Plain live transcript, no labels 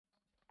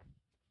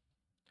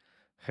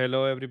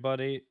Hello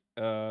everybody.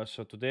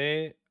 So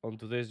today on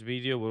today's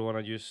video we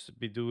wanna just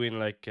be doing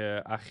like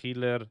a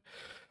healer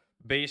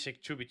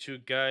basic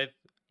 2v2 guide,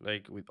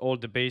 like with all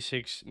the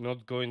basics,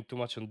 not going too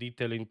much on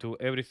detail into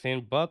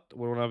everything, but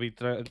we wanna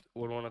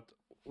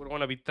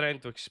be trying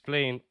to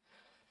explain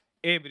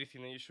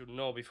everything that you should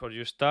know before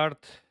you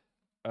start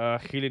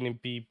healing in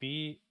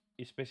PvP,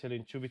 especially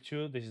in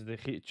 2v2. This is the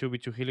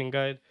 2v2 healing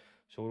guide,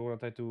 so we wanna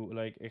try to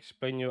like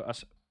explain you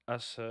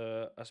as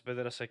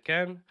better as I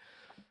can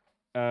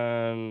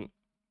and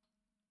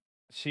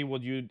see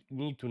what you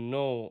need to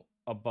know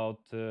about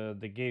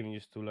the game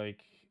just to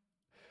like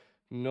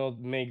not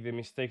make the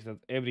mistakes that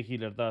every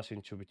healer does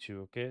in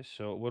 2v2. Okay,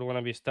 so we're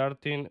gonna be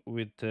starting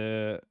with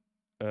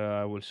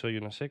I will show you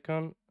in a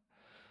second.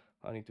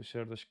 I need to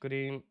share the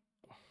screen.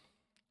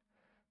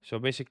 So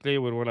basically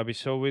we're gonna be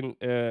showing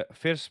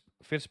first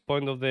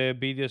point of the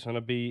video is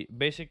gonna be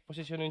basic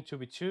positioning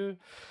 2v2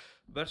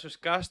 versus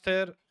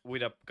caster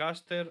with a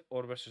caster,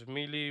 or versus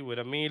melee with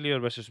a melee, or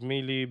versus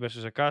melee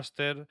versus a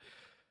caster,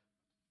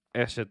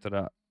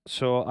 etc.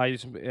 So I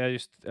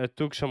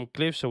took some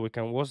clips so we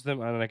can watch them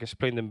and like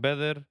explain them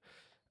better,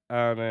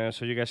 and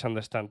so you guys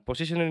understand.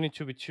 Positioning in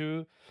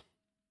 2v2,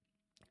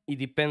 it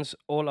depends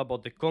all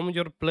about the combo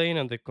you're playing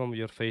and the combo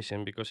you're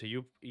facing. Because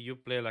if you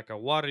play like a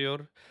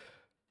warrior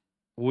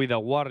with a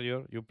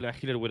warrior, you play a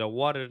healer with a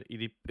warrior.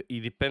 It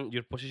depend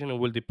your positioning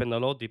will depend a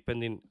lot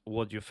depending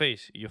what you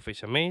face. You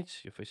face a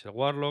mage, you face a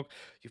warlock,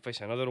 you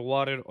face another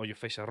warrior, or you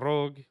face a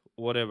rogue,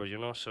 whatever, you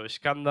know. So it's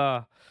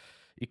kinda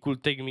it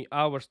could take me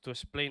hours to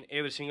explain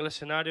every single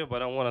scenario,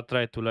 but I want to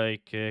try to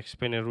like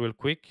explain it real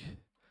quick.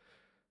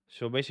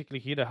 So basically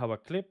here I have a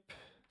clip.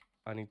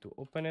 I need to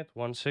open it.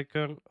 1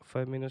 second.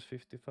 5 minutes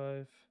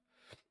 55.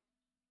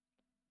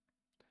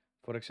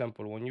 For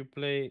example, when you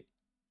play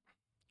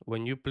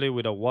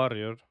with a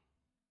warrior,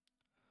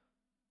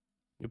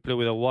 you play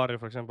with a warrior.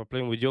 For example,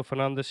 playing with Joe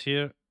Fernandez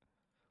here.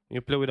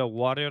 You play with a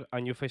warrior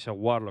and you face a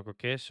warlock.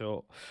 Okay,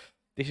 so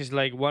this is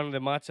like one of the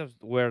matchups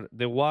where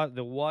the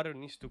warrior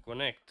needs to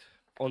connect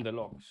on the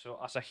lock. So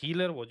as a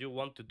healer, what you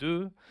want to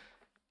do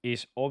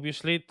is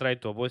obviously try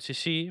to avoid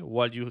CC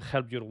while you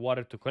help your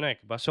warrior to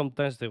connect. But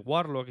sometimes the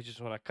warlock is just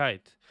gonna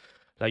kite,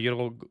 like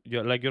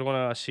you're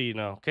gonna see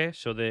now. Okay,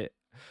 so the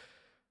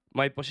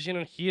my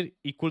position here,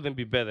 it couldn't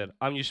be better.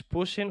 I'm just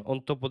pushing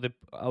on top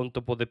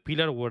of the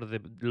pillar where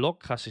the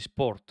lock has his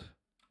port.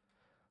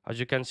 As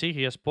you can see,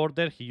 he has port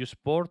there. He used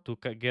port to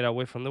get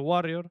away from the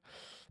warrior,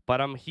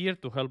 but I'm here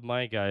to help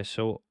my guys.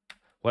 So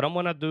what I'm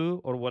gonna do,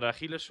 or what a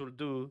healer should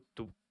do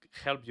to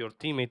help your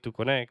teammate to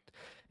connect,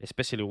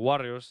 especially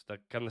warriors that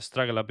can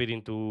struggle a bit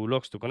into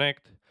locks to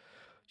connect,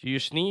 you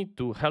just need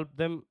to help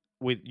them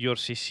with your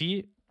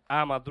CC.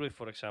 I'm a druid,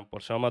 for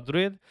example. So I'm a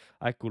druid.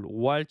 I could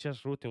wild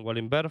chest root in while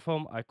in bear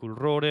form. I could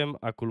roar him.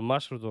 I could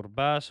mass root or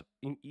bass.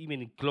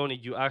 Even in clone,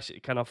 you actually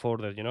can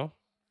afford it, you know?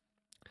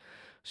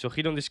 So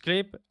here on this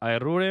clip, I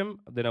roar him,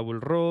 then I will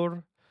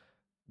roar,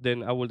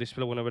 then I will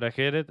display whenever I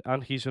hit it,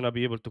 and he's gonna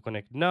be able to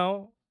connect.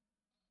 Now,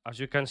 as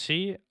you can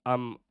see,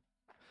 I'm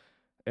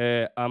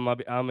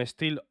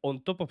still on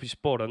top of his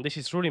port, and this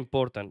is really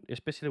important,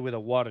 especially with a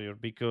warrior,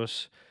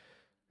 because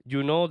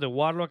you know the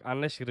warlock,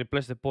 unless he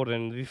replaces the port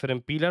in a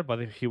different pillar, but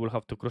he will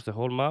have to cross the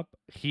whole map.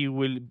 He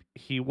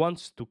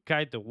wants to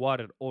kite the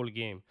warrior all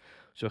game,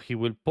 so he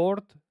will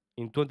port.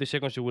 In 20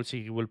 seconds, you will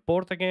see he will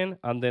port again,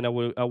 and then I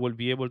will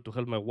be able to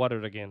help my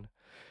warrior again.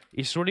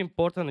 It's really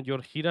important that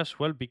you're here as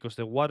well, because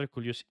the warrior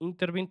could use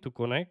intervene to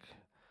connect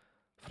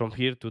from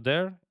here to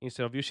there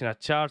instead of using a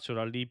charge or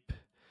a leap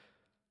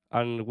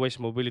and waste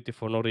mobility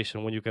for no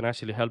reason, when you can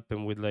actually help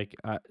him with like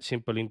a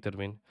simple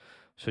intervene.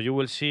 So you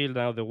will see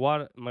now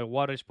my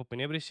water is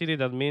popping every city.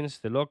 That means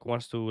the lock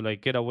wants to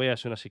like get away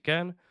as soon as he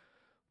can.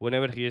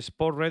 Whenever he is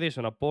port ready, it's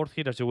on a port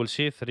here, as you will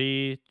see.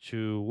 3,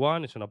 2,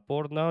 1. It's on a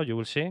port now. You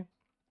will see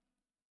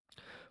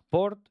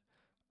port,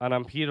 and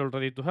I'm here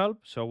already to help.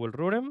 So I will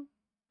root him,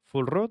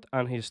 full root,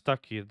 and he's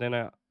stuck here. Then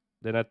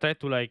I try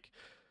to like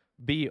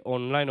be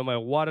online on my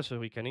water so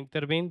he can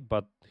intervene,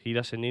 but he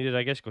doesn't need it,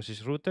 I guess, because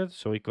he's rooted.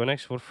 So he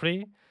connects for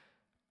free,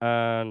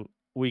 and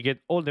we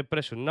get all the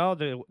pressure. Now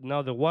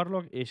the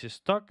warlock is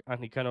stuck and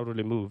he cannot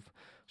really move.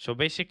 So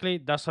basically,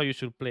 that's how you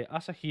should play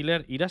as a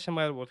healer. It doesn't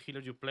matter what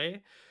healer you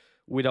play,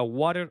 with a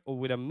warrior or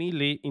with a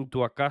melee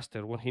into a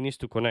caster when he needs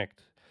to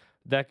connect.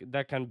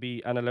 That can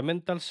be an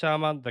elemental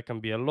shaman, that can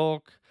be a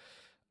lock,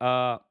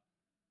 uh,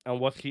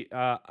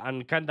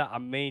 and kinda a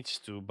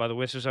mage too. But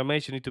versus a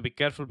mage, you need to be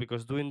careful,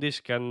 because doing this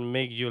can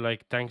make you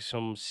like tank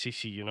some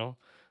CC, you know,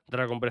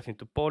 Dragon Breath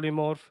into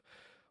polymorph,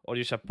 or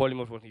use a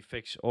polymorph when he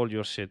fakes all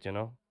your shit, you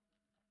know.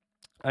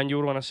 And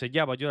you're gonna say,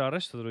 yeah, but you're a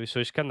resto druid, so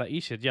it's kinda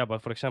easier. Yeah,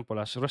 but for example,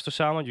 as resto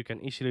shaman, you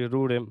can easily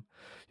root him.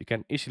 You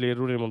can easily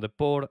root him on the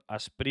port.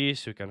 As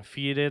priest, you can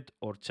feed it,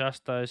 or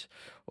chastise,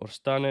 or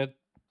stun it.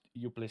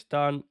 You play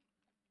stun.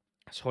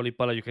 As holy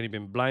pala, you can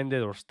even blind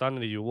it or stun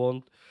it if you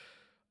want.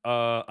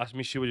 As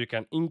Mishibo, you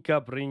can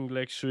incap, ring,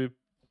 leg sweep.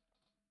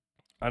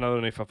 And I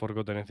don't know if I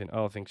forgot anything. I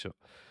don't think so.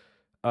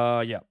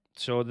 Yeah.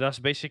 So that's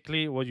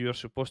basically what you're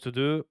supposed to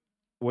do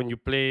when you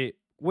play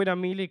with a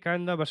melee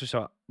kinda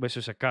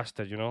versus a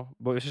caster, you know.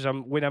 But versus a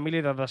with a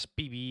melee that does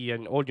PvE,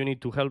 and all you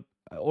need to help,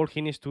 all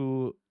he needs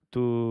to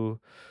to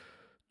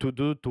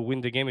do to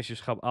win the game is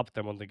just have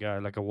uptime on the guy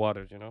like a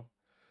water, you know.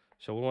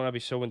 So we wanna be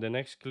showing the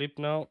next clip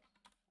now.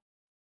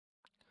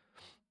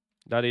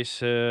 That is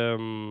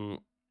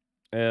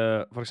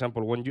for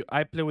example, when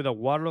I play with a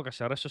warlock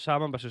as a resto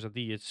shaman versus a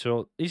DH.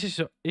 So this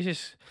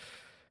is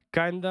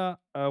kinda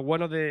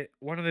one of the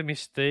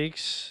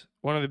mistakes,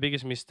 one of the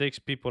biggest mistakes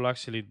people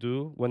actually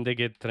do when they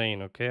get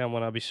trained. Okay, I'm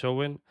gonna be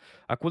showing.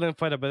 I couldn't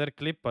find a better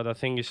clip, but I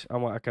think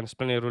I can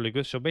explain it really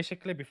good. So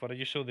basically, before I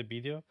just show the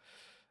video,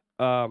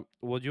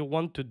 what you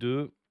want to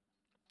do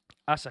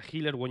as a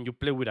healer when you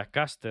play with a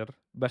caster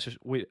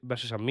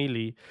versus a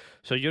melee.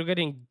 So you're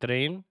getting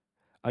trained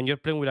and you're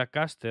playing with a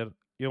caster.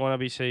 You wanna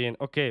be saying,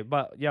 okay,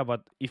 but yeah,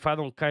 but if I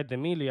don't kite the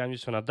melee, I'm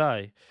just gonna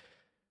die.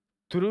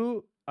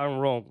 True and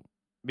wrong,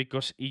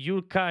 because if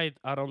you kite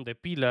around the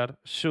pillar,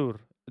 sure,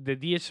 the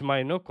DH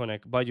might not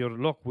connect, but your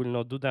lock will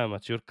not do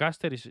damage. Your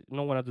caster is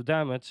not gonna do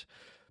damage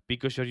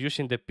because you're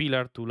using the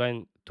pillar to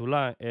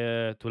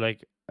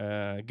like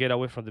get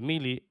away from the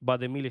melee, but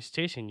the melee is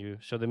chasing you,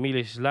 so the melee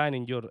is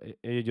lining your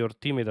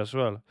teammate as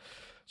well.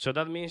 So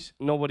that means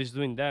nobody's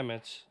doing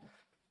damage,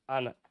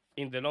 and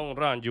in the long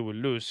run you will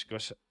lose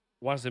because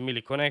once the melee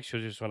connects,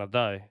 you're just gonna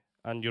die,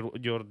 and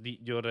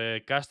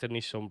your caster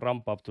needs some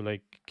ramp up to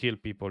like kill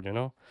people, you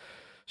know.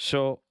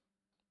 So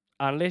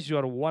unless you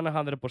are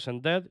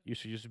 100% dead, you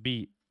should just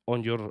be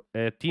on your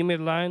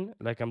teammate line,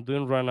 like I'm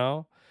doing right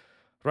now.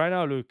 Right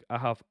now, look, I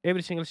have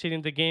every single seed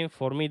in the game.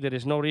 For me, there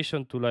is no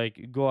reason to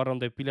like go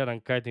around the pillar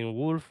and kiting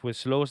wolf with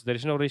slows. There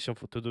is no reason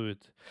to do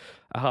it.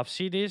 I have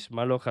CDs,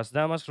 my log has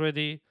damage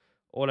ready.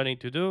 All I need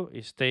to do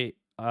is stay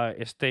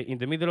in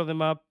the middle of the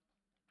map.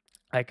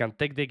 I can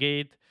take the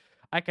gate.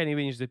 I can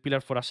even use the pillar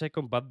for a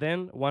second, but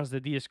then once the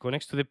DS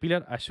connects to the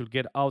pillar, I should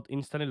get out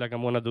instantly like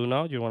I'm gonna do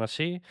now. You wanna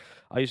see?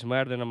 I use my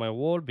Arden on my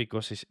wall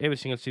because it's every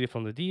single city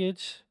from the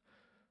DH.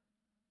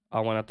 I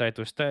wanna try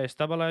to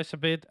stabilize a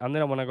bit, and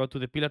then I wanna go to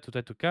the pillar to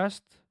try to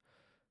cast.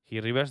 He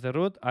reversed the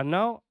route, and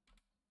now,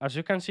 as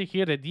you can see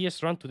here, the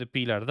DS run to the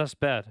pillar. That's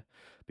bad,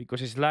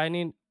 because it's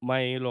lining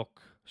my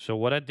lock. So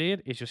what I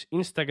did is just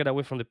insta get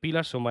away from the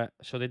pillar. So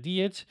the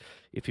DH,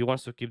 if he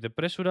wants to keep the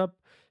pressure up,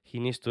 he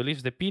needs to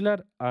leave the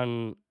pillar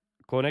and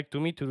connect to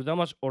me to do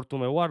damage or to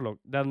my warlock.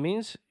 That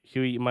means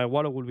my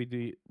warlock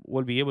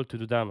will be able to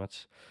do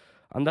damage,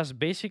 and that's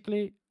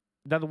basically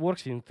that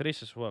works in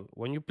threes as well.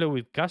 When you play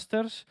with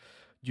casters,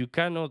 you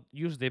cannot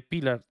use the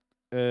pillar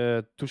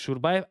to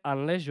survive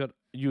unless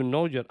you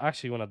know you're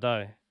actually gonna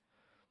die.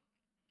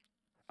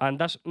 And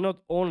that's not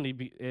only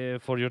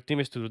for your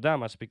teammates to do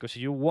damage, because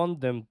you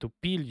want them to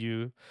peel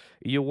you,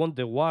 you want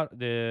the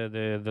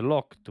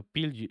lock to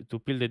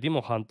peel the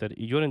demon hunter.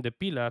 If you're in the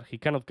pillar, he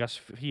cannot cast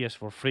fears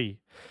for free,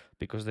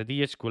 because the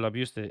DH could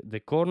abuse the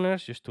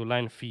corners just to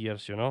line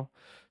fears, you know.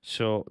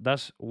 So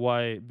that's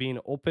why being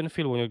open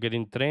field when you're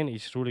getting trained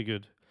is really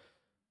good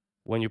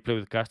when you play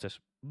with casters.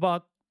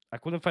 But I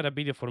couldn't find a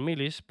video for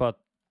melees, but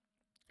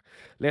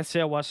let's say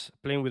I was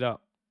playing with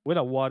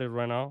a warrior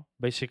right now,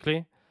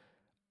 basically.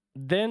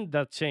 Then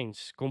that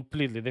changed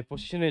completely. The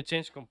positioning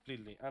changed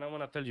completely, and I'm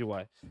gonna tell you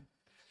why.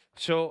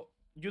 So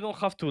you don't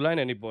have to line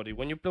anybody.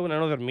 When you play with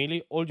another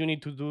melee, all you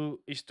need to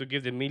do is to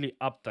give the melee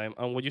uptime.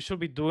 And what you should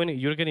be doing,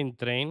 you're getting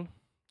trained,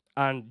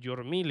 and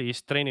your melee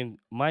is training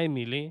my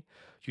melee.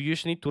 You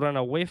just need to run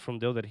away from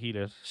the other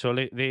healers. So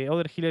the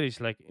other healer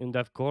is like in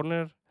that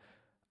corner,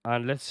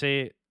 and let's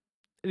say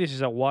this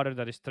is a water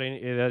that is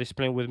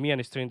playing with me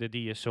and is training the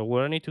DS. So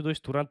what I need to do is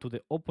to run to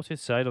the opposite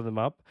side of the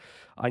map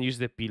and use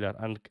the pillar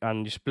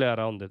and just play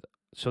around it.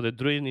 So the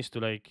druid needs to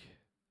like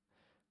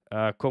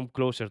come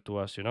closer to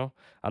us, you know,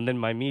 and then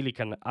my melee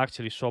can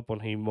actually swap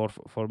on him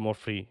for more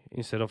free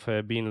instead of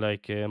being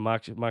like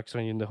max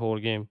range in the whole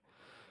game.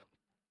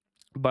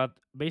 But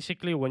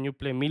basically, when you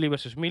play melee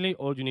versus melee,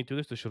 all you need to do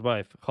is to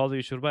survive. How do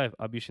you survive?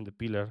 Abusing the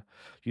pillar.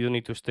 You don't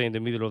need to stay in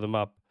the middle of the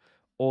map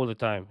all the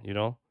time, you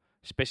know?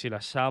 Especially a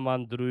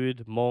shaman,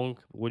 druid, monk,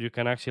 where you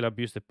can actually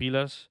abuse the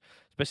pillars.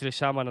 Especially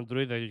shaman and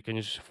druid, that you can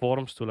use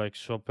forms to like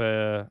swap,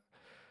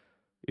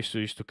 is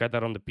to cut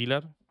around the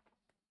pillar.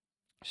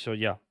 So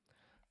yeah.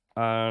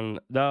 And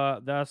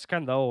that's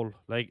kind of all.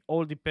 Like,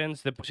 all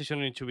depends, the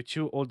position in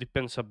 2v2, all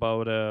depends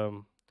about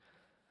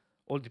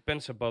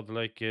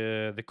like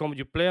the combo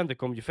you play and the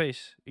combo you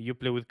face. If you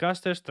play with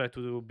casters, try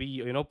to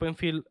be in open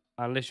field.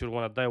 Unless you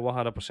want to die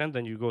 100%,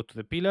 then you go to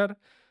the pillar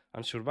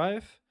and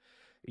survive.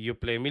 If you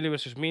play melee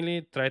versus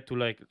melee, try to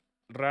like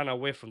run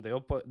away from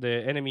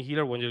the enemy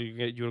healer when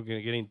you're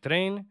getting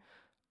trained.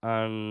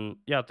 And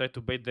yeah, try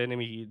to bait the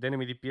enemy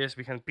DPS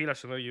behind pillars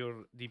so that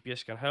your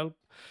DPS can help.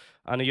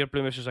 And if you're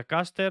playing versus a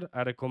caster,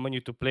 I recommend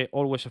you to play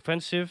always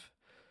offensive.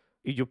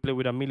 If you play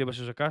with a melee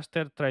versus a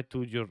caster, try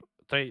to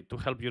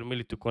help your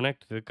melee to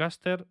connect to the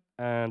caster,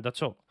 and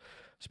that's all.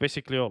 It's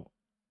basically all.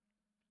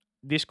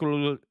 This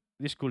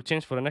could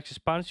change for the next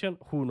expansion.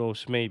 Who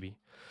knows? Maybe.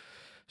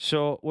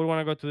 So we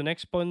want to go to the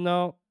next point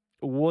now.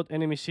 what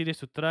enemy cities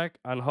to track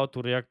and how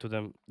to react to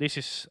them.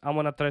 I'm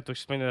gonna try to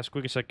explain it as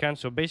quick as I can.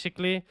 So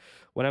basically,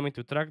 when I mean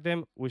to track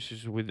them, which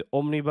is with the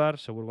Omnibar.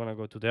 So we're gonna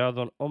go to the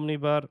add-on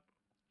Omnibar.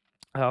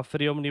 I have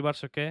three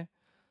Omnibars, okay?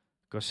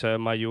 Because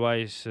my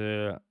UI is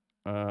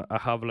I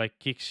have like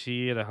kicks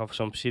here, I have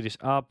some series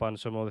up and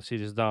some other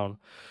series down.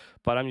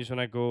 But I'm just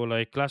gonna go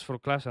like class for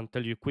class and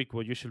tell you quick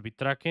what you should be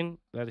tracking.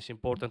 That is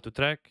important to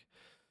track.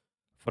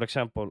 For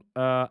example,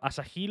 as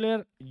a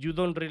healer, you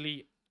don't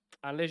really,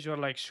 unless you're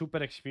like super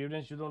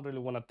experienced, you don't really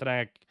want to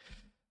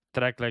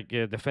track like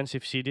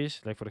defensive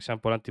cities, like for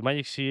example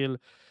anti-magic seal.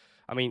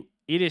 I mean,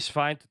 it is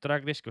fine to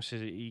track this because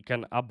you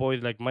can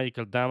avoid like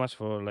magical damage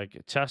for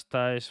like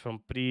chastise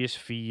from priest,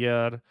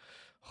 fear,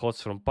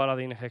 hots from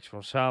paladin, hex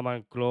from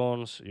shaman,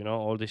 clones,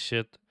 all this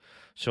shit.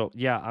 So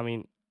yeah, I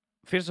mean,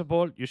 first of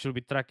all, you should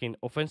be tracking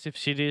offensive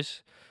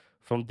cities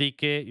from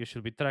DK. You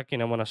should be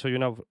tracking. I'm gonna show you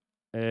now.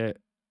 Uh,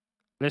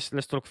 let's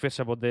talk first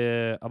about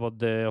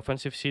the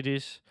offensive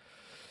cities.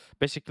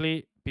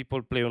 Basically,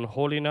 people play on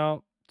holy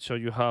now. So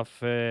you have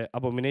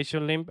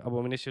Abomination Limb.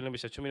 Abomination Limb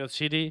is a 2-minute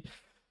city.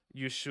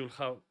 You should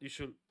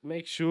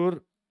make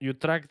sure you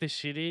track this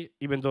city,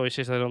 even though it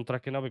says I don't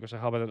track it now because I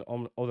have an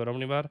other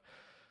Omnibar,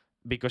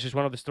 because it's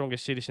one of the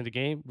strongest cities in the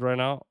game right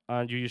now,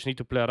 and you just need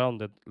to play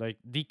around it. Like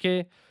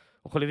DK,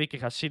 Holy DK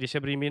has cities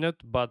every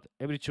minute, but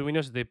every 2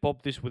 minutes they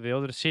pop this with the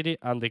other city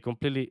and they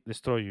completely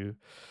destroy you.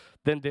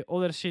 Then the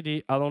other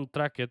city, I don't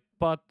track it,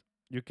 but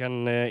you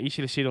can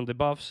easily see it on the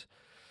buffs.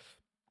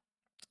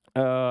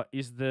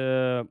 Is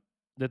the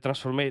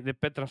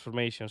pet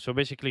transformation. So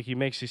basically, he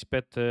makes his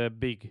pet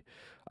big,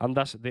 and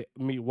that's the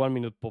 1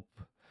 minute pop.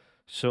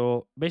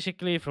 So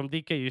basically, from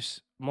DK, you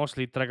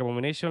mostly track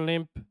Abomination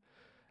Limp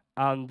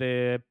and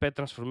the pet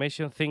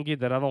transformation thingy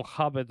that I don't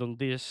have it on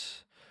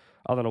this.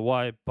 I don't know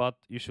why, but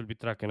you should be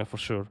tracking it for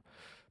sure.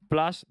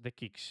 Plus the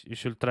kicks. You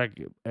should track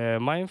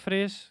Mind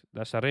Freeze,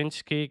 that's a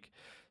range kick.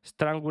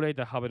 Strangulate,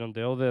 I have it on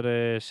the other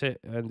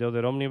on the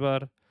other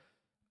Omnibar.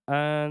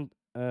 And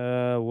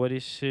what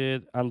is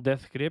it? And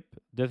Death Grip.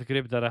 Death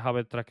Grip that I have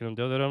it tracking on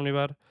the other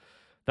Omnibar.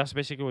 That's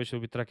basically what you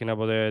should be tracking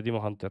about the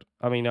Demon Hunter.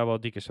 I mean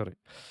about DK, sorry.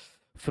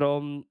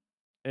 From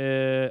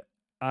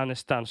and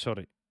stun,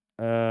 sorry.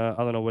 I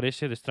don't know what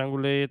is it.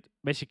 Strangulate.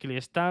 Basically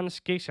stuns,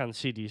 kicks, and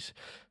cities.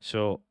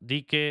 So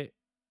DK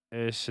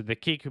is the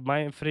kick,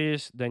 Mind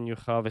Freeze. Then you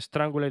have a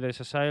Strangulate, that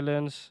is a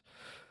silence.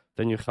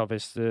 Then you have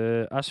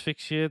a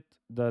Asphyxiate,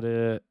 that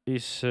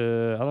is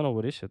I don't know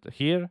what is it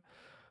here.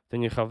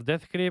 Then you have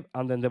Death Grip,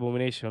 and then the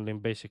Abomination Limb,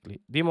 basically.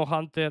 Demon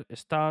Hunter,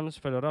 stuns,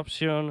 failure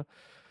option.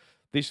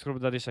 This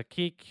group that is a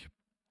kick.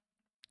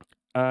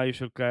 You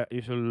should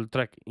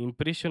track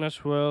Imprison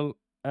as well,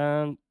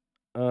 and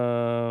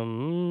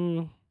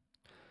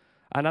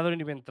and I don't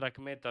even track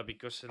meta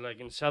because like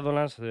in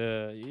Shadowlands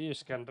you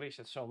just can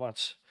reset so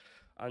much,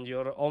 and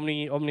your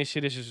Omni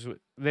series is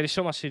there is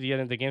so much CDR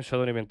in the game, so I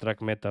don't even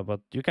track meta,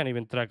 but you can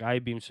even track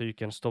I-beam so you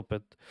can stop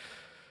it,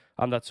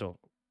 and that's all.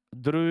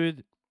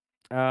 Druid,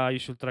 you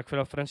should track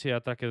Feral Frenzy. I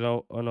track it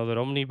another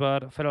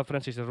Omnibar. Feral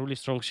Frenzy is a really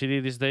strong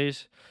CD these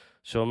days,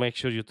 so make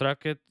sure you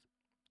track it.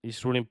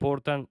 It's really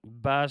important.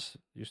 Bass,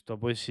 you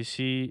stop with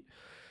CC.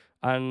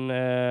 And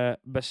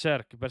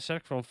Berserk.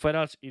 Berserk from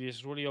Ferals, it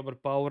is really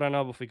overpowered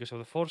now because of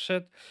the force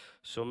set,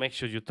 so make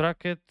sure you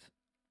track it.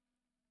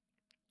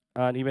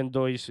 And even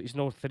though it's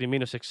not 30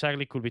 minutes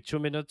exactly, could be 2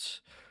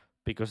 minutes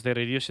because they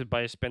reduce it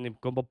by spending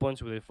combo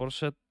points with the force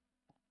set.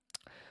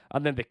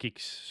 And then the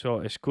kicks.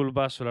 So Skull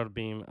Bass, Solar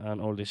Beam, and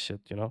all this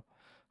shit,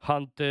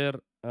 Hunter,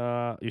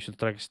 you should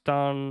track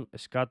Stun,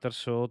 Scatter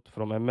Shot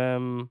from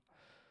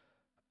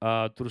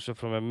Turso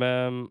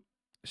from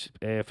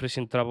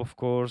Freezing Trap, of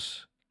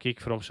course, kick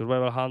from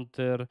Survival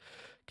Hunter,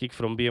 kick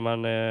from BM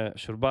and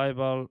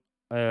Survival,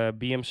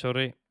 BM,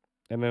 sorry,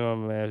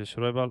 MM and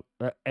Survival,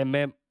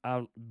 MM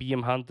and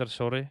BM Hunter,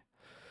 sorry,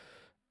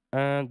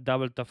 and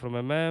double tap from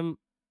MM.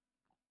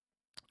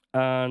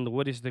 And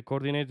what is the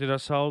coordinated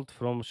assault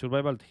from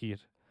Survival here?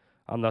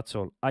 And that's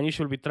all. And you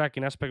should be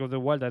tracking Aspect of the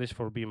Wild, that is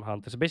for BM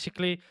Hunters.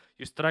 Basically,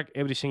 you track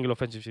every single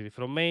offensive city.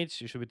 From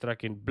Mages, you should be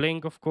tracking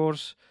Blink, of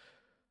course.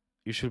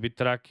 You should be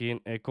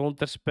tracking a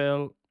counter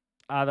spell.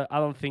 I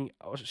don't think,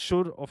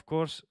 sure, of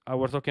course,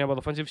 we're talking about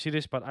offensive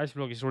series, but Ice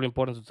Block is really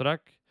important to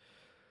track.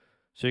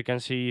 So you can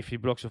see if he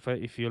blocks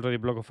if he already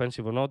block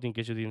offensive or not, in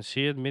case you didn't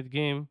see it mid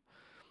game.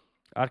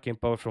 Arcane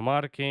Power from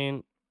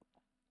Arcane.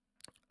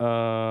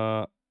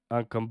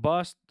 And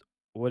Combust.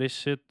 What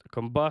is it?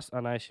 Combust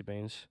and Icy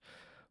Veins.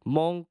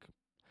 Monk.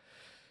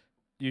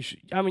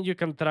 I mean, you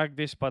can track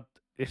this, but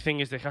the thing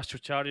is, they has two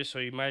charges, so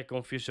it might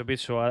confuse a bit.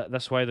 So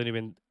that's why I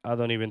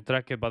don't even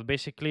track it. But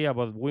basically,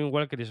 about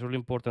Windwalker, it's really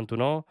important to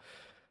know.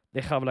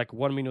 They have like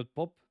 1 minute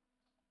pop,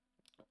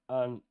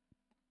 and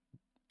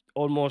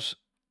almost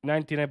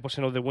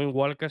 99% of the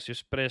Windwalkers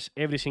just press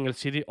every single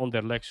city on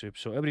their leg sweep.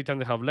 So every time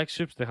they have leg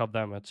sweeps, they have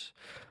damage.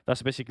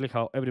 That's basically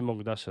how every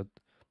monk does it.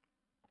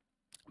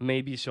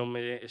 Maybe some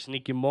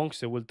sneaky monks,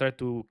 they will try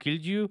to kill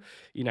you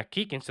in a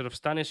kick instead of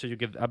stunning, so you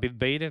get a bit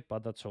baited,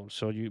 but that's all.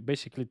 So you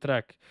basically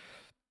track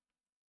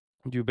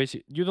You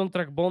don't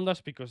track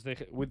bondas because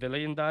with the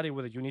legendary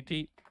with the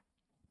unity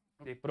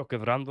they proc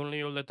it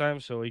randomly all the time,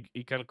 so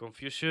it can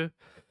confuse you.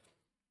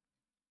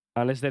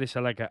 Unless there is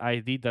like an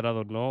ID that I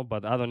don't know,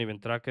 but I don't even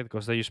track it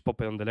because they just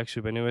pop it on the leg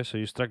sweep anyway. So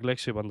you track leg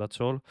sweep and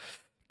that's all.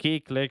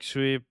 Kick, leg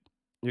sweep.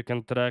 You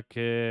can track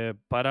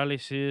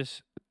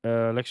paralysis,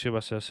 leg sweep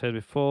as I said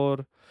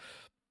before.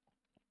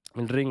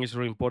 And ring is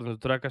really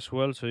important to track as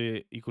well, so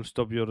you could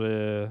stop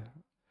your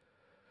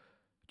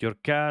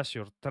cast,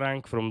 your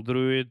trank from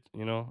druid,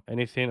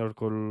 anything, or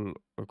could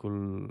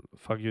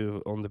fuck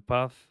you on the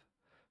path,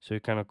 so you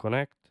cannot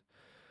connect.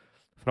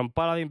 From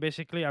paladin,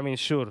 basically, I mean,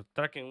 sure,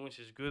 tracking wounds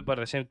is good, but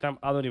at the same time,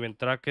 I don't even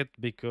track it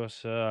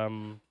because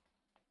there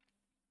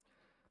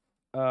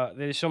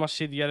is so much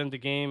CDR in the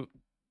game,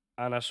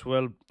 and as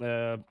well,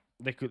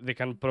 they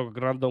can proc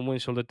random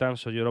wins all the time,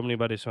 so your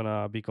Omnibar is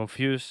gonna be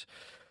confused.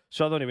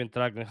 So I don't even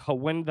track them.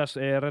 When does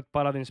Red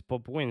Paladins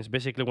pop wins?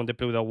 Basically, when they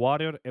play with a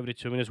warrior every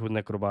 2 minutes with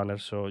Necrobanner.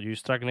 So you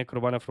track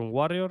Necrobanner from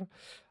warrior,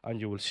 and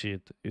you will see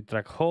it. You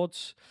track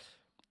HOTS,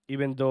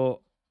 even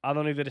though I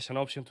don't know if there is an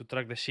option to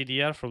track the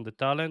CDR from the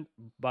talent,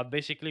 but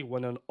basically,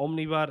 when an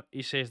Omnibar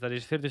he says that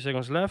is 30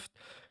 seconds left,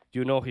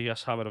 you know he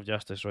has Hammer of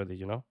Justice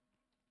ready.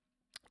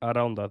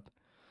 Around that.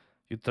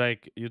 You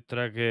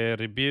track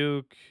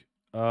rebuke.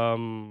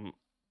 Um,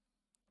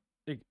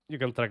 you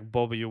can track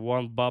Bobby you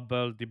want,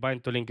 Bubble, Divine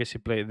Toll in case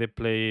they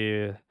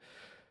play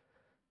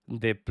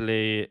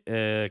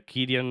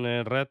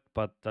Kyrian red,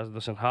 but that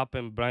doesn't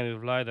happen.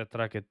 Blinded Light, I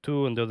track it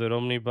too, and the other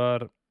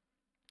Omnibar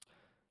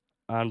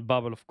and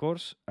Bubble, of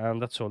course,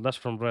 and that's all. That's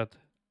from red.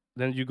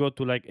 Then you go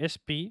to like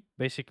SP,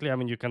 basically. I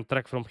mean, you can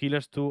track from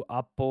healers too,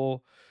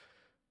 Apo,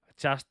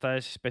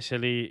 Chastise,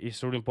 especially,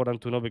 is really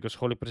important to know because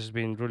Holy Priest has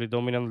been really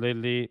dominant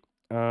lately.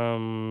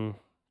 Power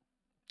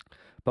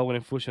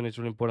Infusion is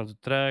really important to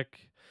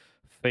track.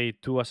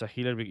 Fade 2 as a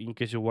healer in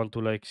case you want to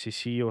like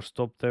CC or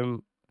stop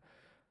them.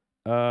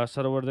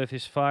 Shadow Word Death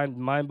is fine.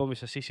 Mind Bomb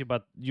is a CC,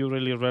 but you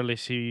really rarely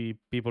see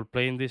people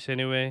playing this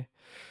anyway.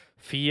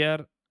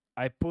 Fear,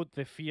 I put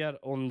the fear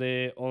on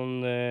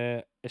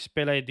the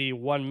spell ID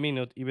 1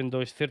 minute, even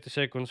though it's 30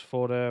 seconds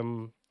for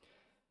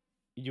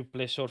you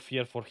play Sword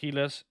Fear for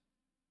healers,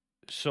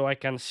 so I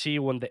can see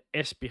when the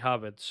SP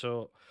have it.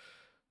 So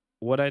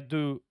what I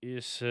do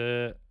is,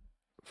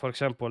 for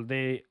example,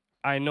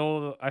 I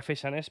know I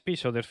face an SP,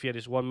 so their fear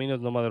is 1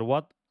 minute no matter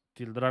what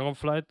till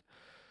Dragonflight.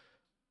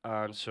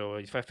 And so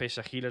if I face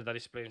a healer that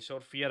is playing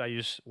Sword Fear, I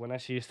use when I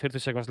see 30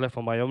 seconds left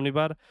on my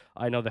Omnibar,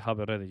 I know they have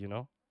it ready.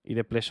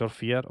 Either play Sword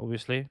Fear,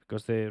 obviously,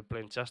 because they're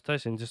playing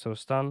Chastise and just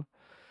stun.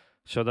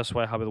 So that's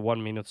why I have it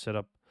 1 minute set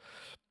up.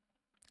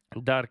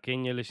 Dark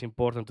Angel is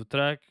important to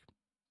track.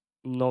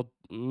 Not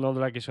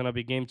like it's gonna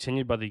be game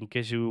changing, but in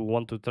case you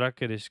want to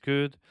track it, it's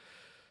good.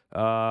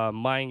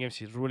 Mind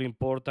games is really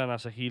important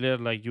as a healer.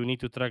 Like you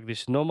need to track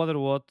this no matter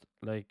what.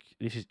 Like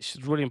this is it's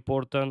really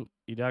important.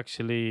 It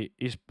actually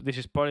is. This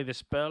is probably the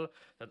spell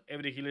that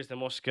every healer is the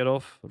most scared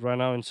of right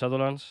now in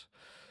Shadowlands.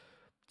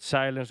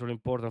 Silence really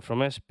important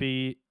from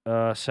SP.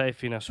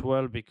 Siphon as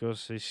well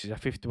because it's a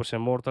 50%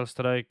 mortal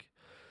strike.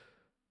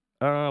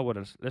 What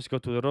else? Let's go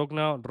to the rogue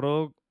now.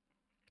 Rogue.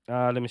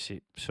 Let me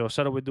see. So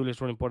Shadow with Duel is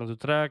really important to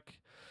track.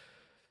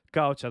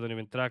 Couch, I don't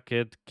even track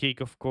it.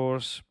 Kick, of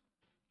course.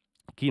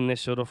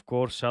 Keenness Sword, of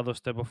course. Shadow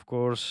Step, of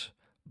course.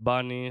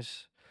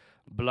 Bunnies.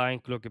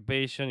 Blind Cloak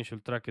Evasion, you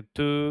should track it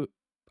too.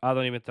 I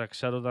don't even track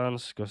Shadow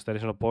Dance because there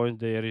is no point.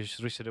 They are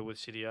reset with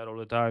CDR all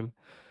the time.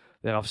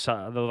 They have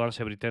Shadow Dance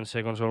every 10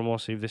 seconds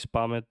almost if they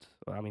spam it.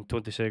 I mean,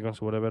 20 seconds,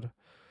 whatever.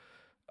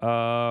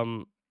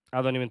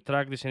 I don't even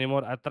track this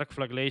anymore. I track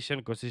Flagellation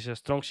because this is a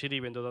strong city,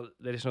 even though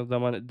there is not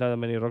that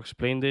many rocks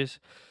playing this.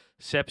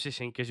 Sepsis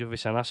in case you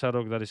face an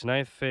Asarok that is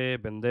Ninth Fe,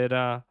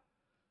 Bandera.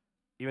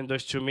 Even though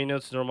it's 2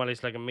 minutes, normally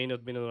it's like a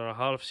minute, minute and a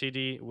half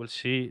city. We'll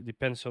see.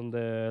 Depends on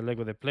the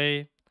Lego they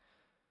play.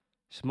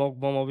 Smoke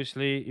Bomb,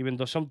 obviously, even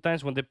though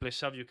sometimes when they play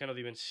sub, you cannot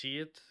even see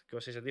it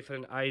because it's a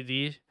different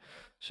ID.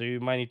 So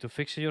you might need to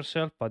fix it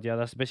yourself. But yeah,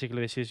 that's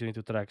basically the series you need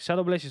to track.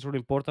 Shadow Blaze is really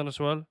important as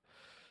well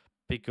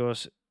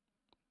because,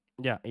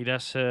 yeah, it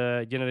has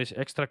generates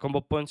extra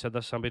combo points and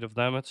does some bit of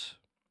damage.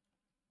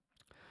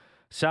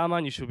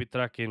 Shaman, you should be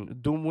tracking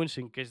Doom Winds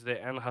in case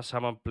the end has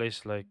Shaman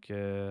plays like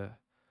the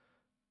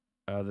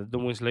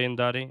Doom Winds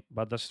legendary,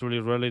 but that's really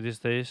rarely these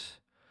days.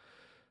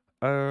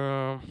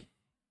 Let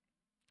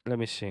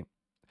me see.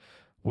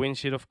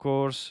 Windshield, of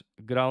course.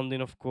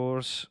 Grounding, of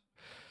course.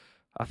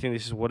 I think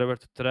this is whatever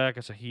to track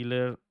as a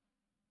healer.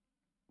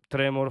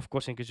 Tremor, of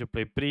course, in case you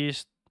play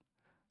Priest.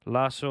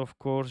 Lasso, of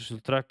course, you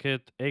should track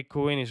it.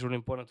 Echoing is really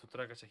important to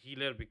track as a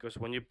healer because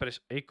when you press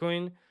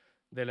Echoing,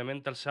 the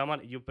elemental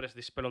summon, you press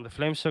the spell on the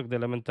flame shock, the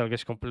elemental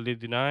gets completely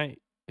denied.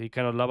 He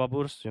cannot lava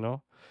burst,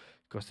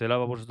 because the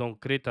lava burst don't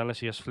crit unless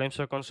he has flame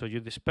shock on, so you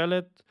dispel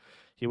it.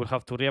 He will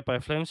have to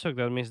reapply flame shock,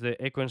 that means the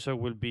echoing shock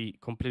will be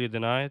completely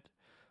denied.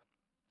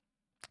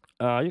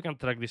 You can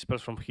track these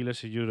spells from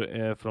healers if you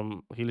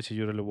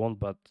really want,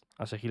 but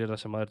as a healer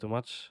doesn't matter too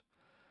much.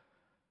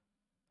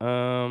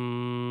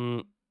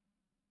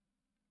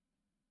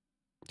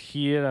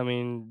 here, I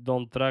mean,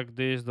 don't track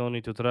this, don't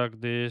need to track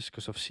this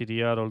because of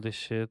CDR, all this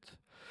shit.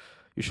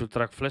 You should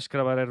track Flesh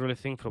Grabber, I really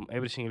think, from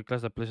every single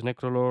class that plays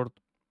Necrolord.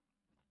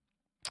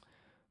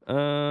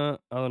 I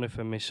don't know if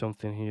I missed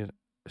something here.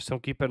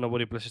 Stormkeeper,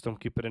 nobody plays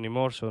Stormkeeper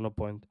anymore, so no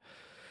point.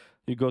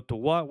 You go to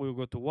we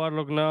go to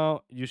Warlock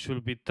now. You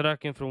should be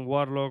tracking from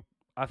Warlock.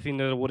 I think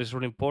that what is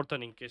really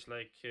important in case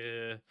like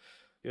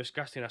you're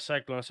casting a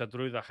Cyclone as a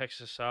Druid, a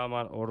Hex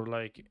Shaman, or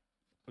like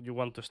you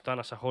want to stun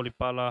as a Holy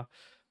Pala,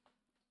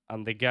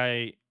 and the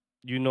guy,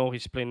 you know,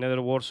 he's playing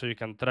Netherworld, so you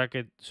can track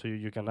it, so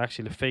you can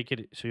actually fake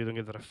it, so you don't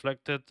get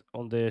reflected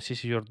on the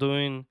CC you're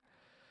doing.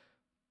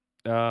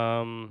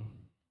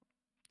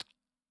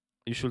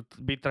 You should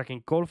be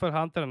tracking Coldfire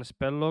Hunter and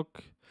Spelllock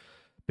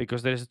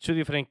because there's two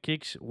different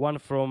kicks. One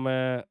from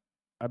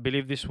I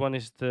believe this one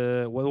is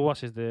the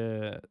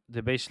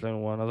the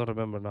baseline one. I don't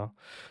remember now.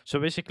 So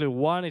basically,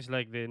 one is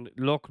like the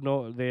lock,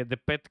 no, the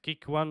pet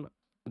kick one,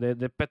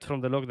 the pet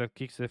from the lock that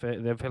kicks the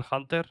Fell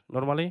Hunter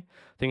normally. I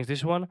think it's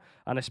this one,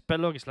 and a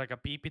Spelllock is like a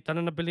PvP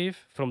talent, I believe,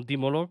 from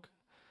Demolog.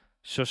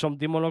 So some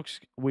Demologs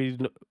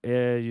will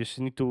you just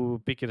need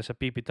to pick it as a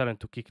PvP talent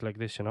to kick like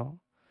this, you know,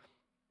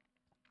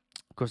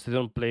 because they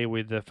don't play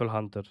with the Fell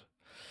Hunter.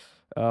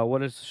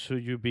 What else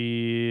should you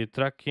be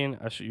tracking?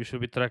 You should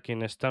be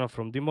tracking a stun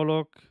from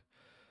Demolog.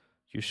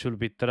 You should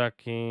be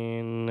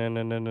tracking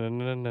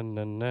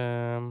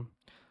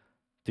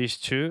these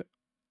two.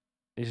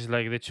 It's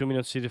like the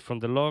 2-minute series from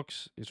the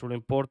logs. It's really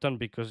important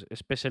because,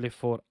 especially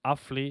for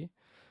Affley,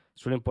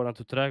 it's really important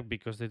to track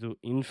because they do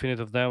infinite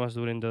of damage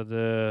during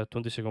the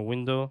 20-second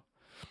window.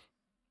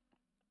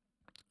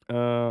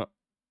 Howl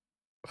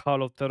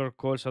of Terror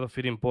coils are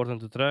very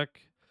important to track.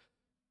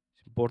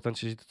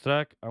 Important is to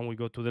track, and we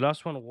go to the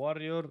last one,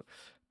 Warrior.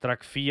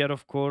 Track Fear,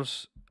 of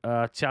course.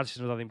 Charge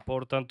is not that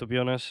important, to be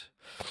honest.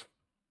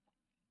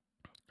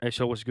 It's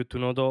always good to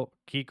know, though.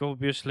 Kick,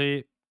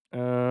 obviously.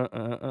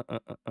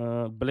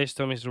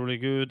 Blaze-Storm is really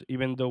good,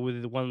 even though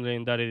with one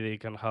legendary they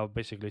can have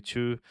basically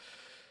two.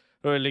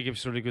 Royal League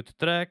is really good to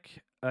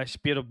track.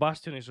 Spear of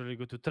Bastion is really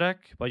good to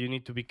track, but you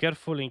need to be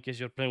careful in case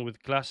you're playing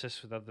with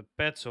classes that the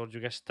pets or you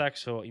get stuck.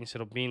 So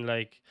instead of being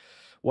like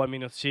 1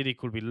 minute city,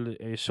 could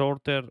be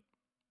shorter.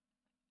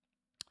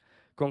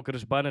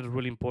 Conqueror's Banner is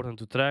really important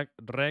to track.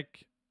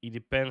 Rec, it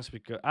depends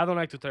because I don't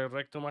like to track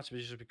Rec too much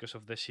just because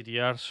of the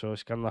CDR, so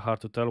it's kind of hard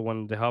to tell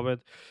when they have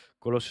it.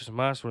 Colossus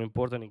Mass, really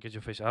important in case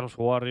you face Arms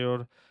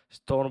Warrior.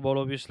 Stormball,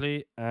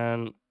 obviously,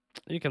 and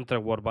you can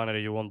track War Banner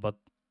if you want, but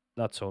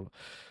that's all.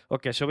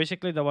 Okay, so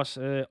basically that was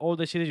all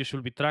the cities you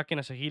should be tracking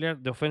as a healer.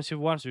 The offensive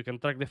ones, you can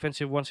track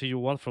defensive ones if you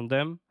want from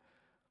them.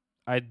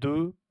 I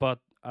do,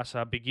 but as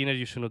a beginner,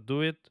 you should not do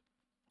it.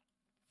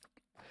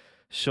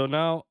 So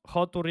now,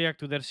 how to react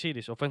to their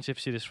series, offensive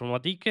series from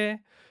Adike.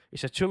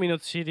 It's a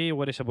 2-minute city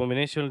where it's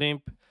Abomination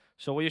Limp.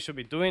 So what you should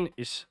be doing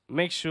is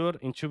make sure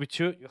in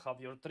 2v2 you have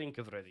your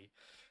trinket ready.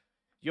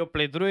 You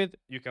play Druid,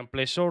 you can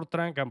play Sword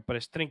Trank and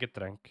press Trinket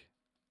Trank.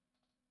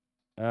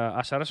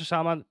 As a Reso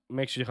Shaman,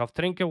 make sure you have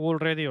Trinket Wall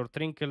ready or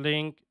Trinket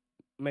Link.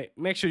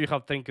 Make sure you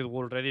have Trinket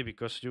Wall ready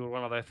because you're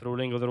gonna die through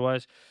Link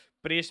otherwise.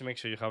 Priest, make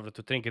sure you have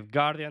to Trinket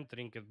Guardian,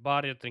 Trinket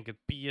Barrier, Trinket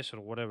PS or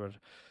whatever.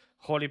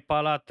 Holy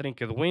Pala,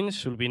 Trinket Winds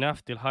should be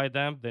enough till high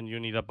damp. Then you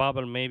need a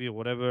bubble, maybe,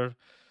 whatever.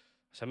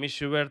 As a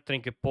Mishuber,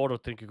 Trinket Port or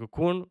Trinket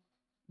Cocoon.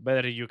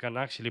 Better you can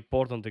actually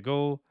port on the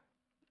go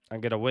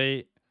and get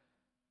away.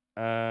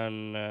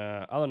 And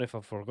I don't know if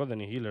I forgot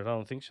any healer. I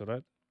don't think so,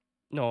 right?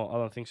 No, I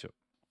don't think so.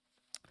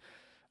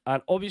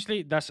 And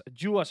obviously, that's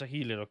you as a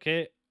healer,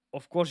 okay?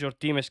 Of course, your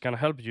teammates can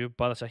help you,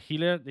 but as a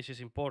healer, this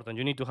is important.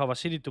 You need to have a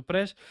city to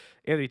press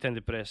every time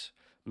they press.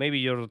 Maybe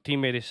your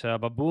teammate is a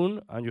baboon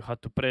and you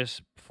had to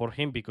press for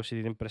him because he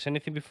didn't press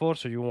anything before,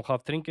 so you won't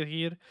have trinket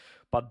here.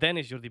 But then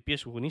it's your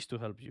DPS who needs to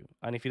help you.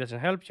 And if he doesn't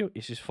help you,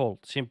 it's his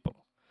fault. Simple.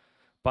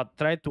 But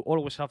try to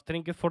always have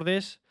trinket for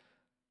this.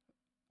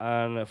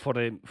 And for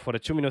the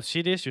 2-minute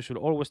series, you should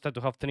always try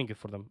to have trinket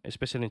for them,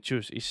 especially in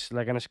choose. It's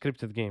like an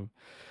scripted game.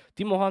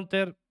 Timo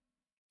Hunter,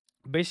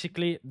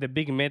 basically the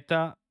big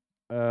meta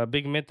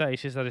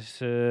is that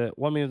it's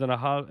 1 minute and a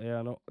half,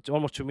 no, it's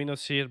almost 2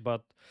 minutes here,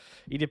 but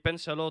it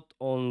depends a lot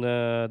on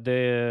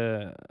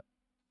the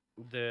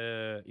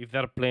if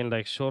they're playing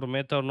like short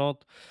meta or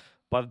not.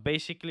 But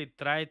basically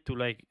try to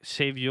like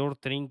save your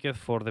trinket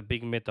for the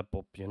big meta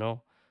pop, you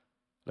know,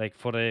 like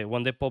for the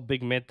when they pop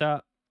big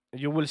meta,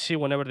 you will see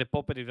whenever they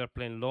pop it if they're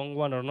playing long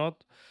one or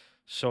not.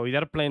 So if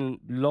they're playing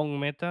long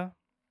meta,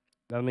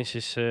 that means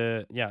it's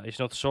it's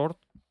not short.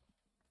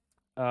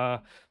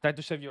 Try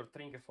to save your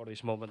trinket for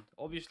this moment.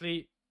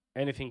 Obviously,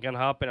 anything can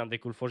happen and they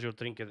could force your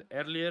trinket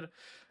earlier.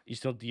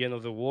 It's not the end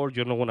of the world.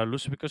 You're not going to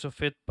lose because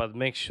of it, but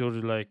make sure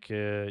like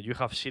you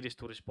have cities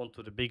to respond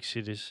to the big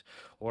cities,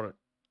 or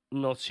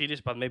not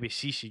cities, but maybe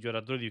CC. You're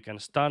a druid, you can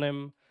stun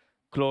them,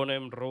 clone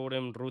them, roll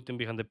them, root them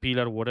behind the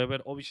pillar, whatever.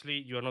 Obviously,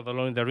 you are not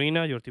alone in the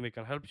arena. Your teammate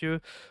can help you,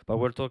 but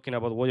we're talking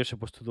about what you're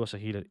supposed to do as a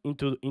healer.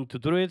 Into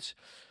druids,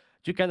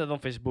 you kind of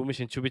don't face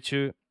boomies in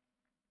 2v2.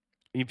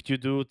 If you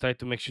do, try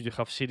to make sure you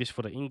have cities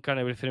for the incan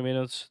every 3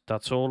 minutes.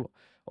 That's all.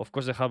 Of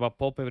course, they have a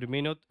pop every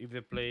minute if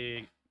they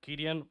play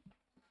Kyrian.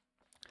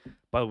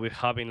 but with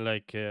having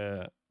like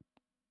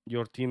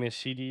your team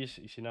cities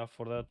is enough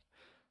for that.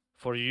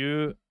 For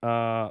you,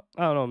 I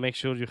don't know. Make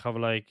sure you have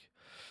like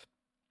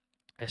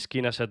a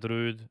skin as a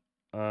druid.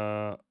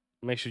 Uh,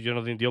 Make sure you're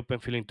not in the open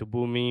feeling to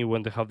boo me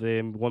when they have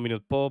the 1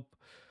 minute pop.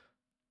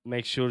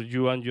 Make sure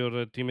you and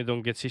your teammate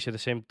don't get CC at the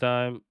same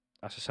time.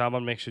 As a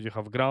shaman, make sure you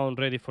have ground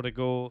ready for the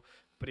go.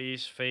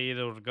 Priest, Fade,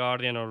 or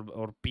Guardian,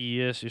 or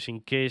PS, just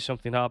in case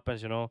something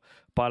happens,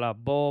 Pala,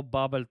 Bob,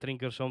 Bubble,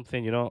 Trinket,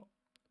 something,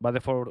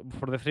 But for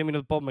the 3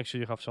 minute pop, make sure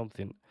you have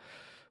something.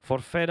 For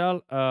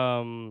Feral,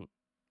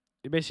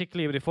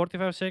 basically every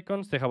 45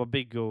 seconds, they have a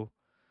big go.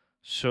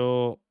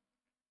 So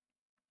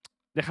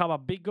they have a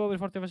big go every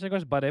 45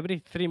 seconds, but every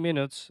 3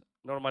 minutes,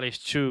 normally it's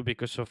two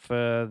because of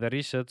the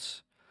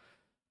resets,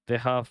 they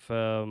have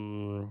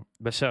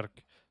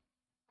Berserk.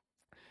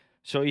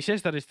 So he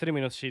says that it's 3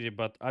 minutes city,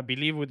 but I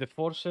believe with the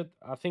force set,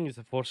 I think it's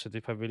the force set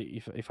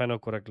if I know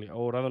correctly,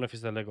 or I don't know if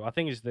it's the Lego. I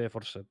think it's the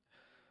force set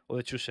or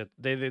the two set.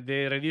 They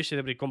reduce it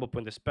every combo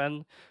point they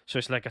spend, so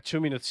it's like a 2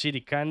 minute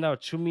city kinda, or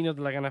 2 minutes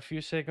like in a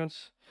few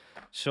seconds.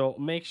 So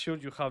make sure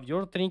you have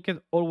your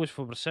trinket always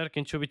for Berserk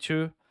in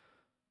 2v2.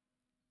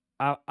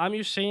 I'm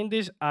just saying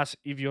this as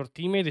if your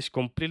teammate is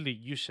completely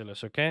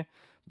useless, okay?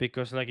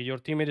 Because like your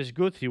teammate is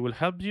good, he will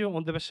help you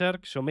on the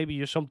berserk. So maybe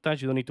you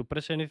sometimes you don't need to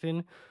press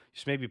anything.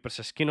 Just maybe press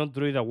a skin on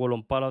druid, a wall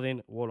on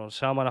paladin, wall on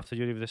shaman after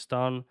you leave the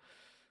stun,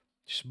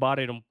 just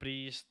barrier on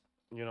priest,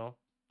 you know.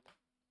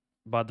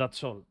 But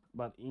that's all.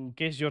 But in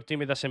case your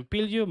teammate doesn't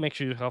peel you, make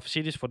sure you have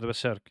cities for the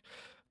berserk.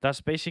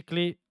 That's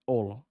basically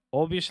all.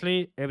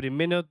 Obviously, every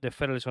minute the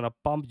feral is gonna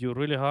pump you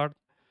really hard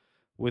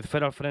with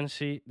Feral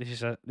Frenzy.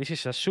 This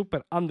is a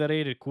super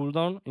underrated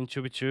cooldown in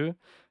 2v2.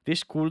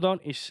 This cooldown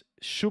is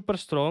super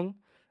strong,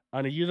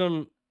 and uh, you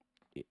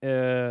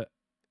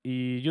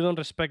don't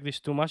respect this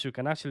too much, you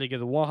can actually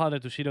get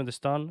 100 to 0 in the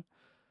stun.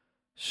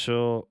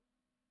 So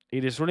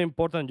it is really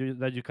important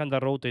that you kind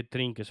of rotate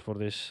trinkets for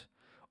this,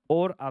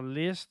 or at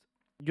least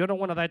you don't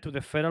want to die to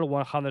the Feral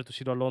 100 to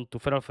 0 alone to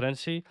Feral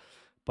Frenzy,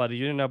 but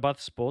you're in a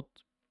bad spot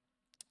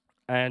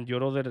and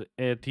your other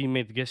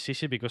teammate gets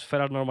CC because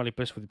Feral normally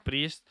plays with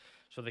Priest,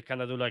 so they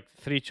kind of do like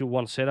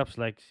 3-2-1 setups,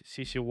 like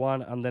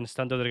CC1 and then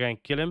stand the other guy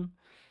and kill him.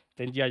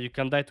 Then yeah, you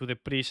can die to the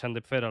Priest and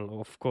the Feral,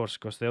 of course,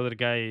 because the other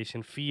guy is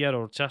in fear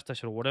or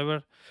chastise or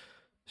whatever.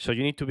 So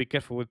you need to be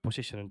careful with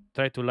positioning.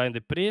 Try to line the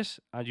Priest,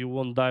 and you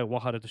won't die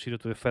 100 to 0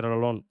 to the Feral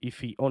alone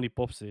if he only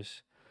pops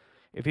this.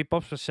 If he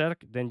pops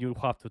Berserk, then you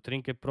have to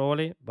Trinket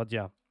probably, but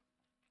yeah.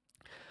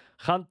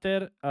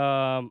 Hunter,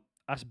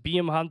 as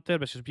BM Hunter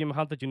versus BM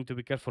Hunter, you need to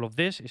be careful of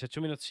this. It's a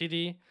 2 minute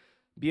city.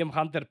 BM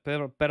Hunter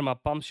perma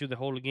pumps you the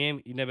whole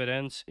game. It never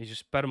ends. It's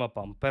just perma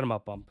pump.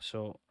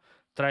 So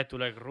try to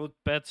like root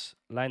pets,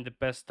 line the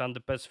pets, stun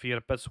the pets,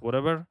 fear pets,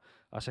 whatever,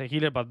 as a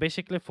healer. But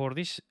basically, for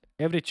this,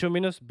 every 2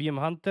 minutes, BM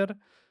Hunter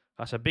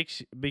has a big,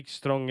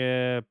 strong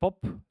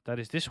pop. That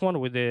is this one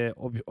with the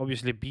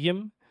obviously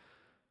BM,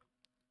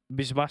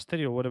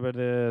 Beastmaster or whatever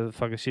the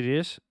fuck the city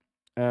is,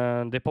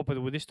 and they pop it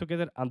with this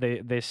together, and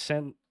they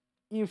send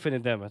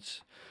infinite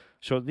damage.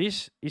 So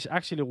this is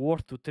actually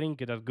worth to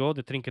trinket at go,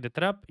 the trinket the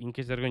trap, in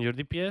case they're going your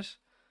DPS.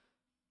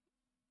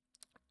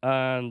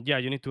 And yeah,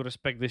 you need to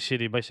respect the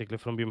city basically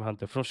from Beam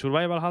Hunter. From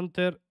Survival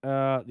Hunter,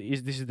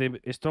 this is the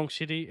strong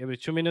city every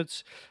 2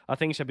 minutes. I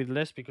think it's a bit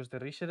less because they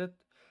reset it.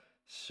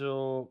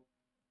 So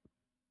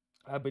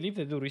I believe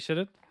they do reset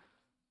it.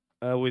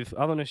 With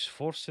I don't know, it's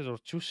forced or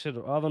choose it,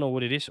 or I don't know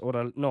what it is,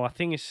 or no, I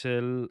think it's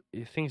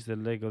the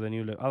Lego, the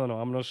new Lego. I don't know,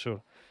 I'm not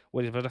sure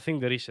what it is, but I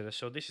think there is it.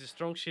 So this is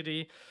strong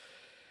city.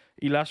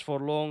 It lasts for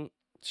long,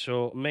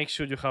 so make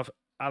sure you have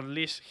at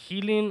least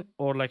healing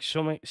or like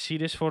some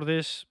series for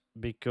this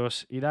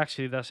because it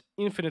actually does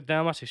infinite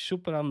damage. It's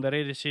super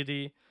underrated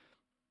city.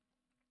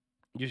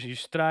 You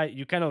try,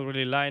 you cannot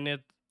really line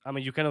it. I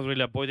mean, you cannot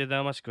really avoid the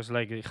damage because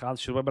like the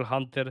survival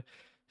hunter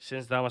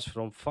sends damage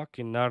from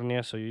fucking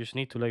Narnia. So you just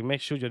need to like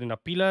make sure you're in a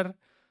pillar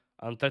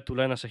and try to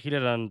line as a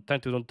healer and try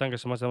to don't tank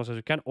as much damage as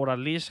you can, or at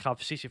least have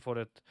CC for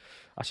it.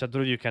 As a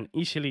druid, you can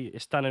easily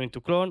stun him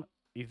into clone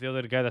if the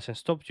other guy doesn't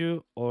stop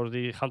you or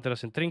the hunter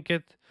doesn't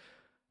trinket.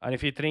 And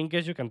if he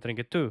trinkets, you can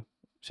trinket too.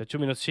 It's a 2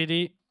 minute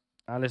city.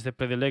 Unless they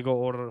play the Lego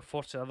or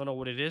Force, I don't know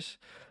what it is.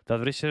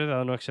 That reset, I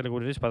don't know exactly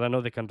what it is, but I know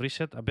they can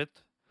reset a bit,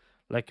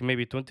 like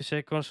maybe 20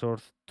 seconds or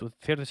to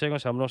 30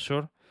 seconds. I'm not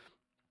sure.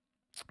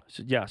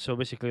 So, yeah, so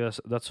basically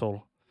that's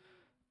all.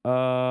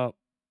 From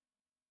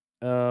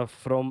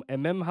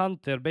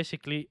Hunter,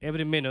 basically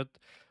every minute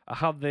I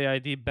have the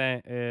ID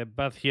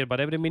bad here, but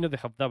every minute they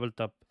have double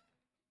tap.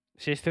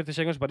 It says 30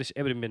 seconds, but it's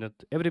every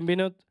minute. Every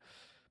minute,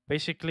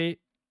 basically,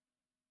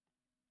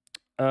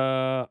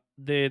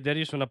 they're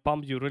just gonna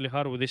pump you really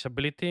hard with this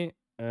ability.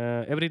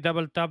 Every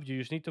double tap, you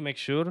just need to make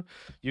sure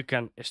you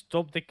can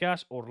stop the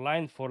cast or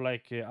line for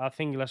like I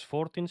think last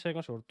 14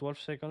 seconds or 12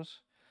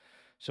 seconds.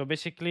 So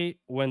basically,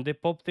 when they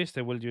pop this,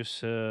 they will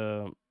just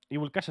it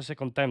will cast a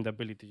second time the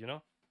ability,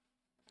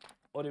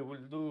 or it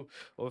will do,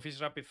 or if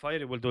it's rapid fire,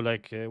 it will do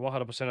like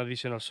 100%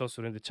 additional shots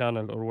during the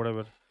channel or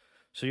whatever.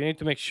 So you need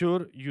to make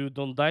sure you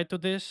don't die to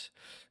this.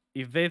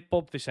 if they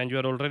pop this and you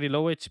are already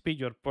low HP,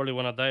 you're probably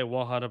gonna die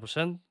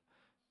 100%.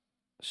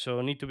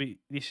 So need to be.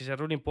 This is a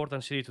really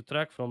important city to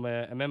track from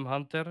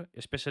Hunter,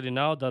 especially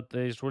now that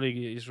is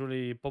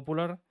really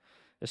popular,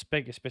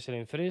 especially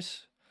in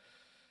threes.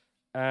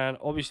 And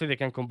obviously they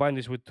can combine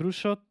this with True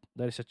Shot.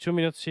 That is a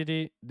 2-minute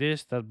city.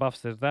 This that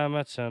buffs their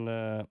damage and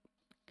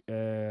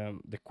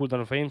the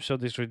cooldown of aim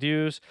shot is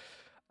reduced.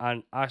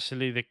 And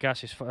actually the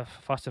cast is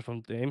faster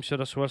from the aim shot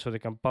as well, so they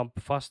can pump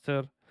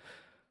faster.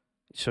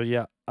 So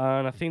yeah,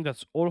 and I think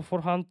that's all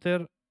for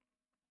Hunter.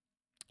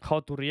 How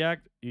to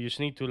react? You just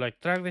need to like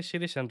track the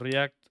cities and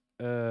react.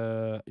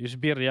 Just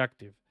be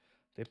reactive.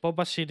 They pop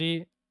a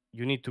city.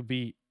 You need to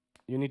be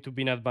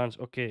in advance.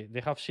 Okay,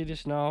 they have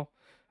cities now.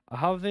 I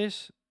have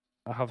this.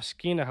 I have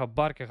skin. I have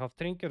bark. I have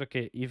trinket.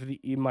 Okay, if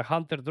my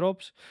hunter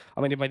drops, I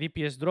mean if my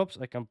DPS drops,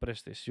 I can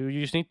press this. You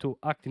just need to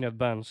act in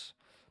advance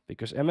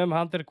because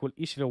hunter could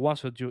easily one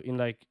shot you in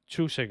like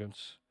 2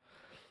 seconds.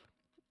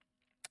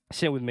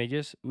 Same with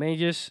mages.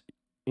 Mages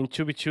in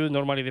 2v2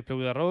 normally they play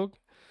with a rogue.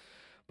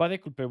 But they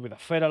could play with a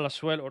feral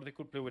as well, or they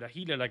could play with a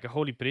healer like a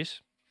holy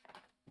priest.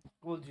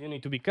 Well, you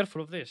need to be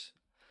careful of this.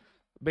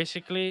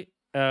 Basically,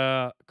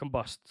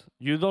 combust.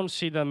 You don't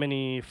see that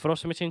many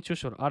frost machine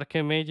choose or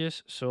arcane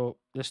mages, so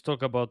let's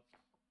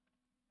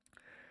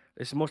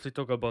mostly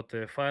talk about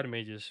the fire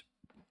mages.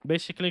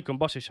 Basically,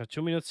 combust is a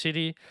 2-minute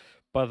city,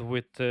 but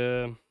with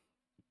the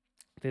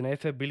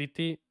knife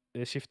ability,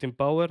 the shifting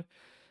power,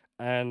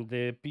 and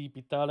the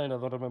PP talent. I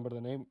don't remember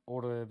the name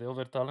or the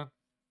other talent.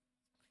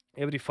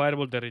 Every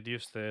fireball they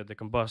reduce the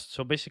combust.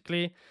 So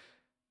basically,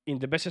 in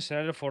the best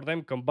scenario for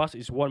them, combust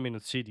is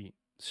 1-minute city.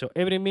 So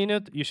every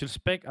minute you should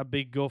expect a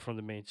big go from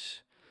the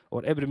mage,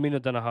 or every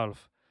minute and a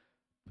half.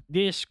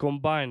 This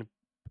combined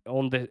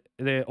on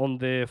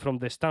the from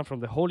the stand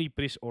from the holy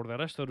priest or the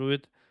rest of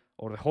it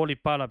or the holy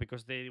pala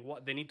because they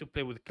need to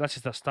play with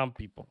classes that stun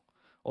people.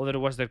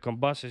 Otherwise, their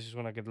combust is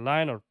gonna get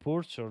line or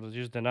purged or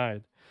just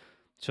denied.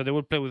 So they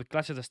will play with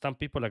classes that stun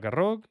people like a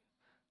rogue,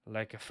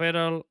 like a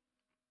feral,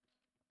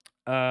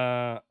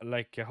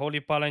 like a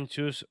holy paladin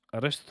choose a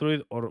rest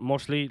druid or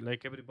mostly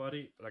like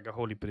everybody like a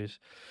holy priest.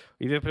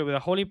 If you play with a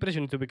holy priest,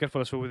 you need to be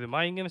careful as well with the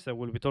mind games that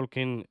we'll be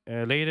talking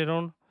later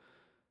on.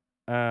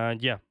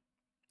 Yeah,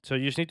 so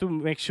you just need to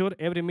make sure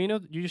every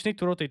minute you just need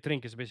to rotate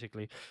trinkets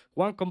basically.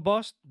 One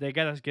combust, the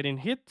guy that's getting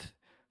hit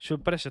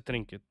should press a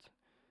trinket.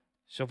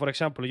 So for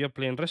example, you're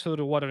playing rest of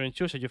the water and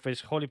choose and you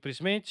face holy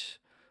priest mage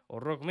or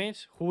rogue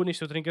mage. Who needs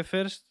to trinket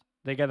first?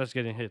 The guy that's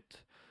getting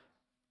hit.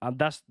 And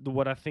that's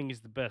what I think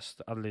is the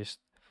best, at least.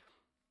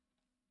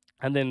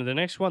 And then the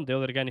next one, the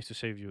other guy needs to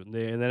save you.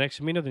 The next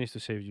minute, he needs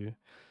to save you.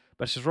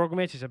 Versus rogue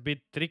mage is a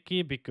bit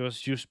tricky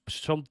because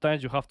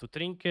sometimes you have to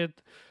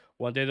trinket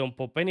when they don't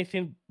pop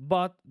anything,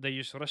 but they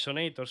use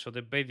resonator, so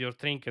they bait your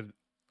trinket,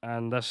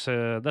 and that's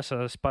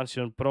an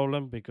expansion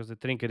problem because the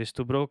trinket is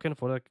too broken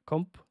for that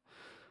comp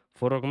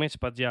for rogue mage.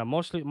 But yeah,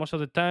 most of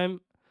the time,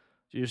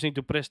 you just need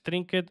to press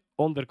trinket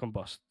on their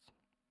combust.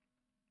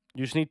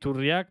 You just need to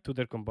react to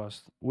their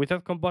combust.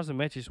 Without combust, the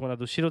mage is gonna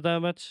do 0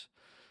 damage.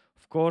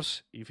 Of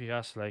course, if he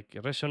has like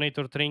a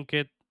resonator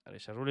trinket, and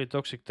it's a really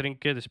toxic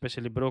trinket,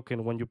 especially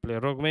broken when you play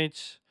rogue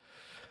mage,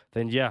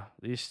 then yeah,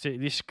 this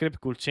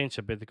script could change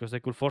a bit because they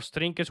could force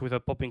trinkets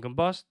without popping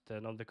combust,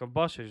 then on the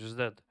combust you're just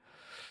dead.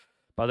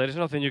 But there is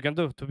nothing you can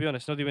do, to be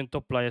honest. Not even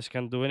top players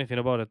can do anything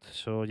about it.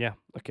 So yeah,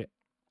 okay.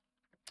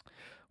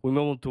 We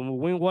move on to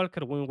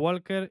Windwalker.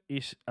 Windwalker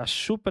is a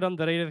super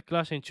underrated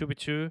class in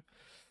 2v2.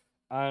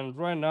 And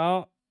right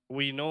now,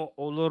 we know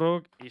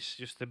Olorog is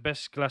just the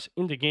best class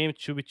in the game.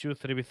 2v2,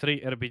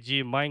 3v3,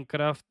 RPG,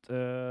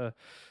 Minecraft,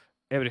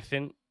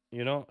 everything,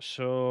 you know.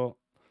 So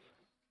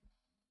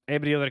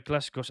every other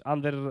class goes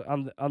under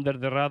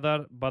the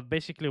radar. But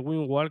basically,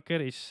 Windwalker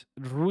is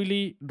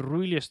really,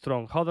 really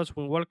strong. How does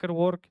Windwalker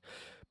work?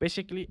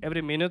 Basically,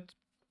 every minute,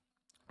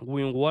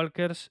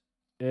 Windwalkers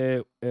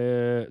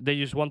they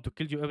just want to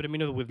kill you every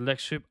minute with leg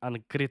sweep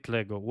and crit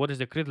Lego. What is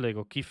the crit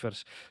Lego?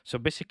 Kiffers. So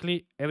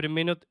basically, every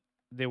minute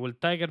they will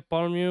tiger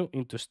palm you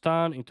into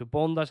stun, into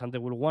bondage, and they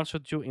will one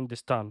shot you in the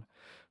stun.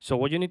 So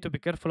what you need to be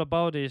careful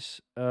about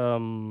is it's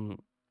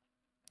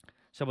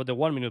about the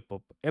 1 minute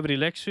pop. Every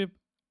leg sweep,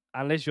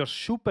 unless you're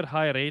super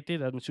high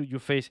rated and so you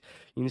face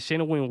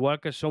insane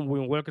Windwalkers, some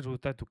Windwalkers will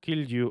try to kill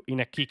you in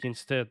a kick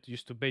instead,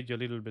 just to bait you a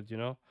little bit, you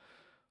know.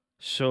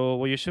 So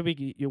what you should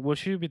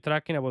be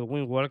tracking about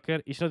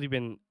Windwalker is not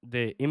even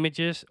the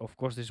images. Of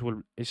course,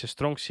 it's a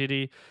strong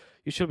city.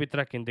 You should be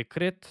tracking the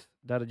crit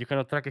that you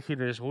cannot track it here.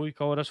 There's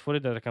weak auras for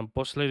it that I can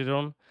post later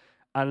on,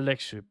 and leg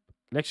sweep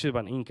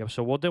and incap.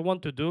 So what they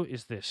want to do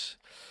is this.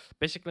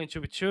 Basically, in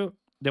 2v2,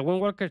 the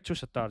Windwalker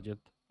choose a target.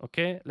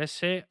 Okay, let's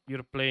say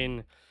you're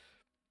playing.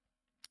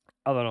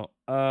 I don't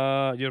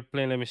know. You're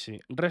playing. Let me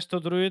see. Resto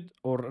Druid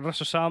or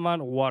Resto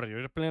Shaman Warrior.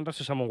 You're playing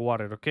Resto Shaman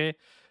Warrior. Okay.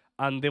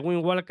 And the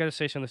Windwalker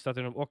says on the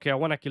starting room, okay, I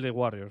want to kill the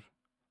warrior.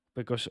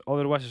 Because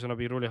otherwise it's going to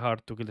be really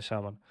hard to kill the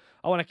shaman.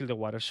 I want to kill the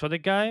warrior. So the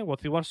guy,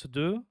 what he wants to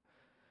do,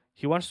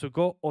 he wants to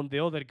go on the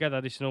other guy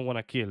that is not want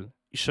to kill.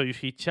 So if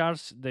he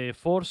charges the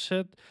force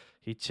set,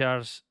 he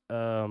charges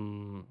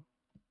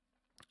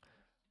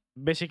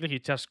basically he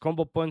charges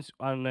combo points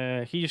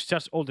and he just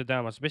charges all the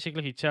damage.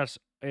 Basically, he charges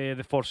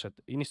the forset.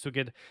 He needs to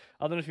get,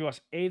 I don't know if it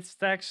was 8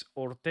 stacks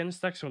or 10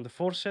 stacks on the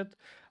forset,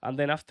 and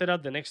then after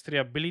that, the next 3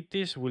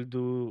 abilities will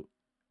do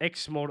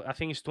X more. I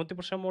think it's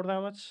 20% more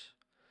damage.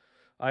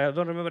 I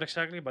don't remember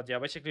exactly, but yeah,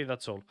 basically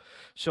that's all.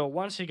 So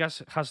once he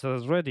has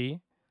that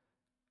ready,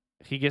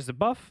 he gets the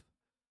buff.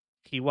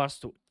 He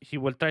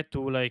will try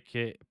to like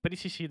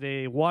pre-CC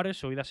the water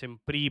so he doesn't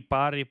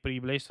pre-parry,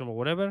 pre-blaze or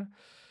whatever.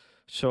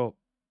 So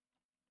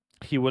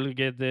he will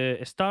get the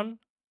stun.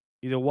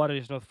 If the water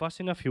is not fast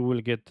enough, he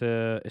will get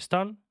a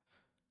stun.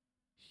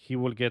 He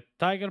will get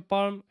Tiger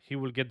Palm. He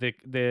will get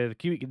the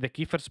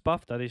Kiefer's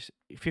buff that is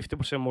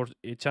 50% more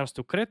chance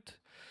to crit.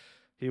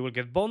 He will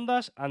get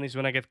Bondas and he's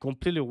gonna get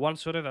completely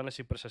one-shotted unless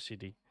he presses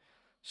CD.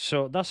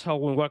 So that's how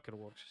Windwalker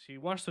works. He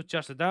wants to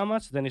charge the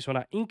damage, then he's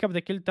gonna incap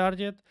the kill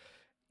target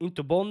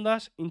into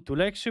Bondas, into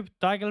leg sweep,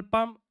 Tiger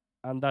Palm,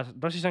 and that's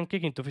Rushes and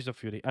kick into Fist of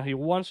Fury. And he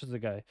one-shots the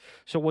guy.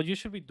 So what you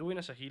should be doing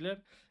as a healer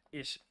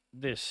is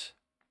this.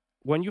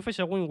 When you face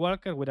a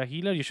Windwalker with a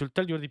healer, you should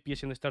tell your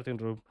DPS in the starting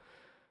room,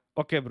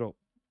 okay, bro,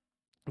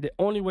 the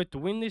only way to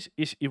win this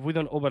is if we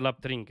don't overlap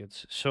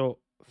trinkets. So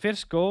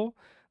first go,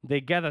 the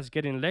guy that's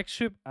getting leg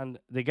sweep and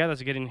the guy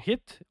that's getting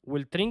hit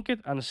will trinket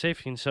and save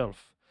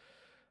himself.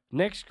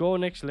 Next go,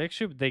 next leg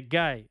sweep, the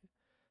guy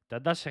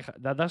that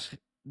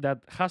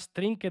has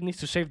trinket needs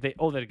to save the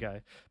other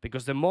guy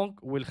because the monk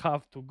will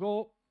have to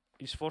go,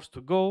 is forced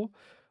to go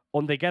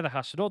on the guy that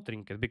has no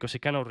trinket because he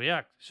cannot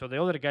react. So the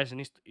other guy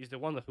is the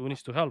one who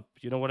needs to help.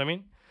 You know what I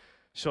mean?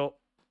 So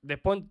the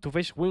point to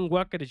face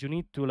Windwalker is you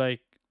need to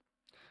like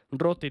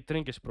rotate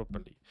trinkets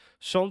properly.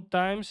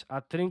 Sometimes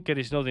a trinket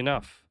is not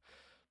enough.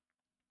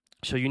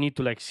 So you need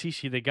to like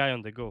CC the guy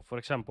on the go. For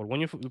example, when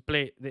you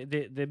play,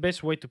 the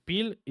best way to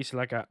peel is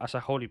like as a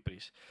Holy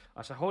Priest.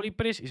 As a Holy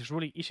Priest, it's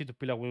really easy to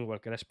peel a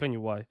Windwalker. I'll explain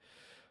you why.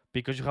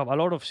 Because you have a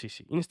lot of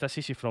CC, insta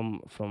CC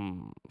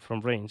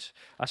from range.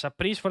 As a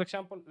priest, for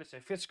example, let's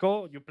say first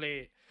go, you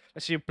play,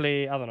 let's say you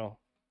play, I don't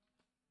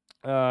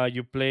know,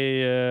 you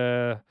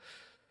play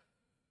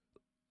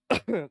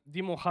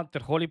Demon Hunter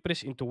Holy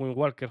Priest into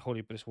Windwalker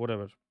Holy Priest,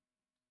 whatever.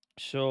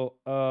 So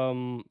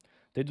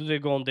they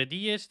go on the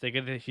DS, they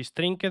get his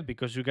trinket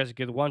because you guys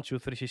get 1, 2,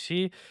 3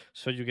 CC,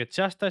 so you get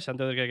chastised and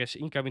the other guy gets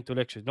incoming to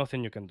lecture.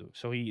 Nothing you can do.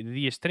 So he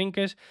DS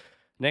trinkets.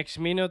 Next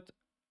minute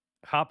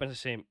happens the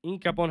same.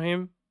 Incap on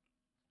him.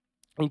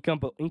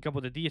 Incap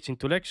of the DS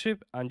into lecture,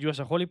 and you as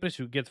a Holy Priest,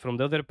 you get from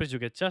the other priest, you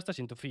get chastised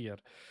into fear.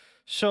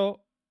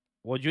 So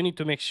what you need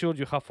to make sure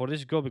you have for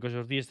this go, because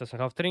your DS doesn't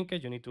have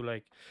trinket, you need to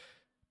like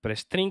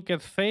press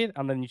trinket, fade,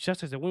 and then you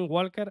chastise the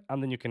Windwalker,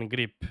 and then you can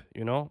grip,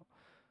 you know?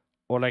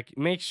 Or like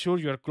make sure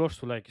you are close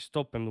to like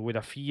stop him with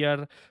a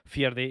fear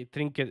the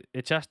trinket,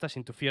 chastise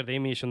into fear the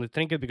image on the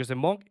trinket, because the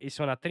monk is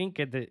on a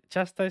trinket, the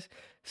chastise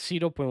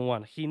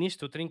 0.1. He needs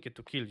to trinket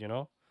to kill, you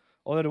know?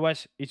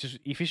 Otherwise, it's just,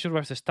 if he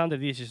survives the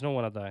standard, this is not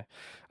gonna die.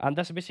 And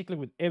that's basically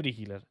with every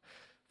healer.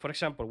 For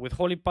example, with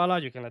Holy Pala,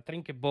 you can like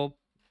trinket Bob,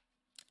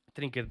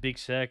 trinket Big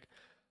Sec,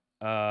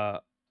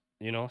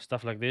 you know,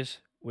 stuff like this.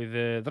 With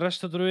the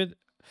Resto Druid,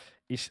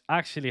 it's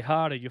actually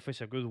hard if you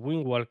face a good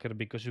Windwalker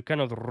because you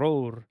cannot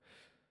roar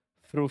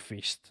through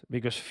Feast,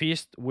 because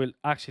Feast will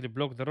actually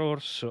block the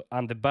roars, so,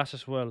 and the bass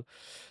as well.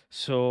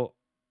 So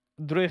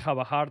Druid have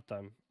a hard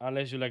time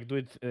unless you like do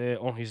it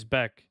on his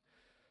back.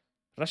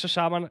 Resto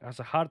Shaman has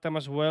a hard time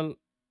as well.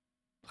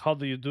 How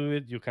do you do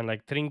it? You can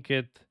like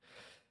trinket.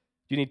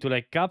 You need to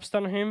like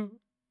capstan him,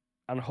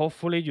 and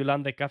hopefully you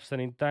land the capstan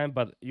in time,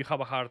 but you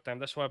have a hard time.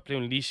 That's why I play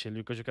on Lee Shield,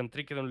 because you can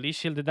trinket on Lee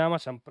Shield the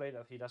damage and pray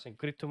that he doesn't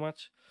crit too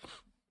much.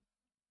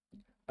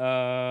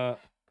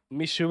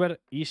 Miss Super,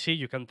 easy,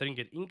 you can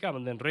trinket income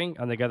and then ring,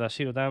 and they get a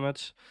 0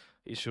 damage.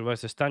 He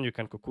survives the stun, you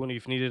can cocoon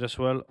if needed as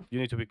well. You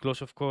need to be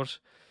close, of course.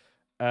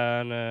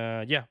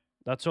 And yeah,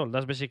 that's all.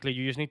 That's basically,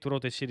 you just need to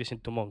rotate series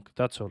into Monk.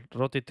 That's all.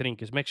 Rotate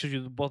trinkets. Make sure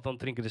you both don't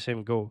trinket the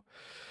same go.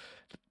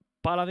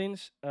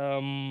 Paladins,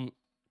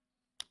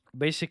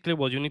 basically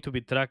what you need to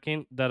be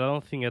tracking, that I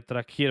don't think I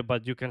track here,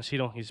 but you can see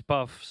it on his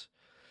buffs.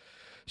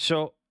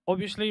 So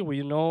obviously,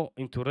 we know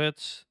into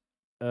reds,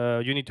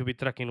 you need to be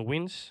tracking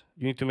wins.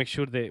 You need to make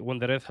sure that when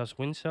the red has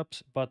wins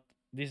ups. But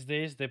these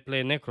days they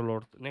play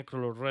Necrolord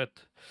red.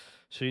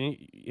 So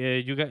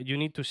you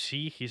need to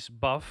see his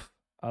buff.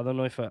 I don't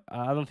know if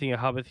I don't think I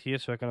have it here,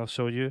 so I cannot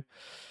show you.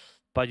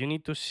 But you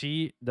need to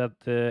see that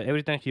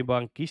every time he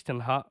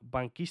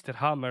Bankister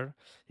Hammer,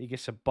 he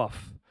gets a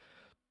buff.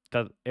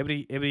 That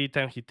every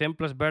time he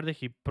Templar's Verde,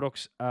 he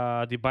procs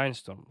Divine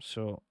Storm.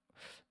 So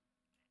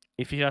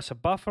if he has a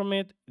buff from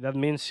it, that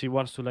means he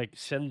wants to like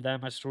send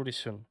damage really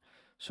soon.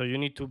 So you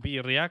need to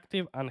be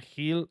reactive and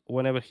heal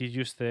whenever he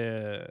uses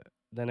the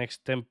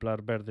next Templar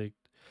Verdict.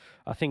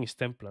 I think it's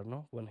Templar,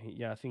 no?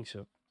 I think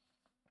so.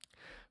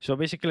 So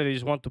basically, they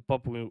just want to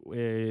pop.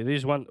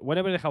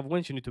 Whenever they have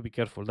wins, you need to be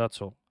careful.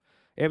 That's all.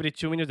 Every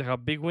 2 minutes they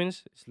have big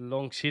wins. It's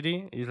long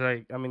city. It's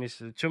like, I mean,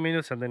 it's 2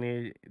 minutes and then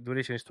the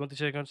duration is 20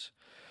 seconds.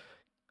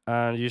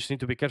 And you just need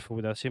to be careful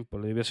with that.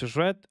 Simple. Versus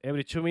red,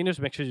 every 2 minutes,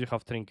 make sure you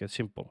have trinket.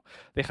 Simple.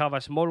 They have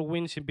a small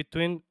wins in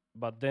between.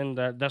 but then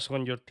that's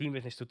when your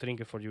teammate needs to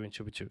trinket for you in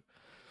 2v2.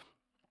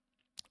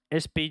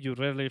 SP, you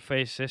rarely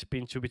face SP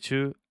in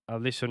 2v2,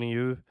 at least on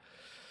EU.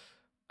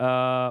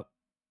 Uh,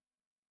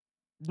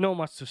 no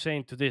much to say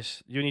into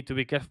this. You need to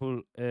be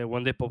careful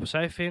when they pop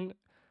Siphon.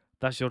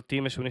 That's your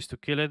teammates who needs to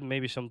kill it.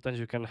 Maybe sometimes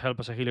you can help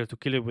as a healer to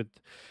kill it with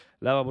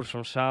Lava Burst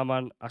from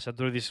Shaman. As a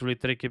druid, it's really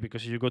tricky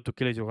because if you go to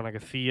kill it, you're gonna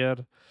get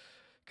feared.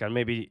 Can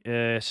maybe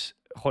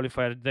Holy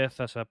Fire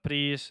Death as a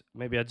priest.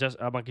 Maybe a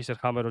Magister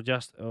Hammer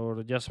or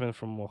Adjustment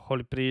from a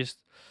Holy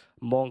Priest.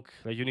 Monk,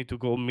 like you need to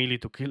go melee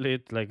to kill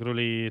it. Like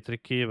really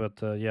tricky,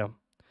 but yeah.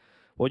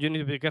 What you need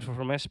to be careful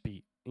from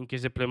SP in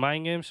case they play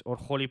mind games, or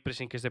Holy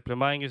Priest in case they play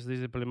mind games.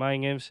 These they play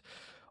mind games.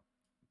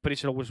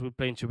 Priest always will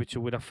play in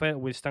 2v2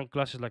 with stun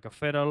classes like a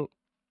Feral,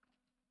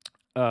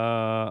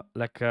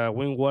 like a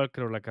Windwalker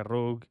or like a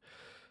Rogue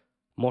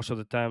most of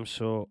the time.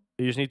 So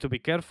you just need to be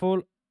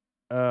careful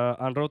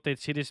and rotate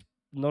cities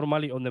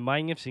normally on the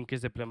mind games in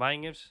case they play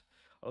mind games.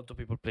 A lot of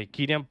people play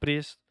Kyrian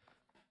Priest.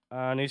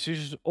 And it's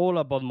just all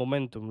about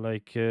momentum.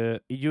 Like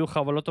if you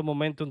have a lot of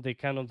momentum, they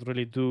cannot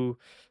really do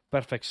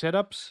perfect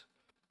setups.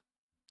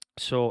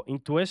 So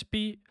into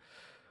SP,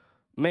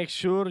 make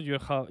sure you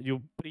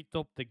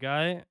pre-top the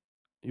guy.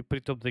 You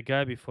pre-top the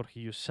guy before he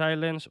use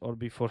silence or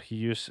before he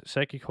use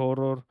psychic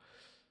horror.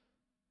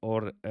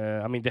 Or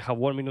I mean, they have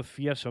 1 minute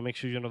fear, so make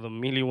sure you know the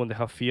melee when they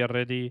have fear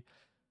ready,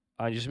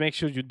 and just make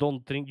sure you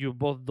don't drink. You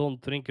both don't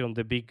drink it on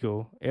the big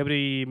go.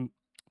 Every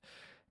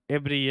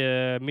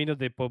minute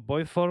they pop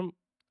boy form.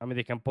 I mean,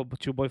 they can pop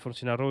 2 boy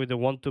forms in a row if they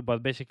want to,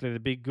 but basically the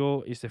big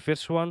go is the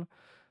first one.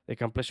 They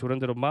can play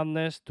Surrender of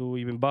Madness to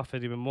even buff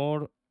it even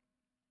more.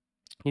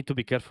 Need to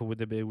be careful with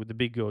the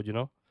big go, you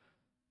know,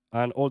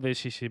 and all the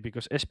CC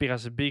because SP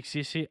has a big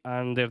CC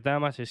and their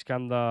damage is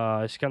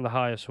kinda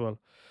high as well.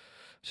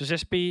 So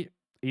SP,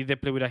 if they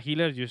play with a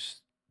healer,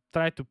 just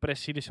try to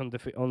press cities on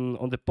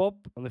the pop,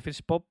 on the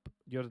first pop.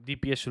 Your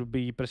DPS should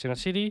be pressing a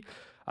city,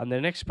 and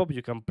the next pop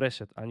you can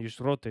press it and you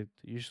just rotate.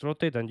 You just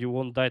rotate and you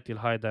won't die till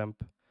high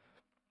damp.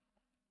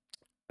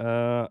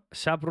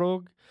 Sub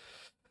rogue.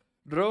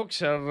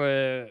 Rogues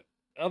are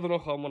I don't know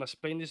how I'm gonna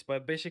explain this,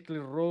 but basically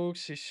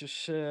rogues is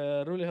just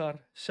really hard.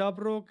 Sub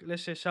rogue,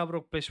 let's say sub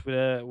rogue plays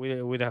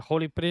with a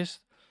holy priest.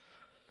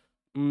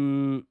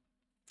 Mm,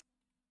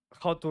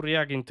 how to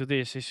react into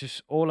this? It's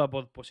just all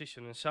about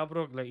positioning. Sub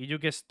rogue, like if you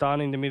get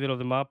stunned in the middle of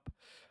the map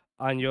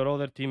and your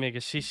other teammate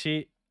gets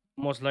CC,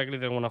 most likely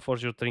they're gonna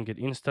force your trinket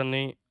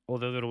instantly or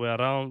the other way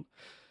around.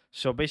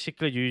 So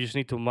basically, you just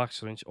need to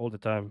max range all the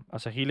time.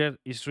 As a healer,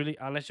 it's really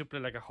unless you play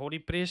like a holy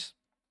priest,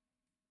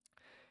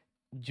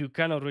 you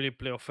cannot really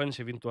play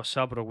offensive into a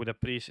sub-rogue with a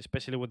priest,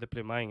 especially with the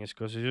play mines,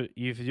 because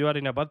if you are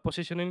in a bad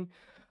positioning,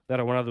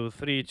 they're gonna do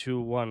 3, 2,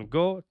 1,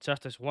 go.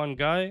 Chastise one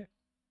guy,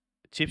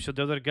 chip shot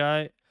the other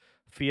guy,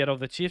 fear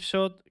of the chip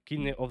shot,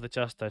 kidney of the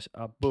chastise.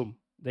 Boom,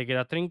 they get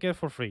a trinket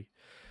for free.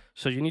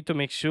 So you need to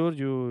make sure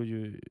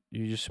you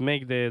just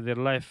make their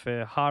life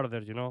harder,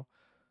 you know,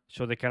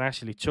 so they can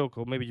actually choke,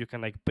 or maybe you can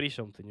like pre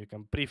something. You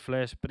can pre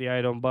flesh, pre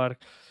iron bark,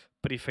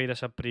 pre fade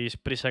as a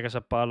priest, pre sack as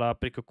a pala,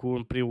 pre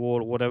cocoon, pre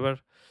wall, whatever.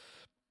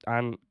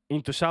 And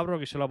into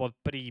Sabrok, it's all about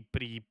pre.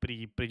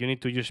 You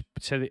need to use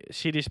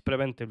cities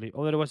preventively,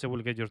 otherwise they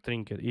will get your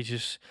trinket. It's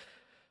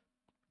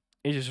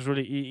just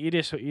really it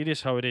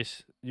is how it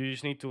is. You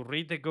just need to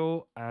read the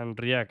go and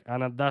react,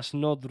 and that's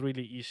not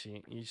really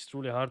easy. It's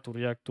really hard to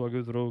react to a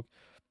good rogue,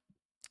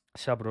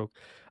 sub rogue.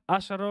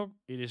 As a rogue,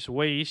 it is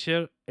way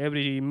easier.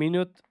 Every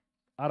minute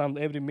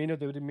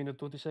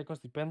 20 seconds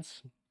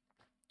depends.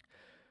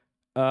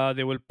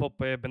 They will pop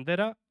a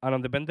Bandera, and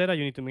on the Bandera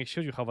you need to make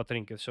sure you have a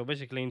trinket. So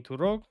basically into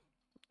rogue,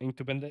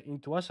 into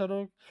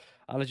Asarog,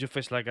 unless you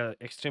face like an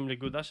extremely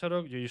good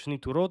Asarog, you just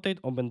need to rotate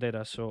on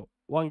Bandera. So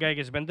one guy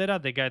gets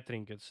Bandera, the guy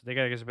trinkets. The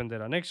guy gets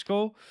Bandera. Next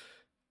go,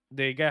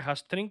 the guy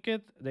has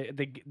trinket.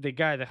 The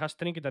guy that has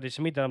trinket, that is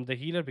me, that I'm the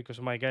healer, because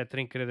my guy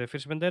trinketed the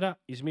first Bandera,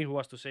 is me who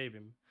has to save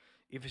him.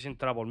 If he's in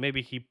trouble,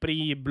 maybe he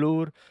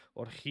pre-blur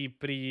or he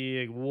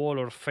pre-wall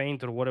or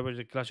faint or whatever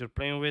the class you're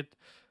playing with,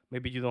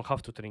 maybe you don't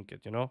have to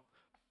trinket, you know?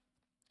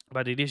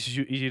 But it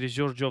is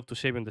your job to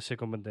save him the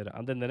second Bandera.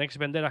 And then the next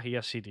Bandera, he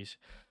has cities.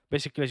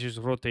 Basically, it's just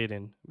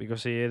rotating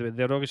because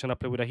the rogue is going to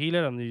play with a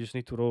healer and you just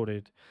need to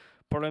rotate.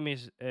 Problem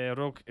is,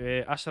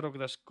 as a rogue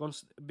does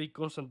big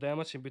constant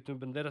damage in between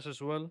Banderas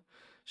as well.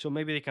 So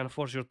maybe they can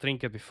force your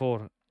trinket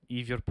before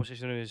if your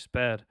positioning is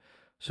bad.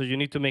 So you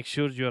need to make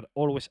sure you're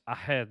always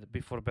ahead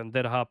before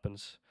Bandera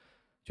happens.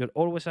 You're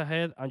always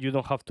ahead and you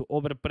don't have to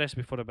overpress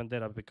before a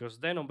Bandera, because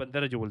then on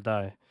Bandera you will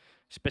die.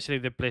 Especially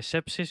if they play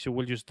Sepsis, you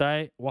will just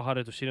die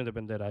 100 to 0 on the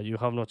Bandera. You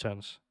have no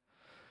chance.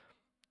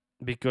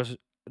 Because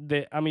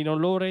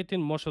on low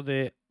rating, most of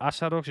the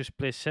Asarogs is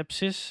play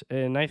Sepsis,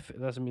 knife,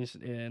 that means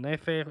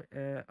knife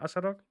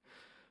Asarog.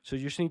 So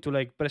you just need to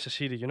like press a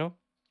city, you know,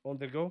 on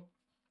the go.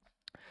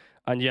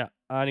 And yeah,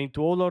 and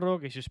into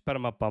Olorog, it's just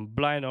permapump,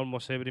 blind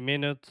almost every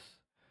minute.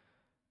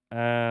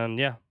 And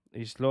yeah,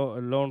 it's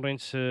long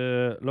range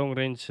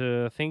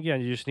thingy,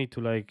 and you just need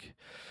to like.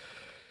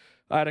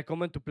 I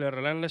recommend to play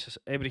Relentless as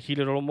every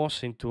healer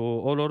almost into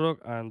Olorog,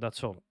 and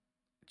that's all.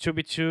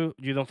 2v2,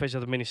 you don't face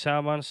that many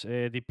summons,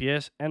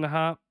 DPS,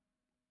 Enha.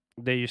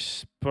 They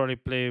just probably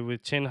play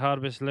with Chain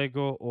Harvest,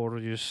 Lego, or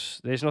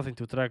just there's nothing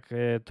to track.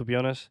 To be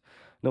honest,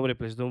 nobody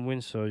plays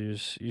Doomwind, so you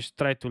just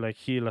try to like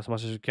heal as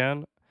much as you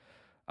can,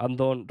 and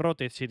don't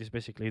rotate cities.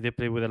 Basically, they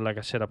play with it like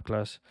a setup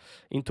class.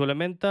 Into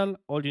Elemental,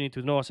 all you need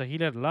to know as a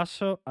healer: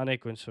 Lasso and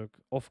Echoing Shock.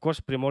 Of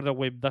course, Primordial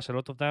Wave does a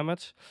lot of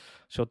damage,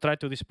 so try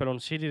to dispel on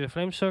city the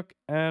Flame Shock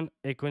and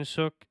Echoing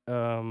Shock.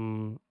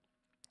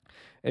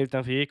 Every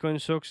time he Echoing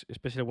Shocks,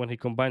 especially when he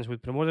combines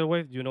with Primordial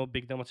Wave, you know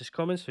big damage is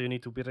coming, so you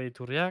need to be ready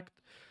to react.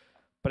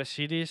 Press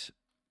cities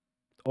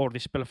or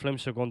dispel Flame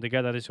Shock on the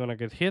guy that is gonna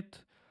get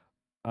hit,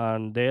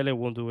 and the LA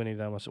won't do any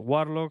damage.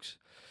 Warlocks,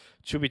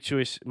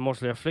 2v2 is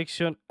mostly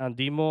Affliction, and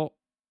Demo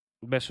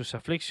versus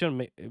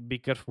Affliction. Be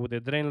careful with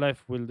the Drain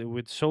Life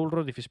with Soul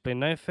Rod if he's playing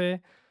Knife.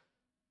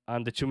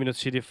 And the 2-minute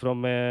city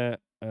from, I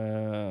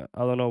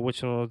don't know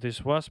which one of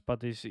this was,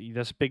 but it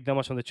does big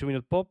damage on the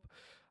 2-minute pop.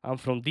 And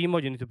from Demo,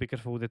 you need to be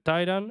careful with the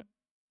Tyrant.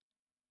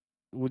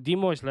 With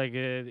Demo, it's like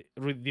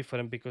really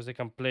different because they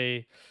can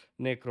play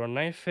Necro and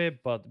Knife,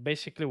 but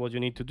basically what you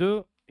need to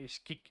do is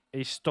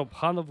stop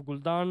Hand of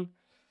Gul'dan,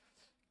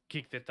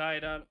 kick the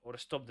Tyrant, or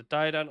stop the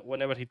Tyrant.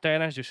 Whenever he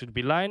Tyrants, you should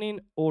be lining,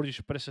 or you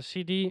should press a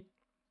CD,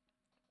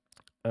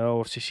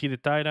 or CC the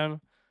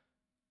Tyrant,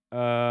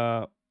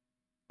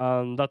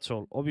 and that's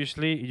all.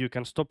 Obviously, you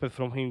can stop it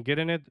from him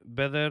getting it.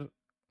 Better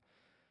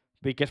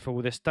be careful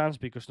with the stance,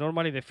 because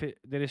normally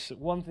there is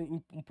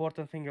one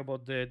important thing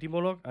about the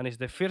Demolog, and it's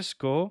the first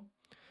go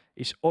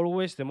is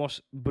always the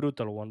most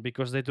brutal one,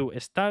 because they do a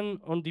stun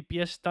on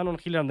DPS, stun on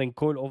healer, and then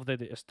coil off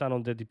the stun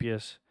on the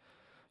DPS,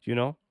 you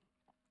know?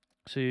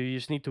 So you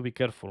just need to be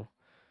careful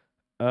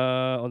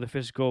on the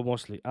first go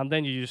mostly. And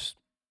then you just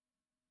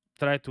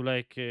try to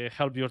like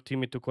help your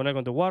teammate to connect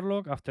on the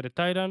Warlock after the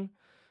Tyrant,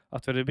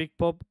 after the big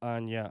pop,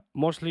 and yeah,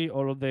 mostly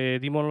all of the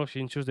Demonologs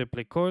in choose they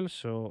play coil,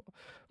 so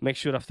make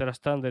sure after a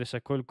stun there is a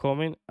coil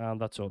coming, and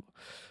that's all.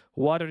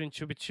 Warrior in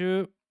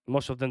 2v2,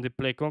 most of them they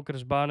play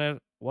Conqueror's Banner.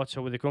 Watch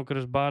out with the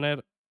Conqueror's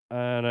Banner,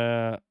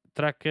 and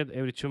track it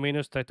every 2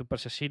 minutes. Try to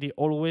press a city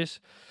always.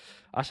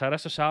 As a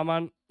Resto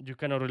Shaman, you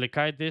cannot really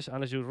kite this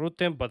unless you root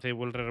them, but they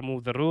will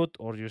remove the root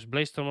or use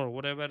Bladestorm or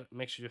whatever.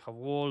 Make sure you have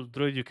wall.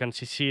 Druid, you can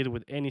CC it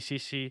with any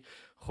CC.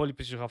 Holy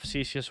Priest, you have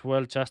CC as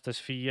well, just as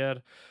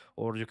Sphere,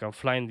 or you can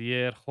fly in the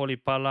air. Holy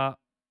Pala,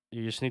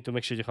 you just need to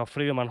make sure you have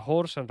Freedom and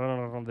Horse and run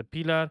around the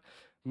pillar.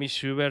 Miss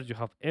Hubert, you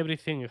have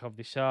everything. You have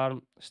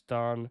Disarm,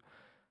 Stun,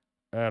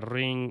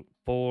 Ring,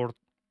 Port.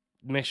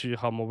 Make sure you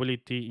have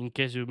Mobility. In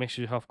case you make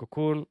sure you have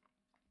Cocoon.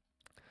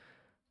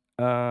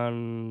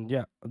 And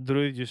yeah,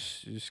 Druid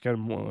just can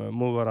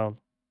move around,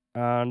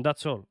 and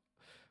that's all.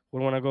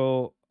 We want to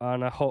go,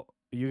 and I hope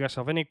you guys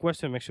have any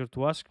question. Make sure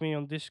to ask me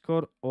on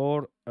Discord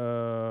or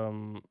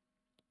on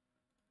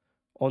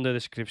the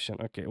description.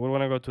 Okay, we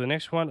want to go to the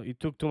next one. It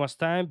took too much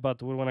time,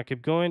 but we want to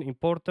keep going.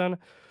 Important,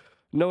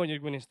 knowing your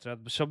winning strat.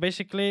 So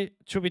basically,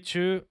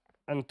 2v2,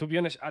 and to be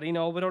honest,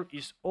 arena overall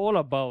is all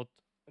about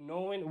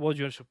knowing what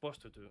you're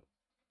supposed to do.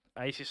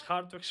 It's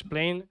hard to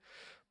explain,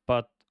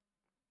 but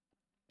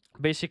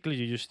basically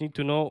you just need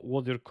to know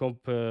what your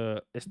comp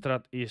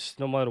strat is,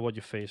 no matter what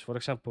you face. For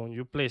example, when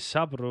you play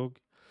Sub-Rogue,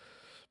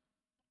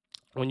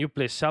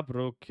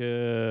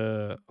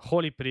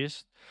 Holy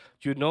Priest,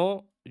 you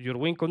know your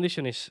win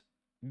condition is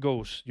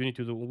goes. You need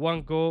to do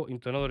one go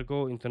into another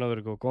go into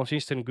another go.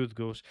 Consistent good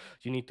goes.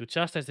 You need to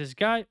chastise this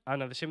guy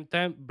and at the same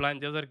time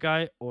blind the other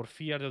guy or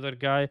fear the other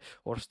guy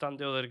or stun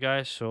the other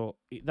guy. So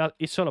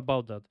it's all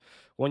about that.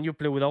 When you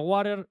play with a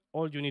warrior,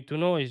 all you need to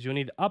know is you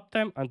need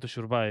uptime and to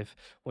survive.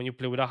 When you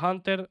play with a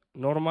hunter,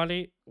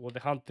 normally what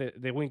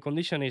the win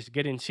condition is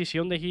getting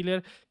CC on the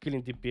healer,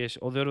 killing DPS,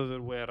 or the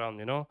other way around,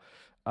 you know.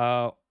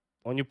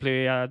 When you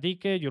play a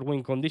DK, your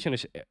win condition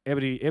is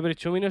every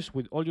 2 minutes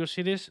with all your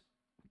cities,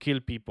 kill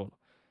people.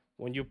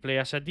 When you play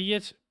as a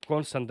DH,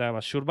 constant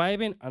damage,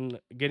 surviving and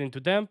getting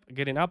to them,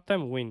 getting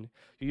uptime, win.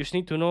 You just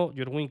need to know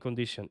your win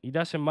condition. It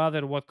doesn't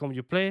matter what comp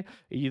you play.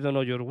 If you don't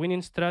know your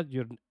winning strat,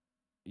 you're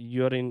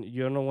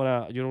not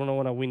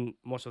wanna win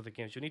most of the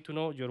games. You need to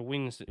know your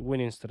winning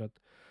strat.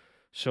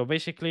 So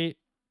basically,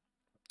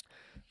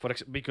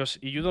 because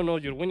if you don't know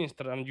your winning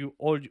strat and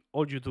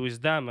all you do is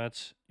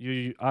damage,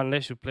 you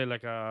unless you play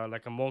like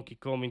a monkey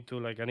comp into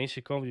like an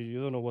easy comp,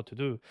 you don't know what to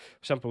do.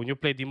 For example, when you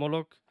play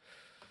Demolog,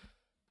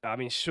 I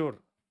mean, sure,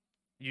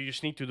 you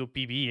just need to do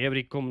PvE.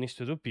 Every comp needs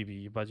to do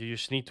PvE, but you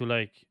just need to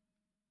like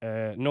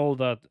know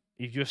that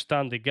if you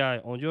stun the guy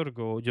on your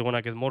go, you're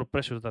gonna get more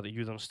pressure that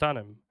you don't stun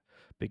him,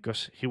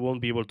 because he won't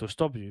be able to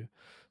stop you.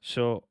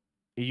 So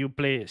if you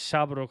play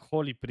Sabrok,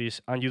 Holy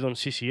Priest, and you don't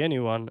CC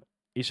anyone,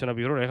 it's gonna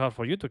be really hard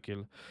for you to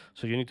kill.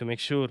 So you need to make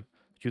sure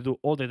you do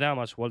all the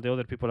damage while the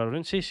other people are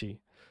doing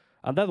CC,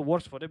 and that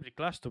works for every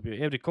class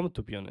every comp,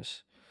 to be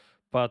honest.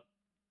 But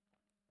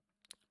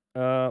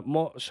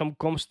some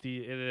comps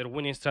their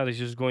winning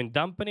strategy is going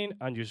dampening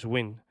and just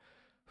win.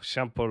 For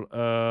example,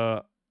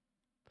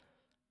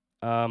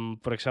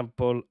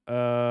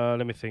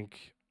 let me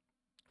think.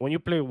 when you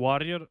play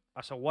warrior,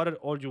 as a warrior,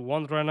 all you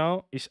want right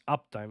now is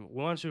uptime.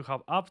 Once you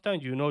have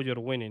uptime, you know you're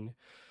winning.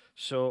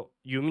 So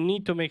you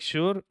need to make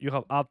sure you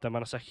have uptime.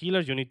 And as a healer,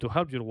 you need to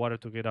help your warrior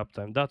to get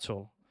uptime. That's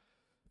all.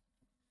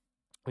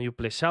 When you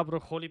play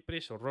Sabrok, Holy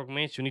Priest, or Rock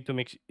Mage, you need to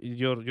make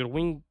your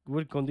win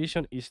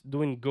condition is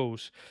doing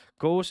goes.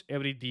 Goes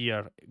every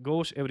DR.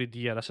 Goes every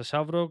DR. As a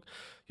Sabrok,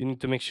 you need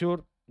to make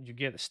sure you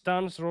get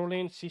stuns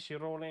rolling, CC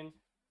rolling,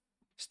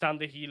 stun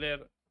the healer,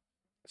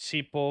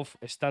 sip off,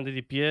 stun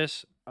the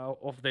DPS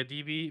of the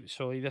DB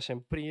so it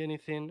doesn't pre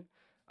anything,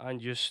 and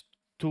just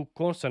two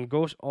constant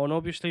goes on.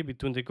 Obviously,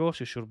 between the goes,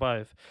 you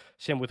survive.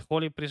 Same with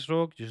Holy Priest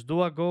Rogue, just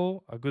do a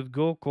go, a good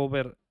go,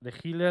 cover the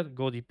healer,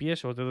 go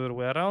DPS or the other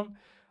way around,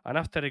 and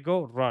after a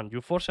go, run.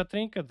 You force a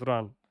trinket,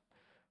 run.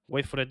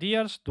 Wait for the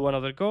DRs, do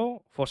another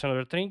go, force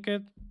another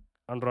trinket,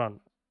 and run.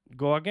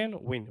 Go again,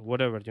 win,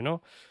 whatever.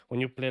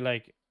 When you play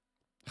like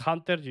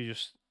Hunter, you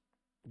just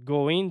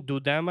go in, do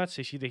damage,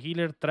 see the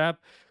healer, trap,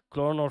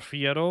 clone or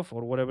fear off,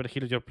 or whatever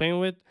healer you're playing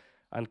with,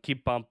 and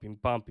keep pumping,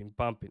 pumping,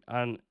 pumping.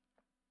 And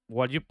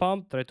while you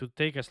pump, try to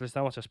take as less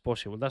damage as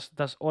possible.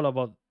 That's all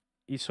about.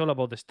 It's all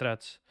about the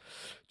strats.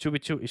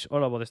 2v2 is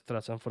all about the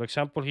strats. And for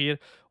example, here,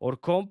 or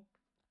comp,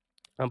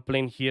 I'm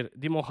playing here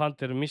Demon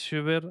Hunter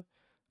Mischievous,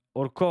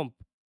 or comp.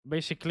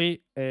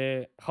 Basically,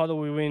 how do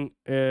we win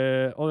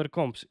other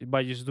comps?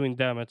 By just doing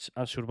damage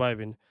and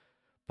surviving.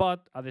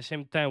 But at the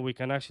same time, we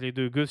can actually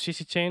do good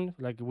CC chain,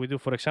 like we do,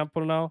 for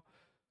example, now.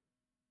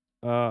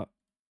 Uh,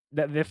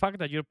 the fact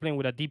that you're playing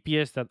with a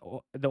DPS that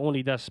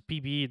only does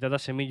PvE, that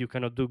doesn't mean you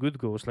cannot do good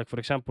goals. Like, for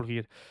example,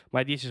 here,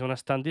 my DS is going to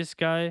stun this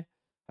guy,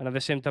 and at the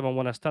same time, I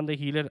want to stun the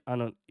healer,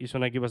 and it's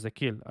going to give us the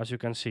kill, as you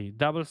can see.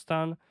 Double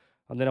stun,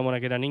 and then I want to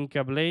get an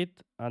Inca Blade,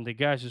 and the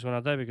guy is just going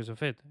to die because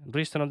of it.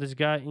 Restun on this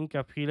guy,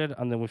 Inca healer,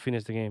 and then we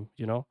finish the game.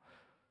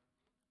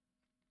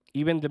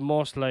 Even the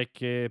most, like,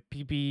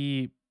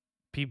 PvE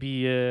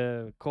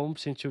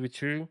comps in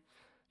 2v2,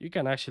 you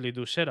can actually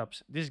do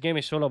setups. This game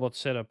is all about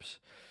setups.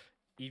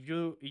 If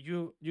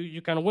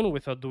you can win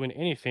without doing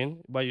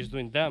anything by just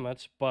doing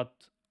damage, but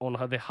on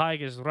the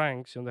highest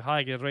ranks, on the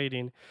highest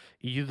rating,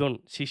 if you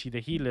don't CC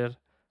the healer,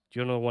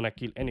 you don't want to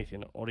kill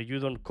anything. Or if you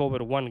don't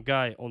cover one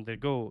guy on the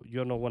go,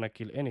 you don't want to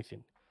kill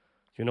anything.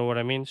 You know what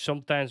I mean?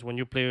 Sometimes when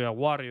you play a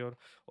warrior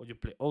or you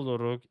play Odo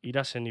Rogue, it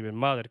doesn't even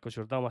matter because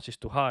your damage is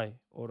too high.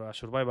 Or a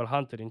survival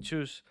hunter in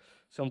choose,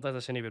 sometimes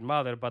doesn't even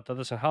matter, but that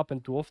doesn't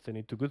happen too often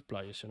into good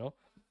players.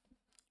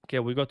 Okay,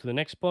 we go to the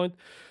next point.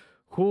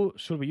 Who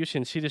should be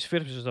using serious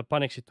fear versus a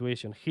panic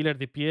situation? Healer,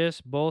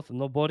 DPS, both,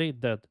 nobody,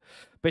 dead.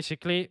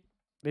 Basically,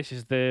 this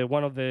is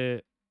one of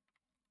the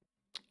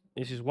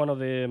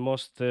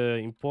most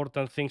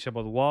important things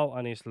about WoW,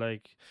 and it's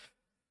like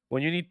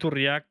when you need to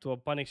react to a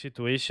panic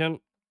situation,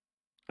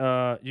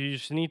 you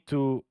just need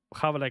to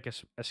have like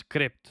a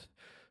script.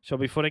 So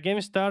before a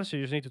game starts,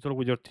 you just need to talk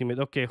with your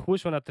teammate. Okay,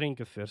 who's gonna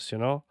trinket first?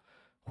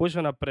 Who's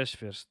gonna press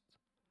first?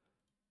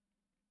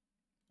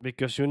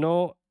 Because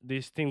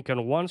this team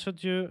can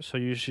one-shot you, so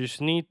you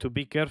just need to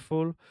be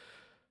careful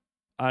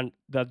and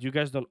that you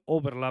guys don't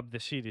overlap the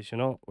cities.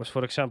 As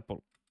for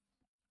example,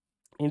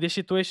 in this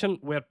situation,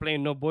 we're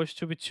playing no boys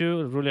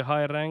 2v2, really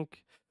high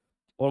rank,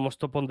 almost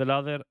top on the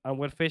ladder, and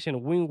we're facing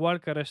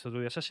Windwalker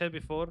Resto. As I said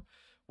before,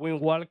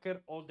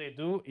 Windwalker, all they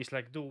do is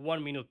like do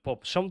 1 minute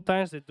pop.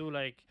 Sometimes they do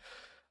like,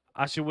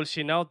 as you will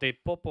see now, they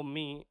pop on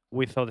me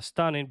without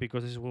stunning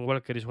because this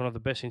Windwalker is one of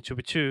the best in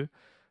 2v2.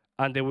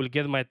 And they will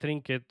get my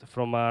trinket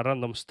from a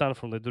random stun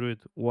from the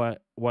druid while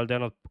they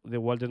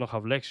don't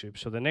have leg sweep.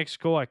 So the next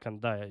go I can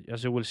die,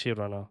 as you will see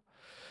right now.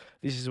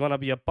 This is gonna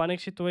be a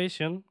panic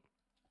situation,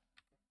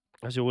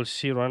 as you will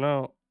see right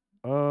now.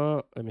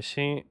 Let me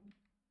see.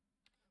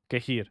 Okay,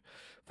 here,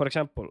 for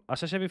example,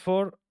 as I said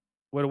before,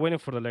 we're waiting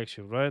for the leg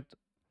sweep, right?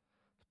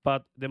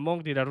 But the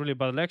monk did a really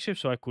bad leg sweep,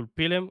 so I could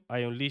peel him.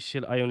 I only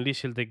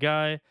shield the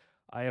guy.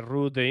 I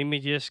root the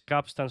images,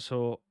 capstan,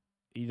 so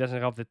he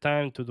doesn't have the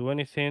time to do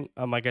anything,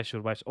 and my guy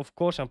survives. Of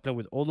course, I'm playing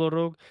with Odo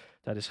Rogue,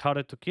 that is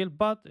harder to kill,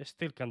 but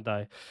still can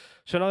die.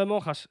 So now the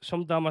monk has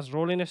some damage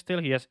rolling still,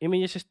 he has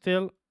images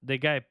still, the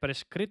guy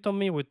press crit on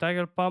me with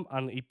Tiger Pump,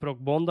 and he proc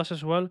Bondas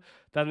as well,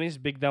 that means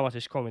big damage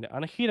is coming.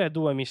 And here I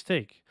do a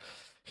mistake.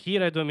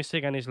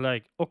 And it's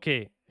like,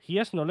 okay, he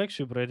has no leg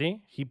sweep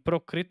ready, he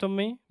proc crit on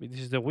me,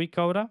 this is the weak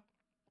aura,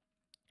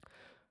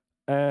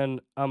 and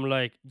I'm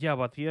like, yeah,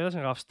 but he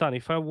doesn't have stun.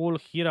 If I wall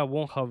here, I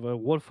won't have a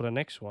wall for the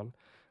next one.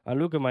 And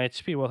look at my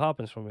HP, what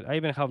happens from it. I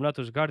even have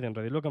Natus Guardian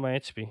ready. Look at my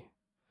HP.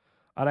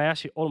 And I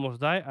actually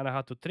almost died, and I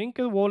had to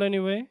trinket wall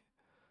anyway.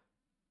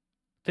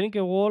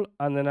 Trinket wall,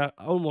 and then I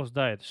almost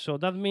died. So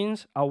that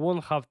means I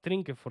won't have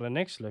trinket for the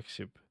next leg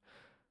sweep.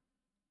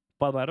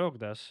 But my rogue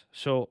does.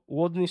 So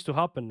what needs to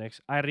happen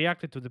next? I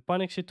reacted to the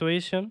panic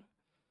situation.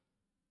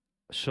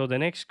 So the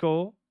next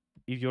go,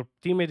 if your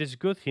teammate is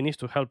good, he needs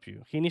to help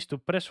you. He needs to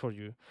press for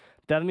you.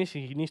 That means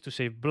he needs to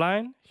save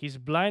blind. His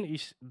blind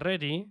is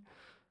ready.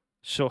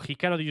 So he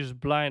cannot use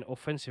blind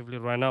offensively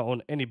right now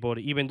on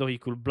anybody, even though he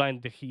could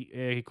blind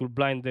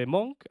the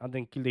monk and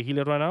then kill the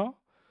healer right now.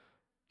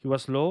 He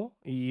was low.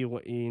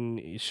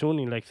 Soon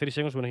in like 30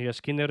 seconds when he has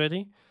skinned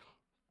already.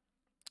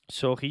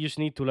 So he just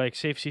need to like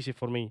save CC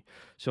for me.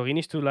 So he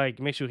needs to like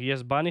make sure he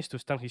has bunnies to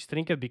stun his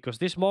trinket, because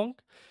this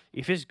monk,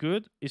 if he's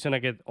good, is gonna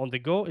get on the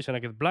go, is gonna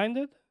get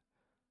blinded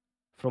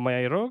from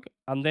my rogue,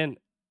 and then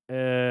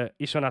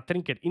is gonna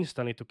trinket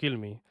instantly to kill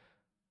me.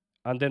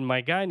 And then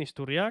my guy needs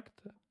to react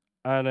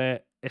and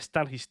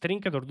stun his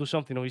trinket or do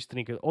something on his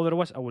trinket.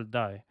 Otherwise, I will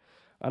die.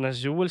 And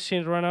as you will see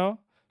right now,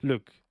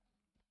 look,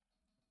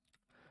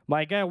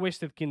 my guy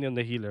wasted kidney on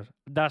the healer.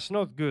 That's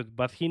not good,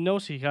 but he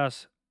knows he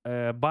has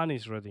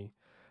bunnies ready.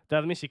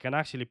 That means he can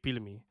actually peel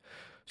me.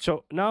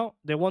 So now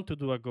they want to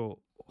do a go.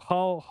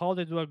 How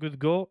they do a good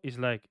go is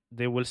like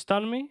they will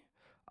stun me.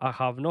 I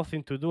have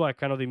nothing to do. I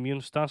cannot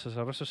immune stance as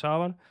a Resto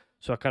Shaman,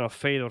 so I cannot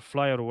fade or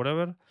fly or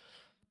whatever.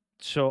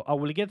 So I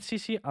will get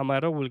CC and my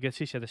rogue will get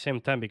CC at the same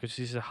time, because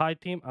this is a high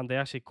team and they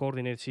actually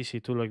coordinate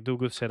CC to like do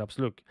good setups.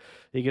 Look,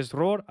 he gets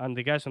roar and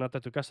the guy's on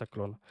attack to cast a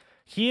clone.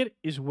 Here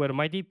is where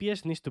my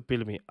DPS needs to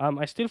peel me.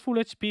 I still full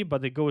HP,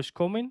 but the go is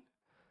coming.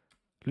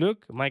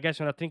 Look, my guy's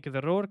gonna trinket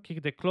the roar,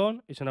 kick the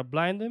clone, he's gonna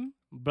blind him,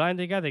 blind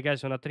the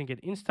guy's gonna trinket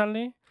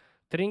instantly,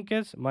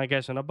 trinkets, my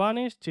guy's gonna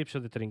banish, chips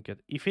of the trinket.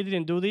 If he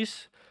didn't do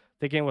this,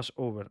 the game was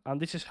over. And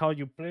this is how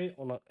you play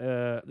on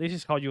this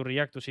is how you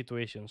react to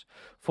situations.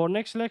 For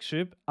next leg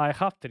sweep, I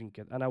have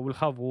trinket and I will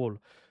have wall.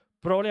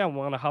 Probably I'm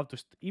gonna have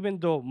to, even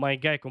though my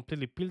guy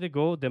completely peeled the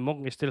go, the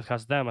monk still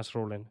has damage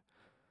rolling.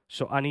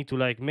 So I need to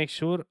like make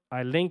sure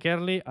I link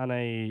early and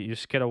I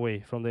just get away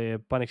from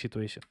the panic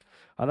situation.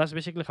 And that's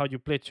basically how you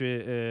play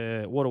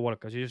to War of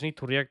Walkers. You just need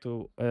to react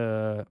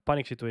to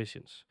panic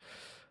situations.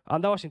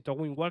 And that was into a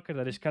Wind Walker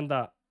that is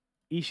kinda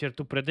easier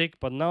to predict,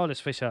 but now let's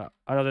face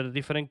another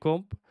different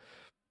comp.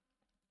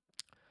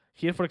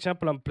 Here, for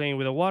example, I'm playing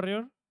with a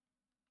warrior.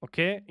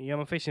 Okay,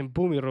 I'm facing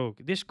Boomy Rogue.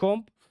 This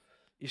comp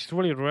is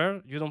really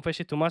rare. You don't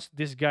face it too much.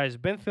 This guy is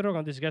Benthy Rogue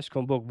and this guy's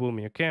Convoke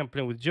Boomy. Okay, I'm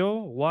playing with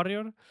Joe,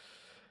 warrior.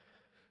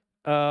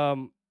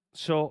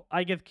 So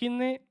I get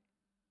kidney,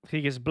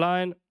 he gets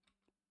blind,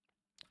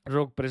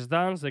 rogue press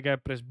dance, the guy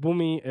press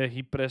boomy,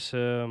 he press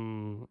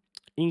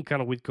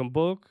incan with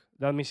convoke.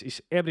 That means it's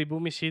every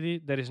boomy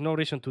city. There is no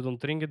reason to don't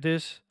trinket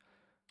this.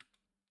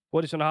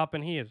 What is gonna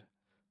happen here?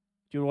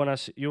 You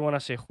wanna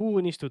say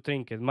who needs to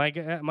trinket?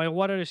 My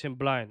water is in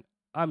blind.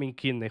 I'm in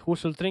kidney. Who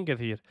should trinket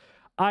here?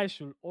 I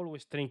should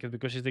always trinket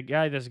because it's the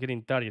guy that's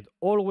getting targeted.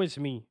 Always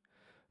me.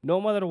 No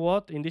matter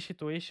what, in this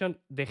situation,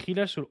 the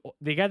healer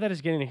the guy that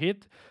is getting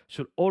hit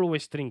should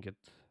always trinket.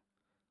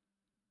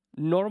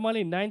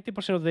 Normally,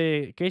 90% of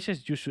the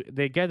cases,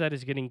 the guy that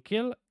is getting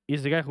killed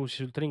is the guy who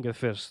should trinket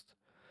first.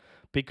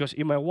 Because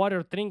if my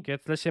water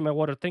trinket, let's say my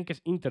water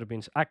trinket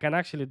intervenes, I can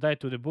actually die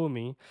to the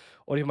boomy.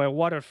 Or if my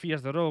water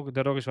fears the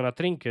rogue is gonna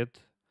trinket,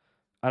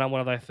 and I'm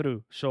gonna die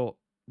through. So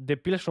the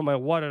pills from my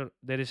water,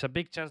 there is a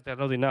big chance they're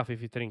not enough if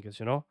he trinkets,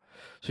 you know?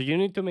 So you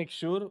need to make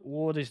sure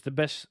what is the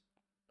best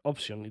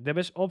option. The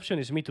best option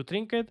is me to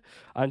trinket,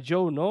 and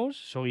Joe knows,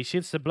 so he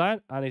sits the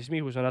blind, and it's me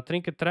who's gonna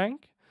trinket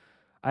trank.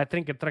 I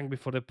trinket trank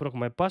before they proc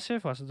my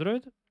passive as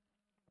druid,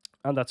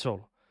 and that's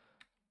all.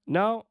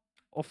 Now,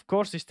 of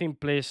course, this team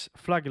plays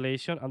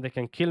flagellation, and they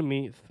can kill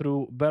me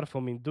through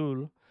performing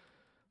duel,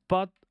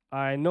 but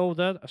I know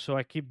that, so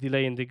I keep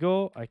delaying the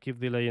go,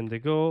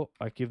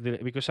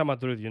 because I'm a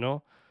druid, you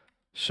know?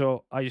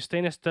 So I stay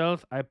in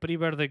stealth, I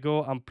pre-bear the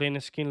go, I'm playing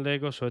skin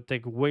Lego, so I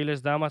take way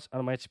less damage,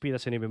 and my HP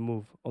doesn't even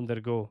move on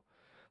their go.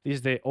 This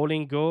is the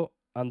all-in go,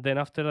 and then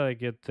after that I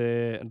get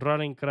the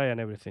rallying cry and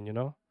everything, you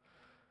know?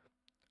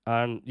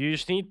 And you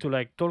just need to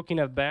like talk in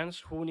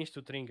advance who needs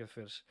to trinket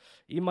first.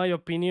 In my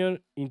opinion,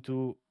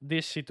 into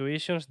these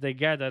situations, the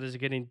guy that is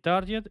getting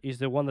targeted is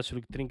the one that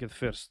should trinket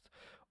first.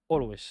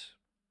 Always.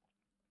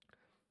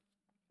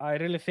 I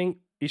really think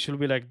it should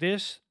be like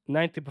this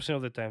 90%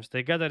 of the times.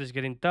 The guy that is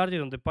getting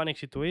targeted on the panic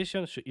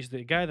situation is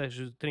the guy that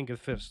should trinket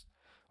first.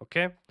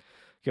 Okay?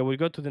 Okay, we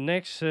go to the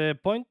next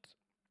point.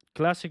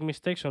 Classic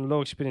mistakes on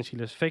low experience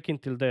healers. Faking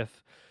till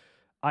death.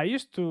 I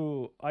used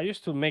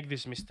to make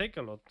this mistake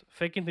a lot.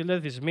 Faking till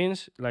death, this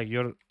means like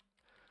you're,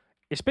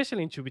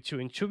 especially in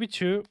 2v2. In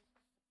 2v2,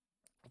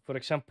 for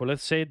example,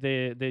 let's say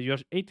you're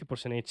 80%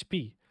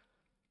 HP.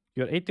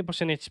 You're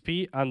 80%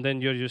 HP, and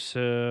then you're just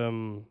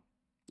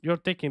you're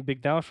taking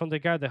big damage from the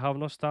guy. They have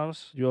no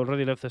stuns. You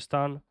already left the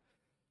stun.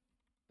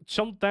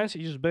 Sometimes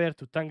it's just better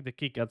to tank the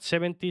kick at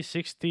 70,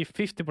 60,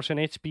 50%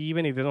 HP,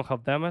 even if they don't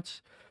have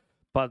damage.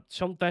 But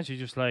sometimes you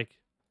just like,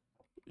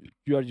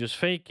 you are just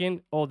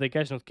faking. Oh, the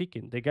guy's not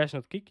kicking. The guy's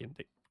not kicking.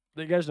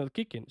 The guy's not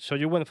kicking. So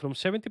you went from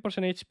 70%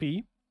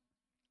 HP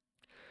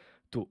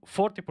to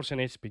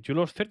 40% HP. You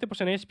lost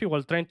 30% HP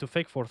while trying to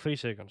fake for 3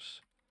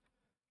 seconds.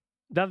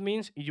 That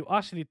means if you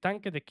actually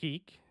tank the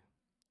kick,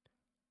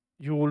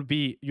 you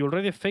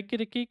already faked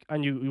the kick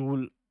and you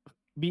will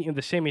be in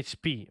the same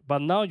HP.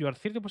 But now you are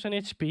 30%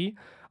 HP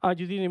and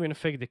you didn't even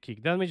fake the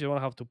kick. That means you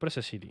don't have to press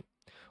a CD.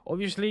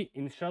 Obviously,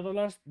 in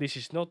Shadowlands, this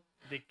is not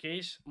the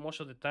case most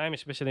of the time,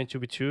 especially in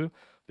 2v2,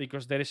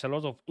 because there is a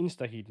lot of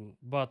insta-healing.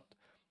 But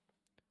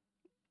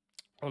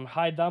on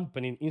high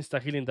dampening,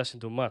 insta-healing doesn't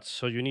do much.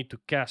 So you need to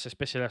cast,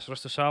 especially as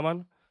Resto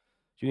Shaman,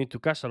 you need to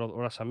cast a lot,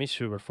 or as a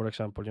Misuber, for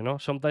example, you know?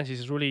 Sometimes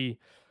it's really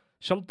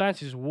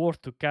sometimes it's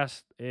worth to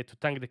cast to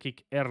tank the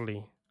kick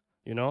early.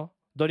 You know,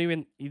 don't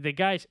even if the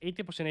guy is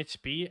 80%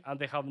 HP and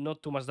they have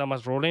not too much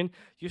damage rolling,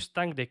 just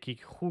tank the kick.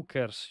 Who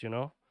cares? You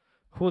know,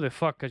 who the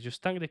fuck cares?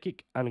 Just tank the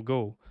kick and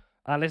go.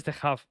 Unless they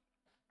have,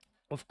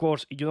 of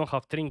course, if you don't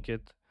have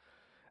trinket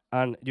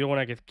and you don't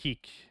want to get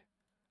kick.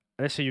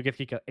 Let's say you get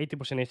kick at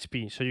 80%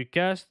 HP, so you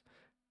cast.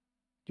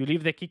 You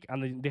leave the kick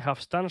and they have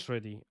stuns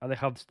ready and they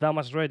have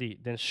damage ready,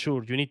 then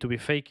sure, you need to be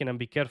faking and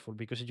be careful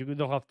because if you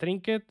don't have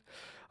trinket,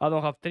 I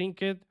don't have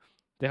trinket,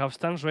 they have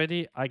stuns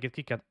ready, I get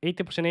kick at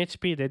 80%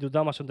 HP, they do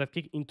damage on that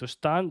kick into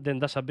stun, then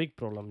that's a big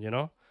problem, you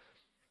know?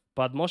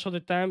 But most of the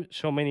time,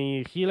 so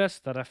many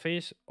healers that I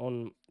face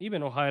on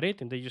even on high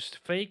rating, they just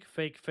fake,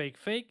 fake, fake,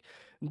 fake.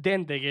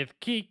 Then they get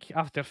kick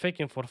after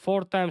faking for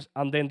 4 times,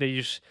 and then they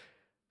just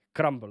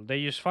crumble.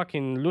 They just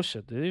fucking lose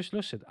it. They just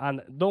lose it.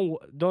 And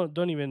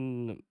don't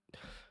even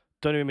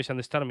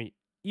misunderstand me.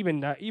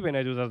 Even I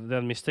do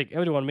that mistake.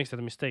 Everyone makes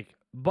that mistake.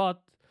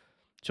 But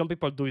some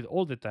people do it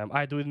all the time.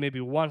 I do it maybe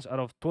once out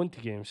of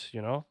 20 games,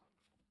 you know,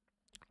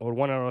 or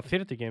 1 out of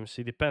 30 games.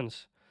 It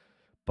depends.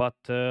 But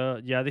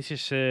yeah, this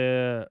is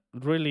a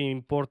really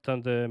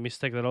important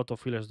mistake that a lot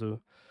of healers do.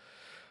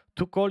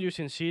 To call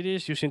using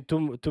cities, using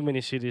too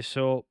many cities.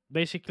 So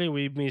basically,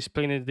 we've been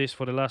explaining this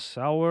for the last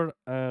hour,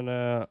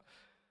 and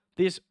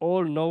this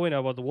all knowing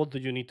about what do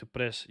you need to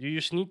press. You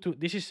just need to.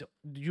 This is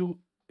you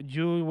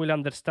will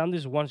understand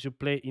this once you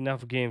play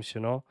enough games, you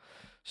know.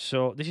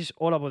 So this is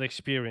all about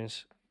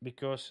experience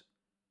because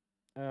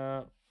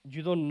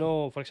you don't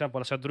know, for example,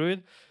 as a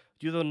druid,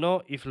 you don't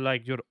know if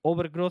like your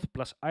overgrowth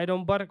plus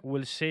iron bark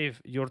will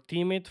save your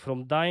teammate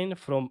from dying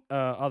from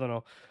I don't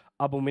know,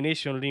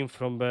 abomination limb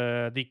from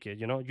decay.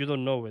 You know, you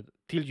don't know it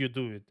till you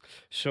do it.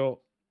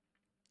 So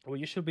what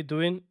you should be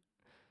doing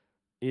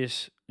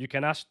is you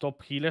can ask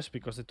top healers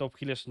because the top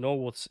healers know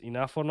what's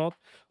enough or not,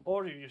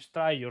 or you just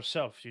try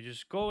yourself. You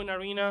just go in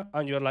arena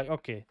and you're like,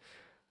 okay,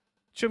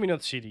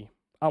 2-minute city.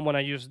 I'm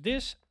gonna use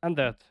this and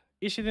that.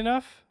 Is it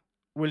enough?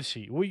 We'll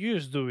see. We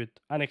just do it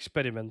and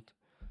experiment.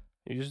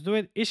 You just do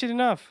it. Is it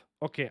enough?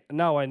 Okay,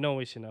 now I know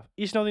it's enough.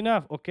 It's not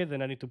enough. Okay,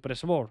 then I need to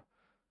press more.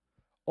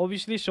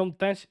 Obviously,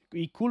 sometimes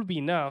it could be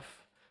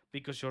enough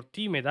because your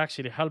teammate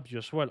actually helped you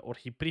as well, or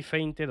he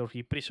pre-fainted, or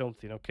he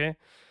pre-something, okay?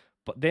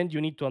 But then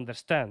you need to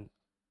understand.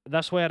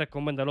 That's why I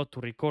recommend a lot to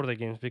record the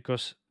games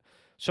because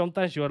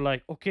sometimes you're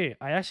like, okay,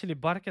 I actually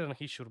barked and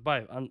he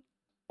survived. And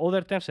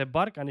other times I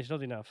bark and it's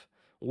not enough.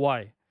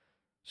 Why?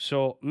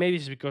 So maybe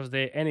it's because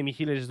the enemy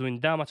healer is doing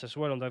damage as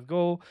well on that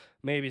go.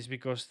 Maybe it's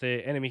because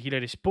the enemy healer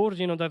is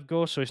purging on that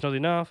go, so it's not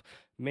enough.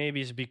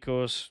 Maybe it's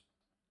because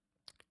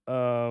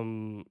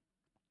my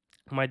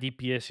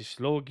DPS is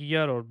low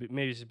gear, or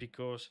maybe it's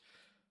because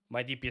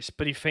my DPS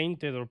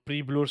pre-fainted or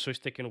pre-blur, so it's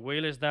taking way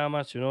less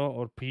damage, you know,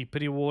 or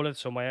pre-wallet,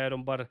 so my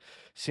iron bar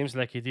seems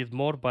like it did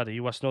more, but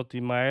it was not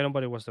in my iron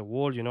bar, it was the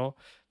wall, you know.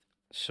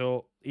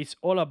 So it's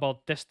all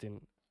about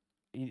testing.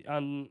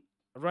 And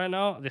right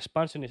now the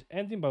expansion is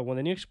ending, but when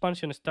the new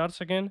expansion starts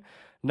again,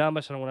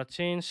 numbers are gonna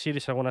change,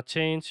 cities are gonna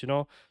change, you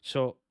know.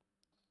 So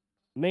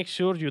make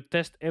sure you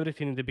test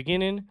everything in the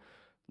beginning.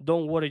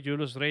 Don't worry you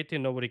lose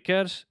rating, nobody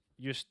cares.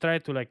 Just try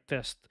to like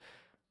test.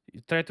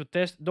 You try to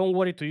test. Don't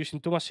worry to using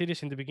too much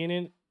cities in the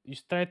beginning.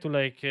 Just try to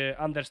like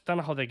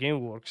understand how the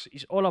game works.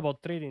 It's all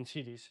about trading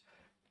cities.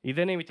 If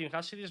then everything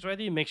has cities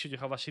ready, make sure you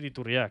have a city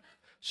to react.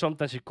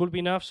 Sometimes it could be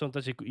enough,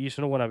 sometimes it's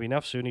not gonna be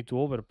enough, so you need to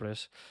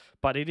overpress.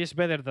 But it is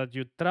better that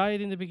you try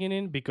it in the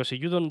beginning because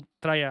if you don't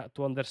try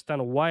to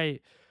understand why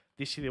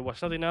this city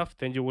was not enough,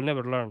 then you will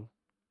never learn.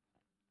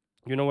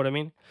 You know what I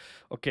mean?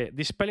 Okay,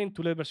 dispelling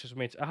to versus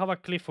mage. I have a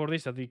clip for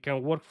this that it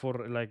can work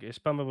for like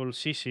spammable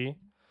CC.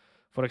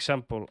 For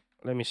example,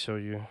 let me show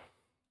you.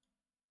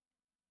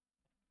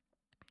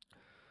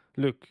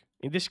 Look,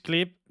 in this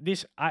clip,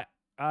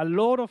 a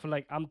lot of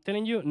like I'm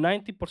telling you,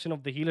 90%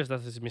 of the healers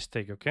does this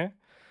mistake, okay?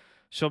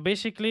 So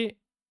basically,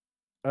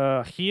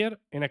 here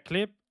in a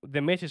clip,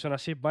 the mage is gonna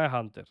sit by a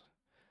hunter.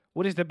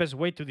 What is the best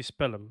way to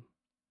dispel him?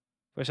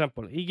 For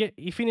example,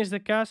 he finishes the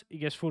cast, he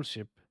gets full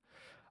ship.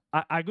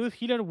 A good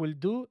healer will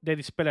do the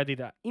dispel I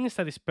did,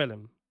 insta dispel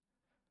him.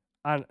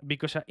 And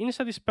because I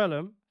insta dispel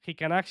him, he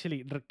can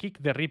actually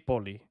kick the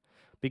repoly.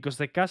 Because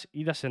the cast,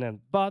 it doesn't end.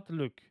 But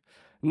look,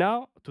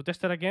 now to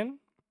test it again,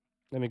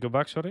 let me go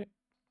back, sorry.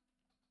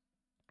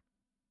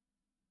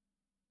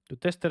 To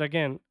test it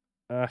again,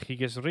 he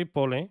gets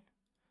repoly.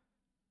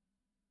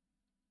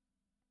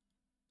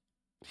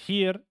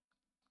 Here,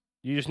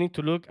 you just need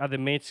to look at the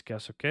mage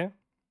cast, okay?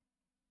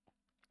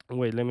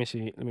 Wait, let me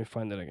see. Let me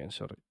find it again,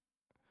 sorry.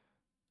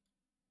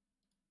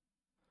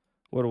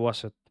 Where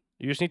was it?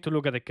 You just need to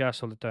look at the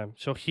cast all the time.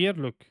 So here,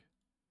 look.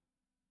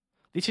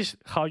 This is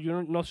how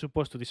you're not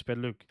supposed to dispel.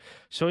 Look.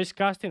 So it's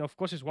casting. Of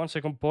course, it's 1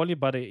 second poly,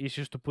 but it's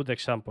just to put the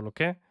example,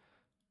 okay?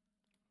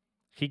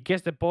 He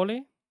gets the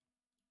poly.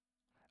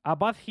 A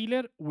bad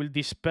healer will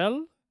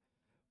dispel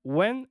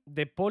when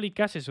the poly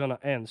cast is gonna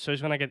end. So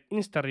it's gonna get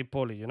insta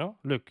repoly, you know?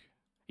 Look.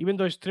 Even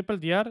though it's triple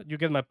DR, you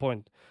get my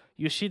point.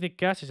 You see the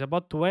cast is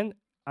about to end,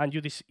 and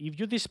if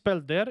you dispel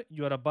there,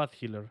 you are a bad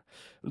healer.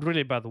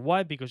 Really bad.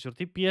 Why? Because your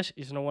DPS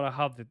is not gonna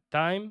have the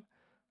time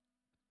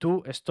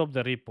to stop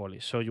the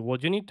repoly. So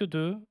what you need to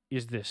do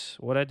is this,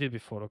 what I did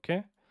before,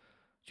 okay?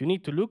 You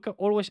need to look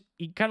always,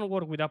 it can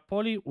work with a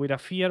poly, with a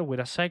fear, with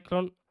a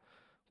cyclone.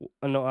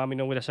 No, I mean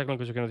not with a cyclone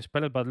because you cannot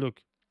dispel it, but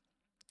look.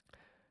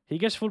 He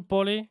gets full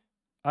poly,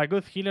 a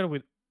good healer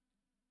with,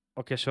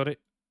 okay, sorry,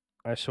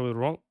 I saw it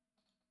wrong.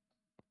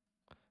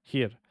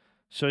 Here.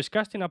 So it's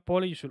casting a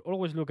poly, you should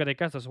always look at the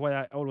cast, that's why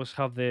I always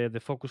have the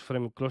focus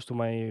frame close to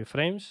my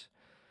frames.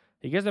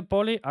 He gets the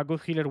poly, a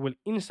good healer will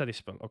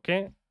insta-dispel,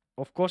 okay?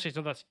 Of course, it's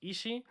not as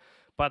easy,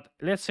 but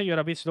let's say you're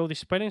a bit slow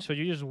dispelling, so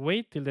you just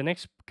wait till the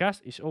next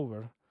cast is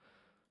over.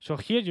 So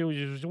here you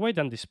just wait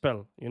and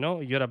dispel, you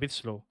know, you're a bit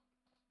slow.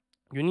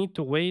 You need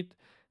to wait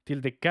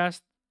till the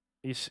cast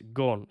is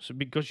gone. So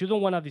because you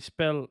don't want to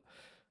dispel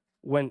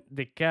when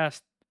the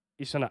cast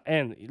is on an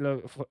end,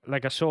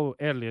 like I saw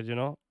earlier, you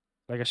know,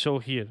 like I saw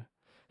here.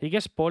 He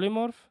gets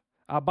polymorph,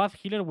 a bad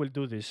healer will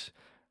do this.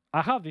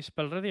 I have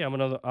dispel ready, I'm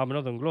not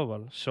on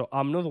global, so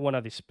I'm not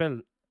gonna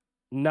dispel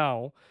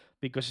now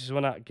because it's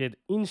gonna get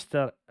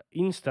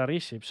insta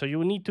receive. So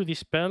you need to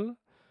dispel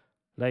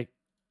like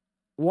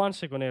 1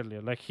 second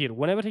earlier, like here.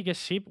 Whenever he gets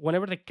ship,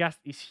 whenever the cast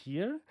is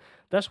here,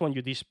 that's when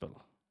you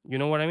dispel. You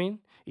know what I mean?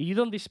 If you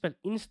don't dispel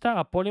insta,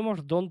 a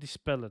polymorph don't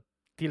dispel it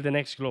till the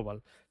next global,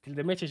 till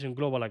the match is in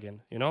global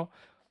again, you know?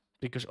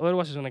 Because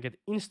otherwise it's gonna get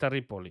insta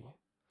repoly.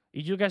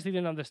 If you guys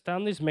didn't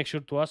understand this, make sure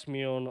to ask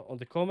me on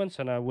the comments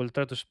and I will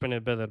try to explain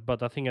it better,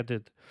 but I think I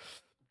did.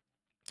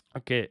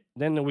 Okay,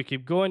 then we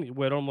keep going.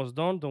 We're almost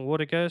done. Don't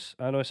worry, guys.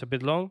 I know it's a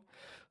bit long.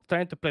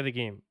 Trying to play the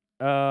game.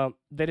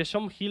 There is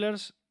some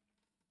healers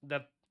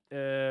that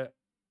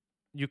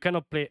you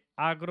cannot play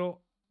aggro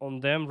on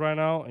them right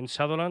now in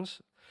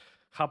Shadowlands.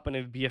 Happen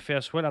in BFA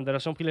as well, and there are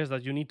some healers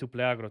that you need to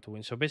play aggro to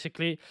win. So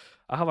basically,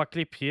 I have a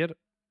clip here.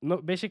 No,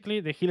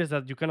 basically, the healers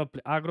that you cannot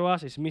play aggro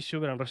as is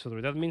Mishuber and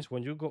Restorative. That means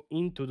when you go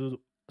in to do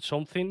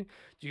something,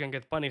 you can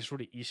get punished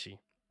really easy.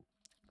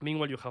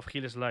 Meanwhile, you have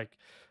healers like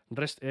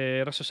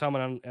Resto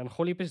Shaman and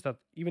Holy Priest that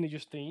even if you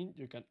stay in,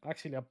 you can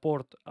actually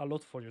apport a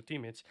lot for your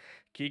teammates.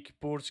 Kick,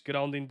 purge,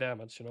 grounding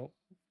damage, you know.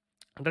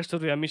 Rest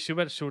of the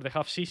Mishuber, sure, they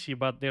have CC,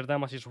 but their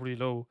damage is really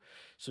low.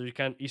 So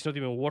it's not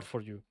even worth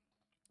for you.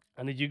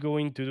 And if you go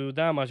in to do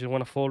damage, you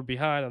want to fall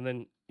behind, and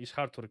then it's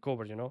hard to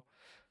recover, you know.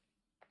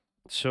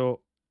 So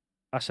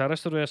as a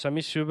Restorative, as a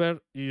Mishuber,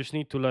 you just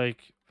need to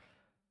like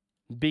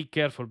be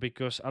careful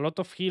because a lot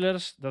of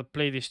healers that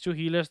play these two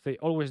healers, they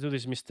always do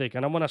this mistake.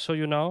 And I'm gonna show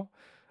you now.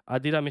 I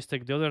did a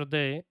mistake the other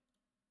day,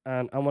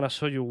 and I'm gonna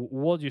show you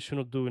what you should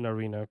not do in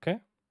arena, okay?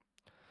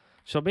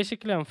 So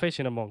basically, I'm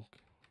facing a monk.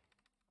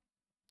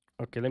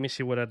 Okay, let me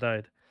see where I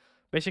died.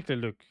 Basically,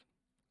 look.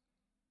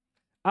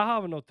 I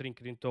have no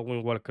trinket into a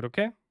Windwalker,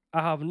 okay?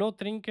 I have no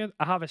trinket.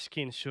 I have a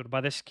skin, sure,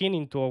 but a skin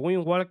into a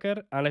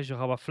Windwalker, unless you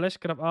have a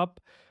Fleshcraft up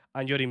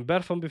and you're in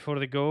bare form before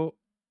they go,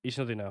 is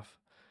not enough.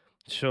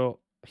 So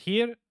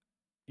here,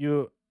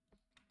 you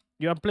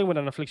are playing with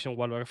an Affliction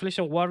Warlock.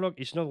 Affliction Warlock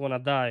is not gonna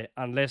die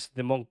unless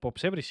the monk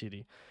pops every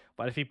city.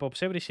 But if he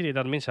pops every city,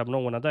 that means I'm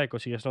not gonna die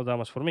because he has no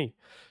damage for me.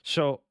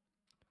 So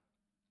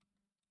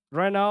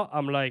right now,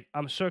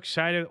 I'm so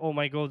excited. Oh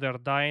my god, they're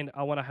dying.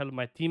 I wanna help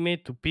my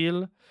teammate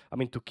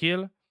to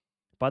kill.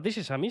 But this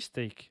is a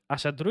mistake.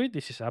 As a druid,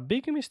 this is a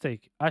big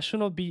mistake. I should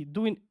not be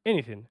doing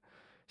anything.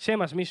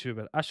 Same as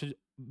Mishuber. I should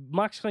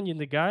max ranging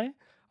the guy,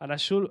 and I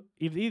should.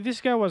 If this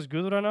guy was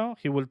good right now,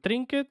 he will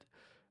trinket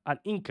and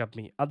incap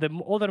me. And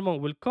the other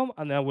monk will come,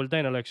 and I will die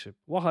in a Lexip.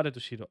 100 to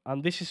 0.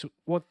 And this is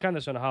what kind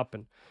of gonna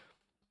happen.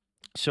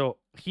 So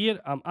here,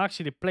 I'm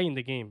actually playing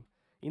the game.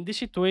 In this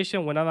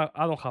situation, when I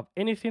don't have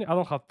anything, I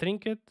don't have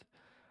trinket,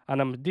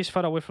 and I'm this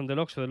far away from the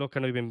lock, so the lock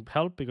cannot even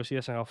help because he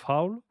doesn't have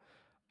foul.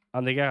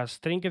 And the guy has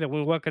trinket, the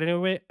Windwalker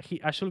anyway,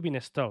 I should be in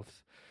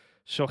stealth.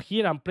 So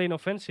here I'm playing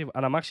offensive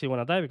and I'm actually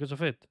gonna die because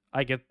of it.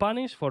 I get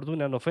punished for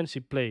doing an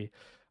offensive play.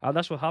 And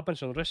that's what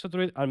happens on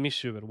Restorative and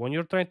Mishuber. When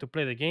you're trying to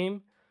play the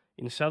game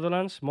in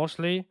Shadowlands,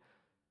 mostly,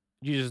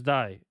 you just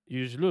die.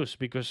 You just lose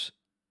because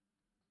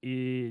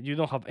you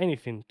don't have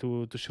anything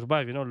to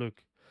survive, you know,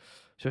 look.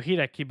 So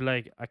here I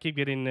keep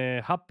getting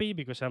happy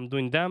because I'm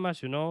doing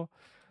damage, you know.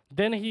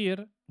 Then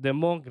here, the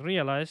monk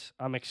realizes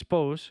I'm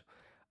exposed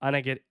and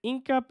I get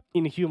incap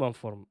in human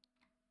form.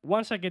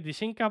 Once I get this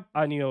incap,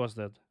 I knew I was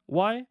dead.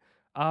 Why?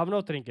 I have no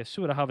trinket.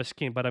 Sure, I have a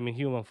skin, but I'm in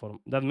human form.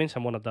 That means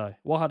I'm gonna die.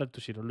 100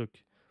 to 0, look.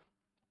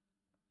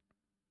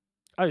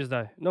 I just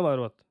die, no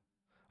matter what.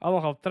 I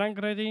don't have trunk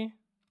ready.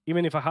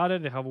 Even if I had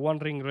it, they have one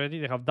ring ready.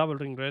 They have double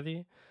ring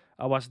ready.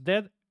 I was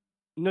dead,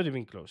 not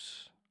even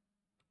close.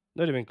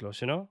 Not even close,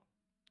 you know?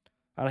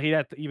 And he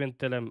had to even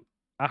tell him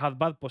I had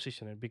bad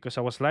positioning because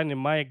I was lining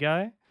my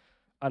guy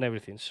and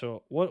everything.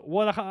 So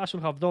what I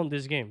should have done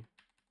this game?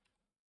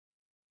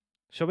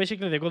 So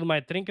basically they got my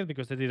trinket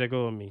because they did a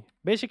go on me.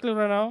 Basically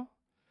right now,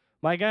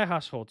 my guy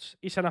has HOTS.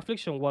 He's an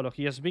Affliction Warlock.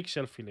 He has big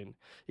self-healing.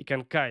 He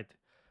can kite.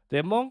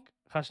 The monk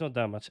has no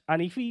damage.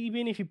 And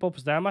even if he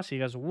pops damage, he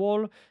has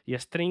wall, he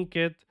has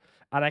trinket,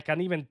 and I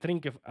can even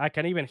I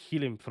can even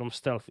heal him from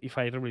stealth if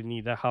I really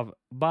need. I have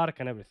bark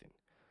and everything.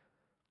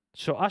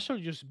 So I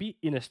should just be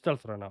in a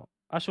stealth right now.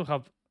 I should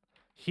have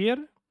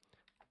here.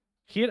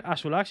 Here I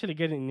should actually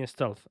get in a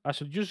stealth. I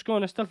should just go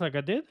in a stealth like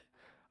I did,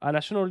 and I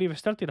shouldn't leave a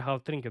stealth till I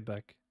have trinket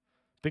back,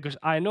 because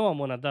I know I'm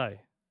gonna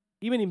die.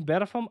 Even in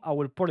bear farm, I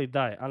will probably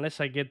die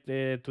unless I get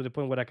to the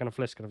point where I can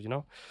fleshcraft, you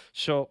know.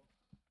 So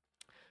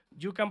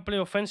you can play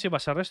offensive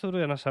as a resto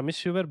druid and as a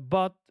mischief,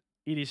 but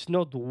it is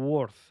not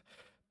worth,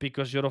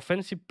 because your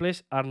offensive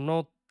plays are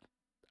not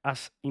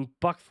as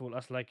impactful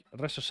as like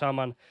Resto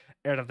Shaman,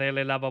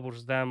 Erdele, Lava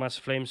Burst damage,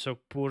 Flame Shock,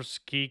 Purse,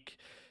 Kick.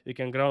 You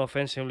can ground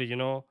offensively, you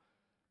know,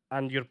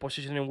 and your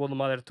positioning won't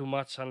matter too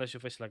much unless you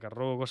face like a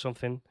rogue or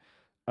something.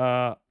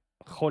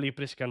 Holy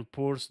Priest can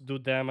Purse, do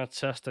damage,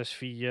 Chastise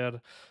Figure,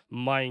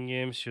 Mind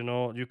Games, you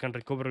know, you can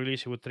recover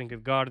release with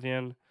Trinket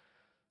Guardian.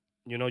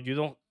 You know, you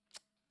don't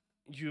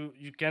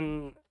you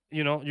can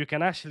you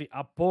can actually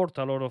apport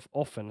a lot of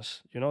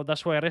offense. You know,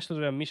 that's why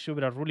Resto and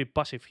Mishuber are really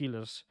passive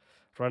healers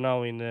right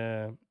now in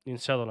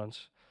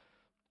Shadowlands.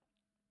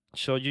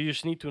 So you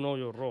just need to know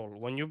your role.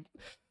 When you,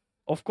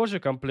 of course, you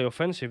can play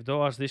offensive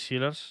though as these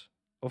healers.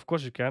 Of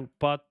course you can,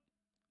 but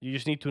you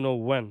just need to know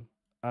when.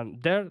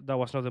 And there, that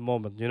was not the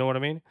moment. You know what I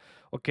mean?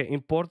 Okay,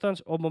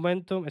 importance of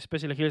momentum,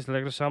 especially healers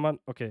like the Shaman.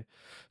 Okay,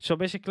 so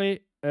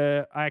basically,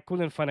 I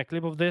couldn't find a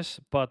clip of this,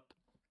 but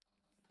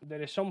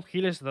there is some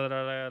healers that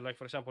are like,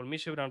 for example,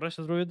 Mischief and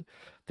Resto Druid.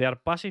 They are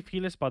passive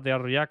healers, but they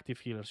are reactive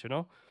healers. You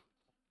know,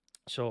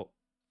 so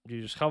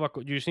you just have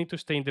you just need to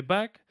stay in the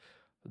back,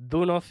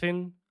 do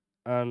nothing,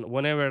 and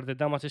whenever the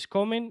damage is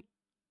coming,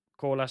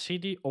 call a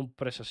city or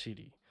press a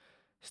city.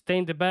 Stay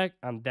in the back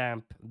and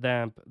damp,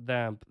 damp,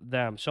 damp,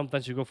 damp.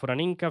 Sometimes you go for an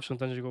incap,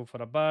 sometimes you go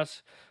for a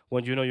bus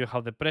when you know you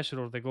have the pressure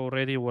or the go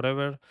ready,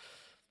 whatever.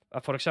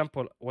 For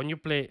example, when you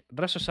play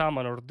Resto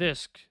Shaman or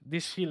Disc,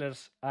 these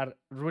healers are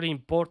really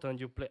important.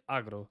 You play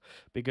aggro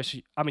because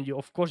I mean,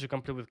 of course, you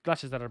can play with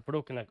classes that are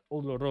broken like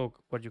Olo Rogue,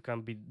 where you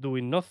can be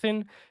doing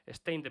nothing,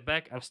 stay in the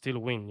back, and still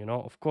win. You know,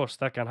 of course,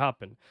 that can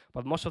happen.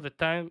 But most of the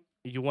time,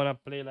 you wanna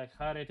play like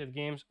high-rated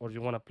games, or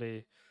you wanna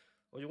play,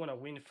 or you wanna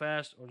win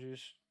fast, or you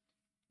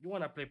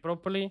wanna play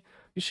properly.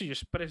 You should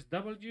just press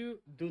W,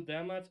 do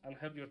damage, and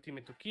help your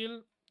teammate to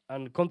kill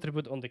and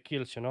contribute on the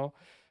kills. You know,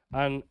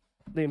 and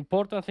the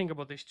important thing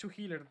about these two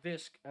healer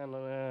disc and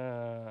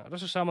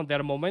Resto Shaman, they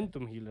are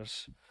momentum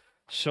healers.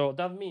 So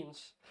that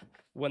means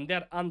when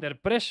they're under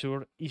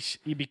pressure,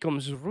 it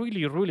becomes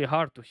really, really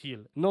hard to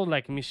heal. Not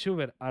like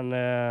Mishuber and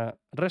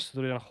Resto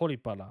Druid and Holy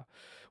Pala.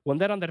 When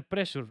they're under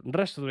pressure,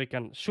 Resto Druid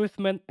can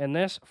Swiftman and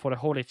S for a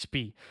whole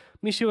HP.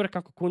 Mishuber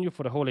can cocoon you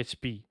for a whole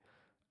HP.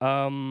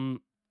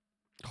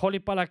 Holy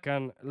Pala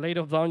can lay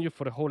off down you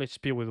for a whole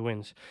HP with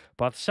wins.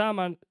 But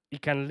Shaman,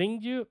 it can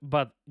link you,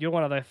 but you're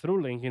gonna die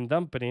through link in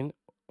dampening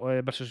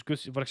versus good.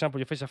 For example,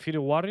 you face a Fury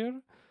Warrior,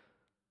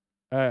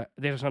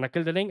 they're gonna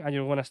kill the link and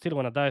you're gonna still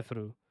gonna die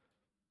through.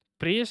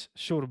 Priest,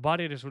 sure,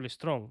 barrier is really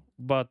strong,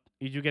 but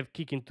if you get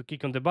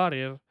kick on the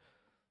barrier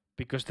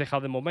because they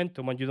have the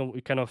momentum and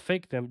you cannot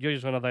fake them, you're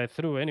just gonna die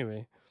through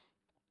anyway.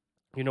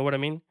 You know what I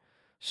mean?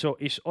 So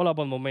it's all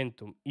about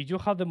momentum. If you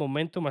have the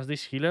momentum as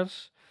these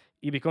healers,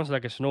 it becomes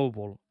like a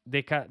snowball.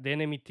 The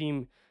enemy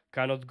team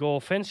cannot go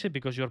offensive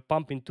because you're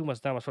pumping too much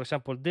damage. For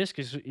example, Disc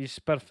is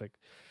perfect.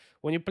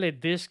 When you play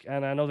Disc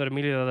and another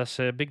melee that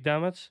does big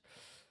damage,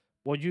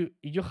 if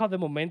you have the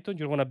momentum,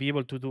 you're gonna be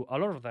able to do a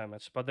lot of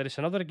damage. But there is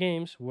another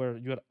games where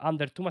you're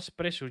under too much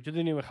pressure, you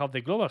don't even have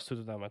the globals to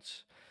do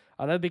damage,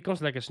 and that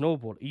becomes like a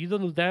snowball. If you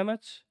don't do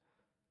damage,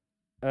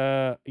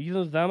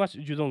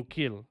 you don't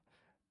kill.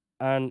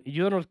 And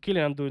you're not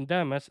killing and doing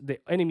damage, the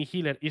enemy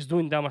healer is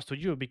doing damage to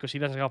you because he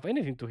doesn't have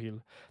anything to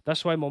heal.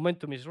 That's why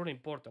momentum is really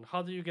important.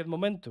 How do you get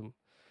momentum?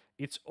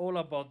 It's all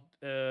about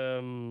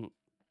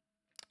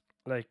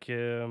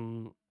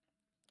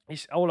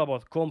it's all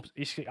about comps.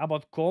 It's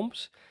about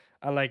comps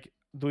and like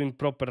doing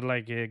proper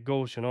like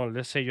goes. You know,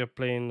 let's say you're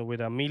playing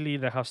with a melee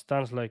that has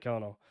stance like I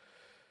don't know.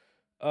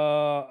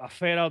 A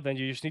fair out, then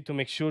you just need to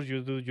make sure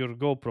you do your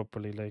go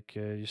properly. Like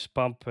you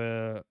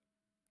spamp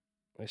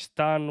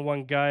stun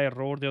one guy,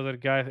 roar the other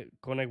guy,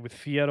 connect with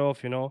fear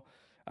off, you know.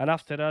 And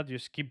after that,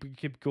 just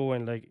keep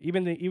going. Like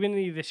even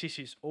if the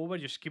CC is over,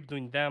 just keep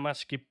doing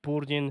damage, keep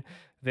purging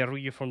the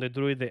Ryu from the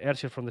druid, the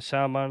Airship from the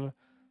Shaman,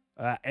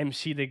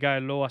 MC the guy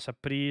low as a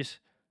priest,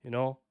 you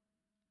know.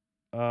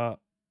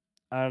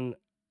 And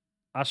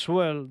as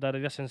well, that it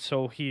doesn't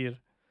show here,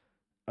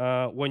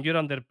 when you're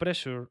under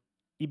pressure,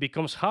 it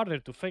becomes harder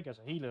to fake as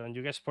a healer, and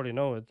you guys probably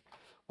know it.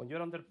 When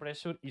you're under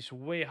pressure, it's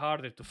way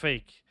harder to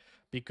fake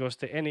because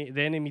the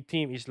enemy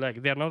team is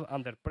like they're not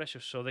under pressure,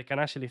 so they can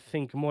actually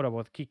think more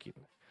about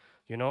kicking.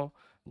 You know,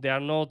 they are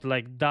not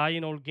like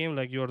dying all game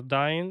like you're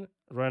dying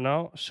right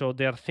now. So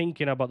they are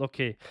thinking about,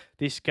 okay,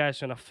 this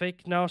guy's gonna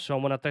fake now, so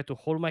I'm gonna try to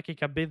hold my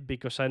kick a bit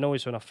because I know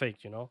it's gonna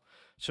fake. You know,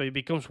 so it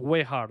becomes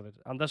way harder,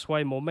 and that's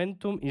why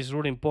momentum is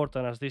really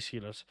important as these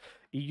healers.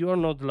 If you're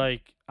not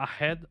like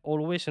ahead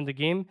always in the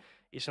game,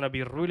 it's gonna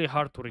be really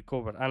hard to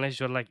recover unless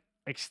you're like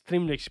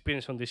extremely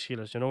experienced on these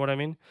healers. You know what I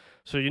mean?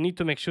 So you need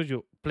to make sure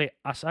you play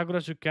as aggro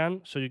as you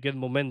can so you get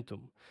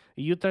momentum.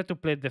 If you try to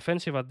play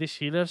defensive at these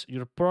healers,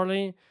 you're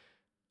probably,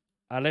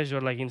 unless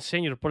you're like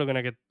insane, you're probably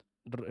gonna get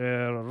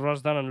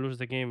rushed down and lose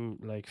the game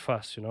like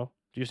fast. You know,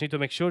 you just need to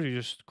make sure you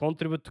just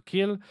contribute to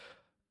kill.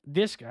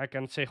 This I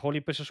can say Holy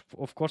Priest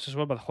of course as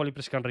well, but Holy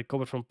Priest can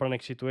recover from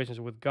panic situations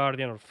with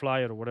Guardian or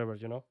Flyer or whatever.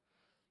 You know,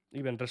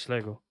 even Res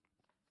Lego.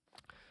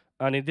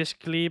 And in this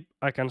clip,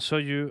 I can show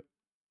you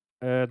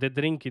the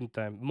drinking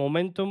time.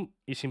 Momentum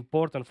is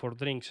important for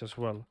drinks as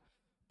well,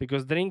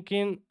 because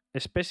drinking,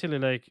 especially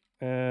like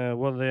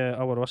well, the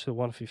hour was it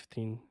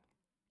 1:15.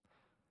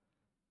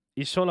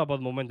 It's all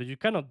about momentum. You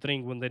cannot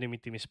drink when the enemy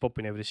team is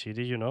popping every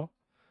city. You know,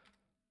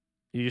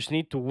 you just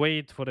need to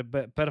wait for a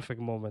perfect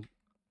moment.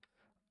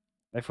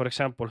 Like for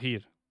example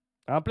here,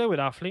 I'm playing with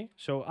Affley,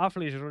 so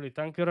Affley is really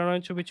tanky right now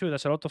in 2v2.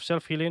 There's a lot of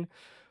self healing,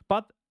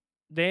 but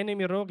the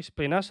enemy rogue is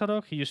playing as a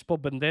rogue. He used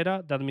pop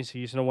Bandera. That means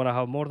he's not want to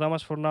have more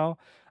damage for now.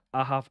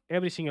 I have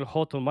every single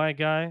hot on my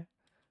guy.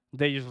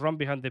 They just run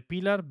behind the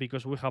pillar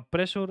because we have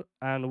pressure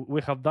and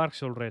we have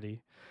darks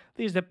already.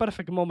 This is the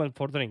perfect moment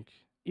for drink.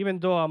 Even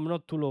though I'm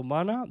not too low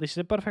mana, this is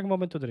the perfect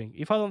moment to drink.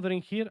 If I don't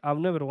drink here,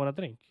 I'm never gonna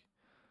drink.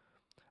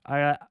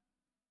 I,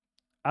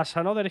 as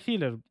another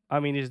healer,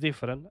 I mean, it's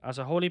different. As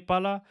a holy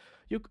pala,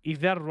 if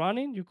they're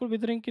running, you could be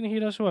drinking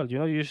here as well. You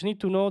know, you just need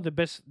to know the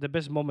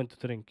best moment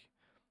to drink.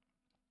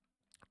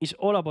 It's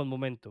all about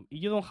momentum.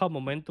 If you don't have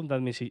momentum, that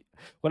means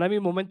when I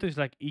mean momentum, is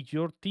like if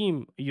your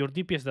team, your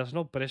DPS does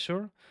no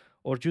pressure,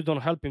 or you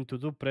don't help him to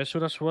do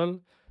pressure as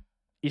well,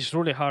 it's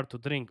really hard to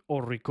drink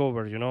or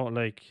recover. You know,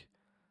 like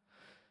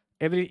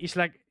it's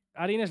like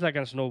arena is like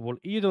a snowball.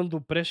 If you don't do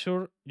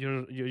pressure,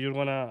 you're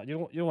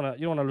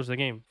gonna lose the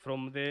game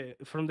from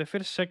the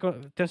first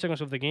second 10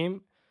 seconds of the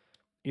game.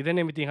 If then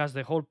everything has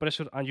the whole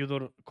pressure and you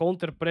don't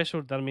counter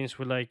pressure, that means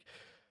we like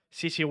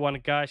CC one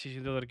guy,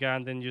 CC the other guy,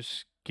 and then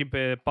just keep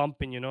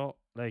pumping. You know,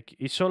 like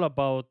it's all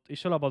about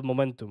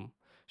momentum.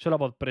 It's all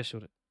about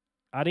pressure.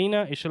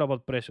 Arena is all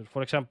about pressure.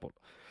 For example,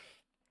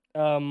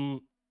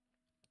 um,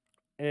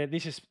 I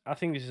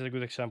think this is a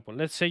good example.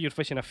 Let's say you're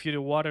facing a Fury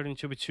Warrior in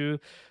 2v2.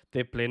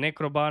 They play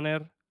Necro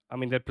Banner. I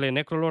mean, they play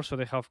Necrolord, so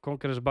they have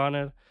Conqueror's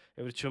Banner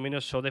every 2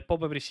 minutes. So they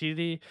pop every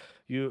city.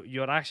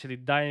 You're actually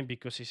dying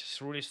because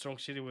it's a really strong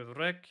city with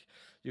Wreck.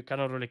 You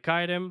cannot really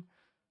kite them.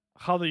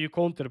 How do you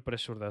counter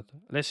pressure that?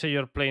 Let's say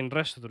you're playing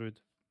Rest Druid.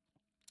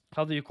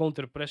 How do you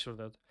counter pressure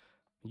that?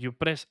 You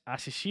press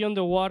ACC on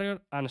the warrior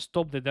and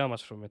stop the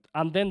damage from it.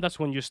 And then that's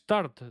when you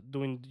start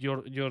doing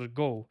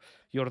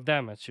your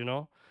damage, you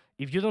know?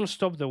 If you don't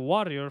stop the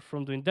warrior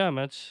from doing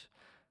damage,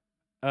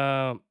 you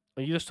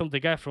don't stop the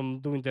guy from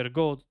doing their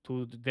go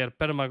to their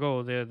perma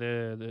go,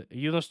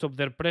 you don't stop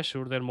their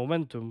pressure, their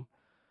momentum,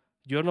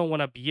 you're not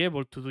gonna be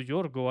able to do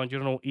your go, and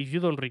if you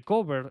don't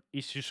recover,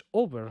 it's just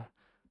over.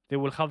 They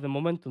will have the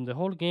momentum the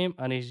whole game,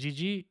 and it's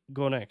GG,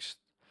 go next.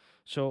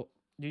 So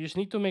you just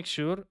need to make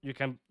sure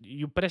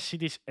you press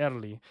cities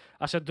early.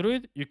 As a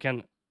druid,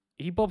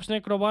 he pops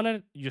Necro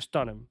Banner, you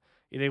stun him.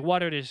 If the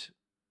warrior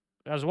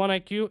has 1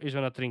 IQ, he's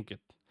gonna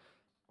trinket.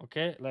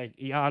 Okay, like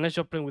unless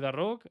you're playing with a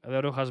rogue, the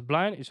rogue has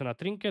blind, it's on a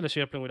trinket. Let's say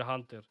you're playing with a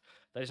hunter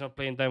that is not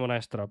playing Diamond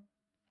Ice Trap.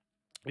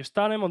 You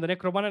stun him on the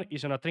Necro Banner,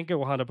 he's on a trinket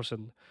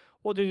 100%.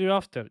 What do you do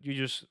after? You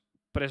just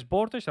press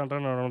Vortex and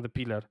run around the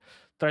pillar.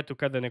 Try to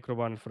cut the Necro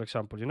Banner, for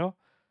example, you know?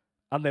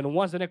 And then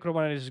once the Necro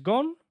Banner is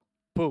gone,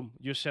 boom,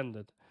 you send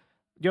it.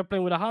 You're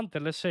playing with a hunter,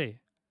 let's say.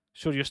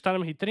 So you stun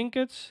him, he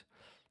trinkets,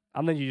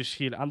 and then you just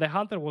heal. And the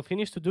hunter, what he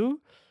needs to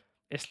do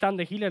is stun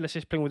the healer. Let's say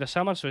he's playing with a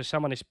shaman, so the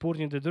shaman is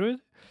purging the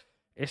druid.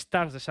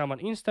 Stuns the shaman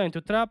insta into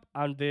trap,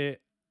 and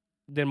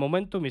the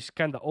momentum is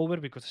kind of over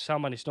because the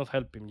shaman is not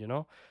helping, you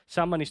know?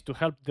 Shaman is to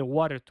help the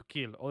warrior to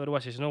kill,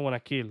 otherwise he's not gonna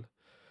kill.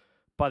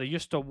 But if you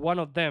stop one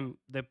of them,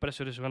 the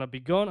pressure is gonna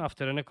be gone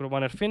after a Necro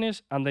Banner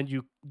finish, and then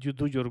you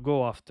do your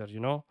go after, you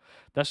know?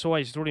 That's why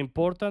it's really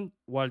important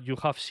while you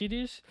have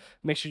cities,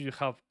 make sure you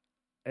have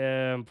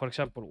for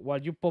example,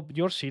 while you pop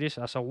your series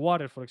as a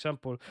warrior, for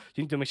example,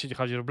 you need to make sure you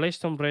have your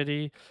Blaze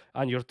ready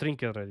and your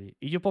Trinket ready.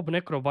 If you pop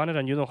Necro Banner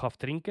and you don't have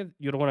Trinket,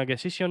 you're gonna get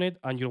CC on it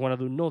and you're gonna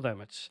do no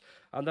damage.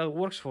 And that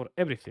works for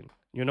everything.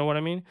 You know what I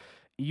mean?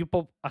 If you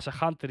pop as a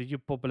hunter, you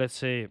pop, let's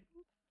say,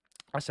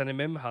 as an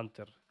MM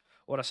hunter,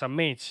 or as a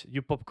mage,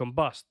 you pop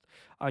Combust,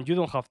 and you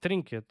don't have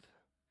Trinket,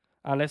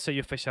 and let's say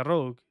you face a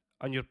rogue,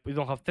 and you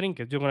don't have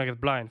Trinket, you're gonna get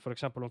blind, for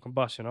example, on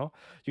Combust, you know?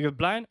 You get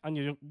blind and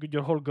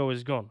your whole go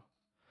is gone.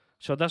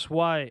 So that's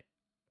why,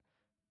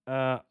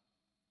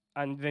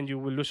 and then you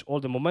will lose all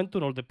the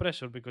momentum, all the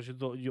pressure, because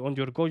you on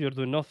your go you're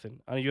doing nothing,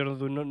 and you're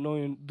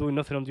doing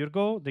nothing on your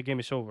go. The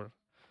game is over,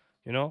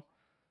 you know.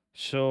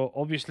 So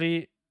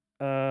obviously,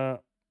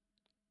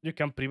 you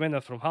can prevent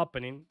that from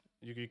happening.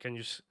 You can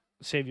just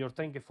save your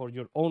trinket for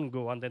your own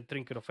go and then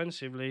trinket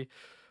offensively,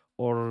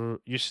 or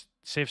you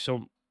save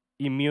some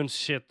immune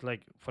shit,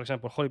 like for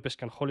example, Holy Pest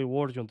can Holy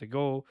Ward you on the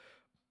go,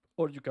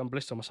 or you can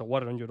bless them as a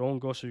warrior on your own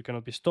go, so you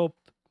cannot be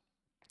stopped.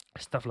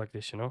 Stuff like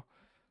this, you know.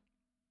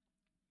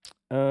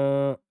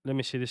 Let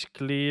me see this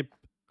clip.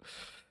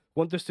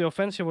 Want to stay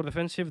offensive or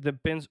defensive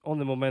depends on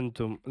the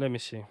momentum. Let me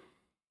see.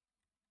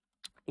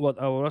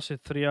 What hour was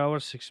it? 3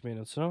 hours, 6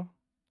 minutes, no?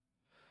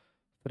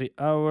 3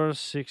 hours,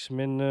 6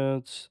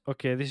 minutes.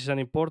 Okay, this is an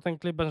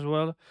important clip as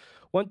well.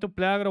 Want to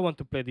play aggro, want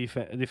to play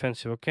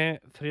defensive, okay?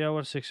 3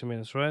 hours, 6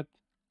 minutes, right?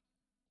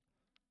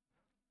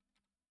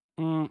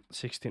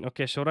 16.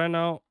 Okay, so right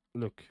now,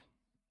 look.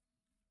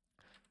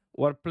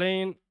 We're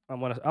playing. I'm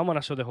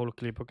gonna show the whole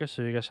clip, okay,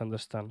 so you guys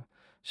understand.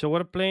 So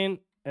we're playing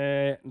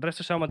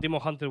Resto Sama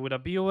Demon Hunter with a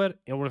viewer,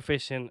 and we're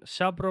facing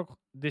Sabrok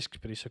Disc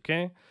Priest,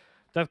 okay?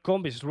 That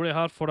combo is really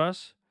hard for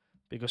us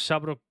because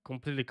Sabrok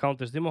completely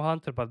counters Demon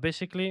Hunter, but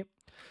basically,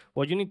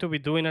 what you need to be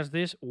doing is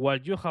this: while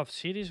you have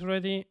cities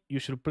ready, you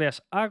should play as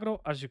aggro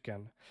as you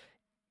can,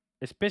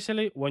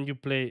 especially when you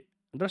play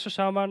Resto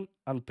Shaman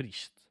and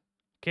Priest,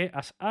 okay,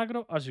 as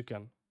aggro as you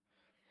can.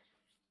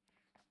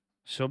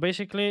 So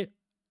basically,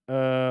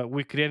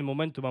 we create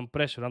momentum and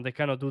pressure, and they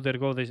cannot do their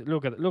goal.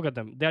 Look at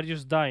them; they are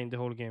just dying the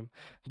whole game.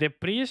 The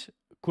priest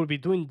could be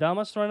doing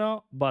damage right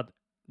now, but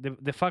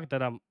the fact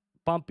that I'm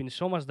pumping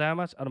so much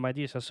damage, and my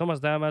DS has so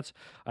much damage,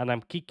 and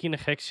I'm kicking,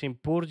 hexing,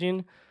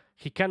 purging,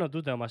 he cannot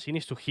do damage. He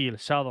needs to heal.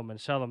 Shadowman,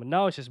 Shadowman.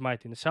 Now he's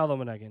smiting.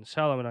 Shadowman again.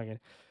 Shadowman again.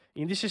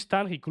 In this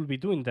stand, he could be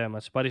doing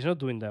damage, but he's not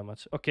doing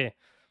damage. Okay.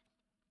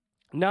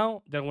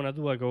 Now they're gonna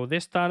do a go.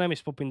 This time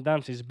is popping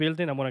dance, is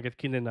building. I'm gonna get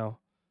killed now.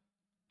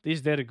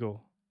 There you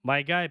go.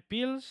 My guy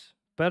peels.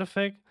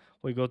 Perfect.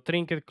 We got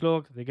Trinket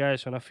Cloak. The guy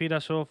is on a feed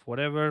us off,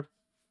 whatever.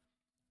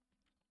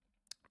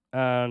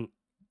 And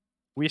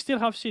we still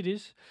have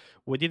cities.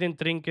 We didn't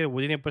Trinket.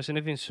 We didn't press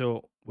anything.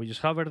 So we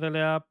just hover the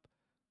layup.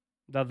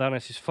 That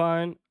damage is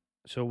fine.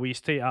 So we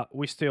stay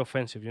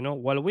offensive, you know.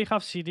 While we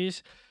have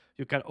cities,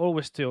 you can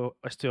always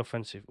stay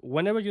offensive.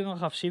 Whenever you don't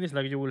have cities,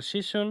 like you will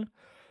see soon.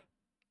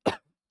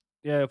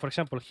 Yeah, for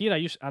example, here I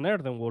use an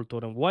Earthen Wall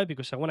Totem. Why?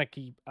 Because I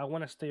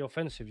wanna stay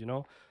offensive, you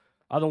know.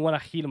 I don't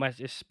want to heal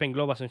spend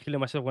globals and heal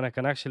myself when I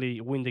can actually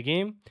win the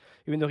game.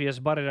 Even though he has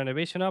barrier and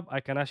evasion up,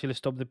 I can actually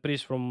stop the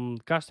priest from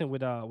casting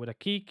with a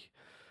kick.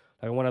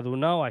 Like I want to do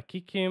now, I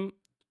kick him.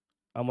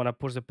 I'm gonna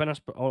push the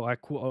penance. Oh,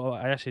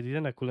 I actually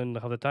didn't. I couldn't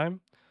have the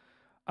time.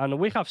 And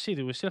we have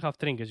city. We still have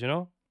trinkets, you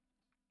know.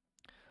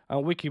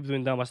 And we keep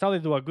doing damage. Now they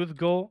do a good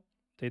go.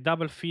 They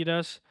double feed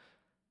us,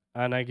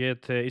 and I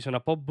get it's on a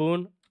pop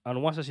boon.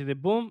 And once I see the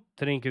boom,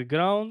 trinket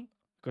ground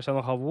because I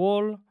don't have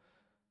wall.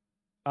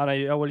 And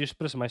I will just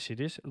press my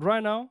cities.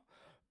 Right now,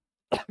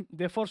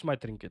 they force my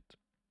trinket.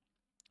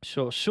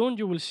 So soon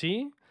you will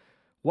see,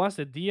 once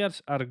the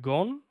DRs are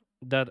gone,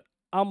 that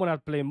I'm gonna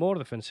play more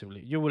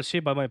defensively. You will see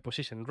by my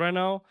position. Right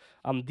now,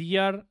 I'm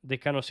DR, they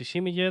cannot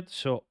see me yet,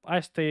 so I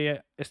stay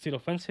still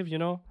offensive, you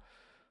know.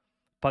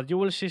 But you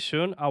will see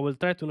soon, I will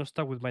try to not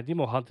stuck with my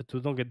Demo Hunter to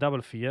don't get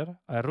double fear.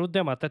 I root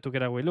them, I try to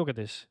get away. Look at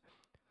this.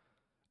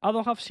 I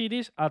don't have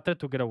cities, I try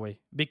to get away.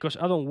 Because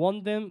I don't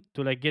want them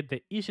to like get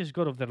the easiest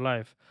goal of their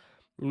life.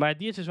 My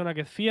DS is gonna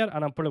get fear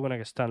and I'm probably gonna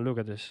get stunned. Look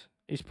at this.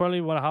 It's probably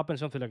gonna happen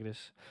something like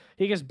this.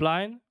 He gets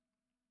blind.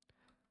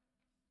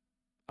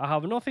 I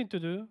have nothing to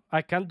do.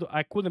 I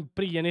couldn't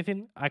pre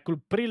anything. I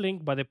could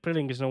pre-link, but the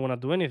pre-link is not gonna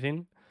do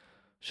anything.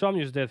 So I'm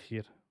just dead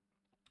here.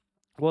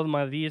 What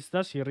my DS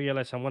does, he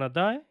realizes I'm gonna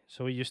die.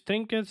 So he just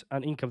trinkets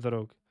and ink up the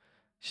rogue.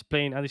 He's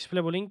playing a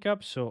displayable ink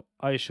up, so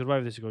I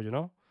survive this go, you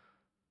know?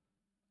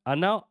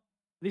 And now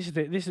this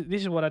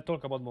is what I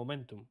talk about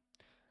momentum.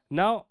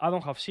 Now I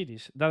don't have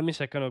cities. That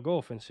means I cannot go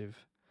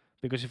offensive.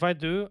 Because if I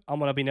do, I'm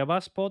gonna be in a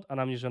bad spot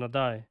and I'm just gonna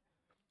die.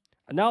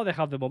 And now they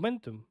have the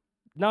momentum.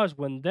 Now is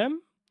when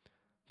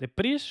the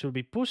priest should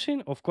be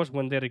pushing. Of course,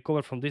 when they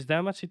recover from this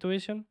damage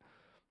situation,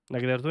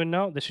 like they're doing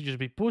now, they should just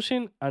be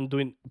pushing and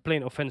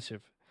playing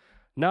offensive.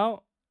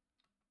 Now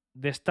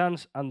the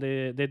stance and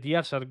the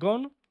DRs are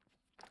gone.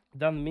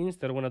 That means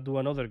they're gonna do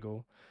another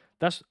go.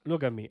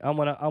 Look at me. I'm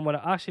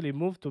gonna actually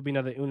move to be in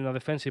a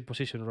defensive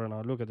position right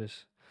now. Look at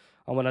this.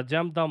 I'm gonna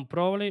jump down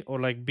probably or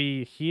like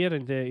be here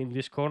in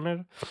this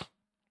corner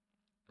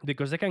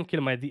because they can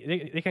kill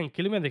they can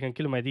kill me and they can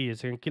kill my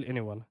DS. They can kill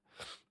anyone.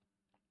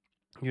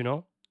 You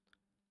know.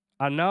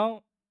 And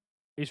now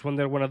is when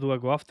they're gonna do a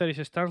go after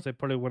his stance. They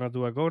probably wanna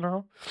do a go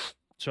now.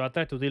 So I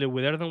try to deal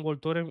with Earthen Wall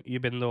Totem,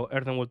 even though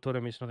Earthen Wall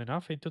Totem is not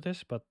enough into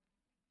this, but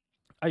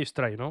I just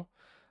try, you know.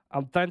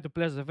 I'm trying to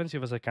play as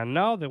defensive as I can.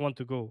 Now they want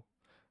to go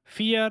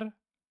fear.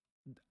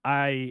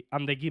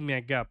 And they give me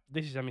a gap.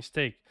 This is a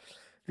mistake.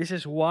 This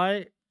is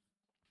why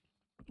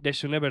they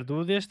should never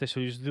do this. They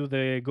should just do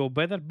the go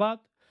better,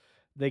 but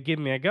they give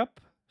me a gap.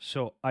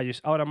 So I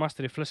use Aura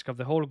Mastery Flash Cap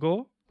the whole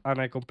go, and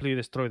I completely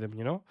destroy them,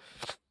 you know.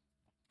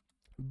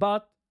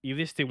 But if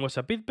this team was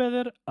a bit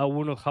better, I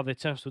would not have the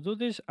chance to do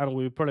this, and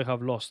we would probably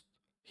have lost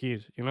here,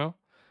 you know.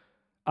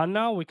 And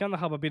now we kind of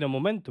have a bit of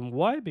momentum.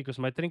 Why? Because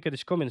my trinket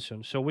is coming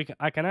soon. So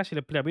I can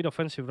actually play a bit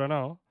offensive right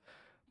now.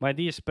 My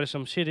D is press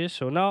some series.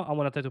 So now I'm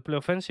gonna try to play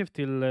offensive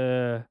till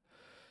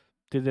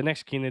the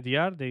next king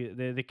ADR.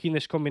 The king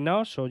is coming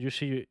now. So you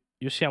see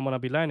I'm gonna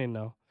be lining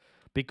now.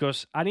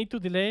 Because I need to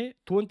delay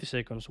 20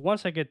 seconds.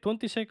 Once I get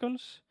 20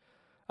 seconds,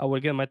 I will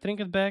get my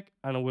trinket back,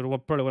 and we're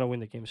probably gonna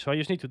win the game. So I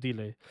just need to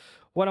delay.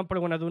 What I'm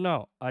probably gonna do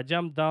now, I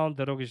jump down,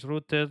 the rogue is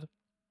rooted.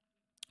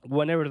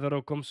 Whenever the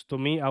rogue comes to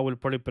me, I will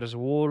probably press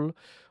wall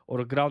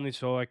or ground it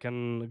so I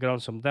can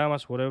ground some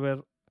damage,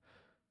 whatever.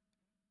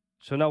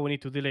 So now we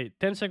need to delay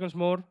 10 seconds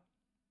more.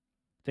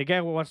 The guy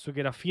wants to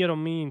get a fear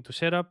on me into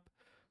setup.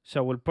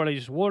 So we'll probably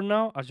use wall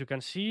now. As you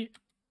can see,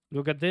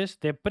 look at this.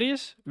 The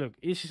priest, look,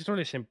 it's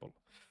really simple.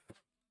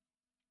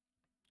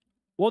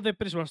 What the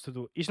priest wants to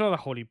do is not a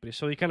holy priest,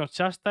 so he cannot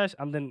chastise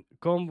and then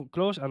come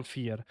close and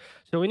fear.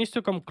 So he needs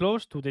to come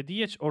close to the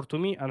DH or to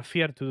me and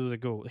fear to do the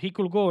go. He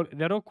could go,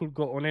 the rogue could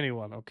go on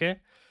anyone,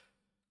 okay?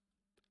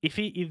 If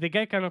the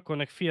guy cannot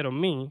connect fear on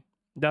me,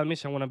 that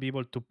means I want to be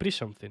able to priest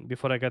something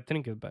before I get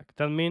trinket back.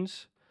 That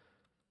means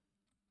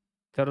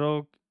the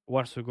rogue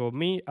wants to go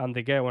me and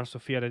the guy wants to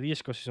fear a DH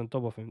because he's on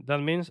top of him. That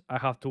means I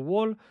have to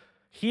wall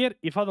here.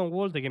 If I don't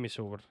wall, the game is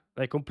over,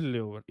 like completely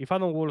over. If I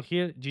don't wall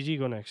here, GG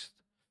go next.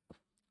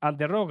 And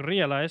the rogue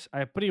realized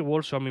I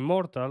pre-wall, so I'm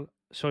immortal,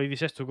 so he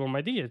decides to go my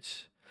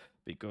DH.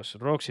 Because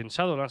rogues in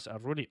Shadowlands are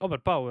really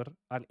overpowered,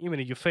 and even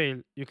if you fail,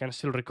 you can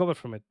still recover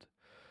from it.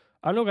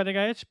 And look at the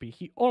guy HP,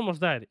 he almost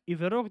died. If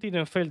the rogue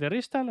didn't fail the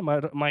restand,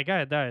 my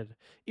guy died.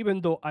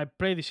 Even though I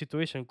played the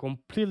situation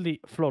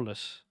completely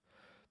flawless.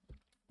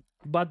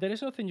 But there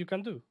is nothing you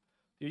can do.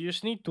 You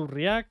just need to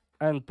react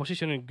and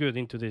position it good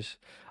into this.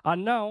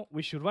 And now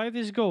we survive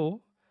this go.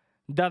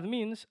 That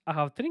means I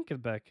have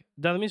trinket back.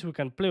 That means we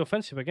can play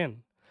offensive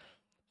again.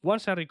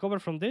 Once I recover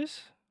from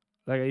this,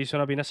 like it's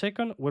gonna be in a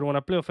second, we're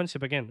gonna play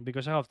offensive again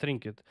because I have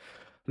trinket.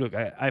 Look,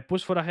 I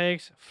push for a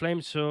hex,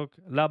 flame soak,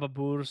 lava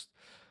burst.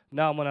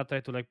 Now I'm gonna try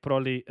to like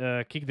probably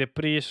kick the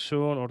priest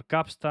soon or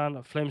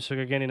capstan, flame soak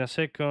again in a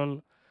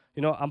second.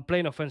 You know, I'm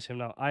playing offensive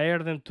now. I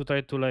air them to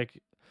try to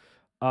like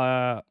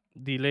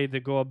delay the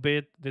go a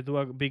bit. They do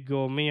a big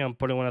go on me. I'm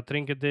probably gonna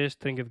trinket this,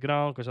 trinket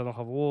ground because I don't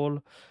have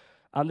wall.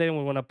 And then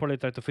we're gonna probably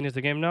try to finish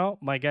the game now.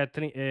 My guy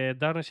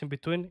darkness in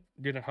between,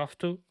 didn't have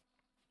to.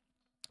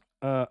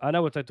 And I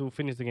will try to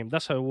finish the game.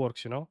 That's how it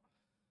works, you know.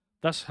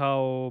 That's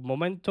how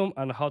momentum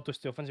and how to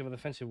stay offensive and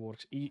defensive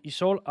works.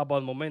 It's all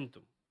about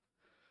momentum.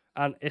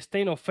 And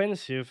staying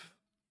offensive,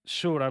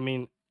 sure, I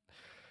mean,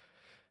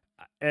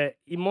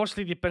 it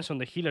mostly depends on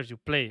the healers you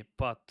play,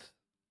 but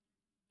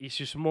it's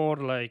just more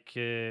like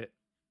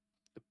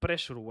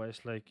pressure wise,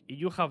 like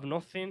you have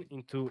nothing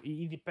into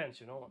it depends,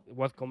 you know,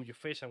 what comp you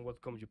face and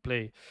what comp you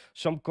play.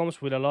 Some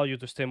comps will allow you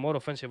to stay more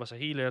offensive as a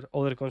healer,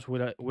 other comps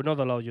will not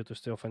allow you to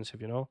stay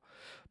offensive, you know,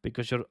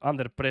 because you're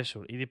under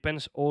pressure. It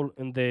depends all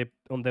on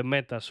the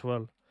meta as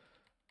well,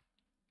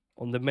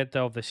 on the meta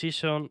of the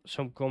season.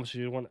 Some comps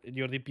your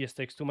DPS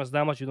takes too much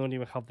damage, you don't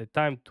even have the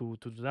time to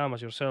do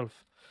damage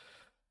yourself,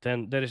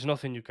 then there is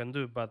nothing you can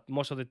do. But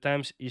most of the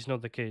times it's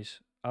not the case,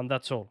 and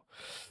that's all.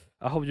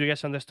 I hope you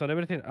guys understood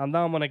everything. And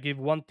now I'm gonna give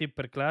one tip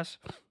per class.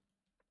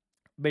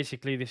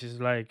 Basically, this is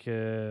like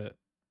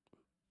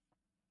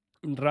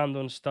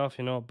random stuff,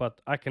 you know. But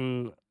I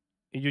can,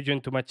 if you join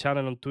to my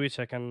channel on Twitch,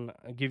 I can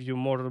give you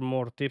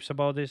more tips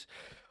about this.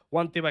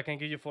 One tip I can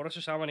give you for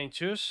also someone in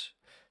choose.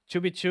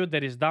 2v2,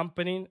 there is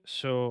dampening.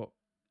 So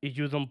if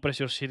you don't press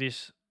your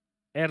series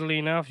early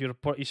enough,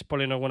 it's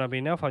probably not gonna be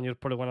enough, and you're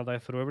probably gonna die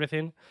through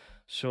everything.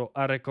 So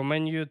I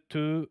recommend you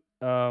to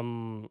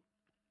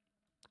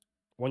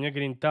when you're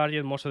getting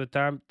target, most of the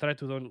time, try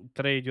to don't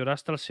trade your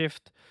astral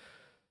shift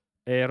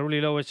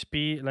really low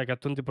HP, like at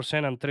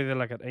 20%, and trade it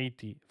like at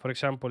 80. For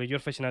example, if you're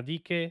facing a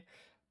DK,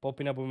 pop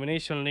in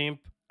Abomination Limp,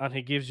 and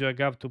he gives you a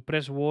gap to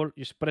press wall,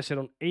 just press it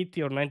on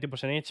 80 or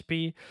 90%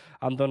 HP,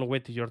 and don't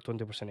wait till you're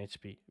 20%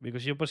 HP.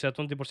 Because if you press it at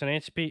 20%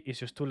 HP, it's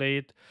just too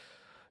late.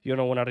 You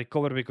don't want to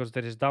recover because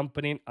there is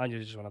dampening, and you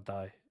just want to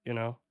die, you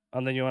know?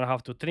 And then you want to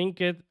have to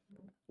trinket,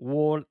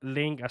 wall,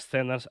 link,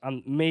 ascendance,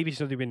 and maybe it's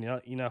not even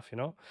enough, you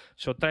know?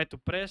 So try to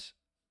press.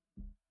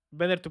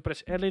 Better to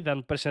press early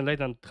than pressing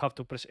late and have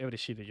to press every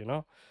city, you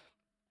know?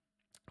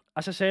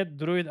 As I said,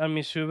 Druid and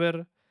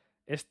Misuber,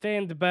 stay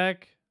in the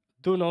back,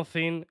 do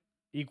nothing,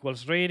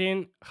 equals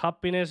rating,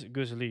 happiness,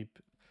 good sleep.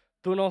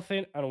 Do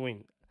nothing and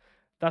win.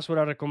 That's what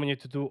I recommend you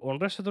to do on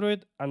Resto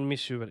Druid and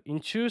Misuber.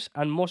 In choose,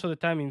 and most of the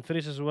time in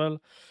threes as well,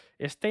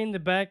 stay in the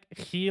back,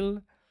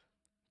 heal,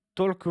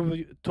 talk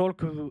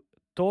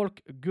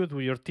good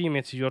with your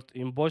teammates, you're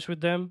in voice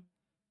with them,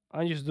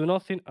 and just do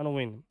nothing and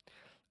win.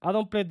 I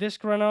don't play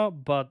disc right now,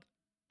 but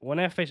when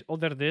I face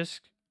other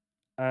disc,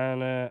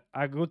 and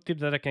a good tip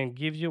that I can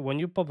give you, when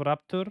you pop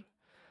Raptor,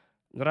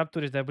 the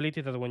Raptor is the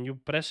ability that when you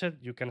press it,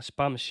 you can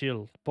spam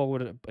shield,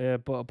 power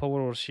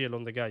or shield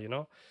on the guy, you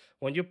know?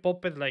 When you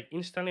pop it like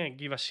instantly and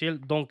give a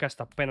shield, don't cast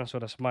a penance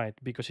or a smite,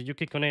 because if you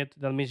kick on it,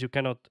 that means you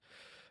cannot,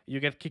 you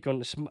get kicked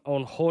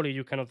on holy,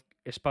 you cannot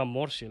spam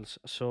more shields,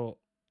 so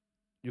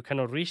you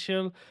cannot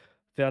reshield,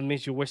 that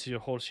means you wasted your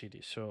whole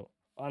city. So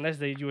unless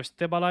you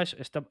stabilize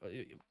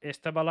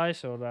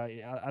or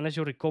unless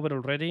you recover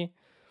already,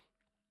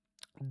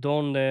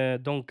 don't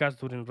cast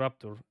during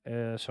Raptor.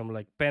 Some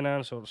like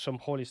penance or some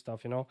holy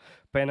stuff, you know,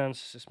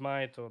 penance,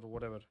 smite or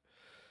whatever.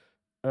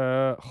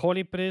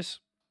 Holy priest.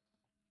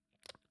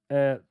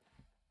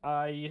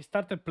 I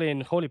started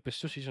playing Holy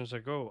Priest 2 seasons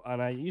ago,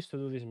 and I used to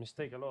do this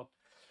mistake a lot.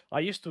 I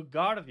used to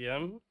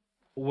Guardian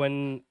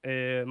when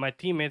my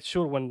teammates,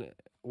 sure,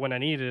 when I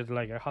needed,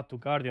 like I had to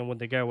Guardian when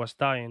the guy was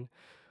dying,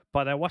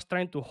 but I was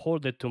trying to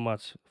hold it too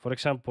much. For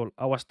example,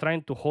 I was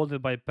trying to hold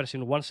it by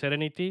pressing one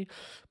Serenity,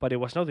 but it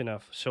was not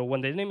enough. So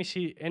when the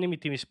enemy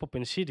team is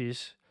popping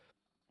cities,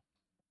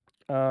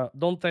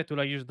 don't try to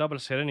like use double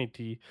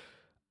Serenity,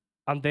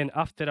 and then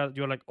after that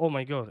you're like, oh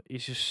my god,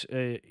 it's just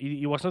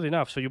it was not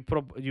enough. So you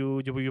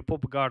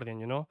pop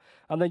Guardian,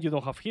 and then you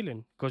don't have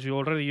healing because you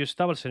already used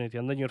double Serenity,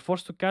 and then you're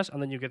forced to cast,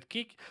 and then you get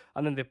kicked,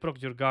 and then they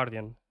proc your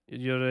Guardian,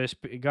 your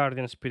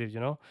Guardian Spirit.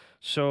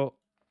 So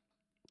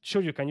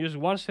sure, you can use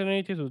one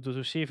Serenity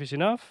to see if it's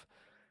enough.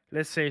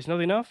 Let's say it's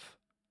not enough.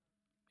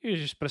 You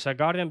just press a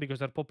Guardian because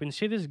they're popping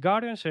cities.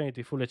 Guardian,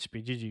 Serenity, full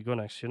HP. GG, go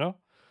next.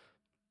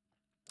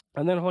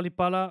 And then Holy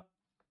Pala.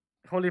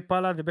 Holy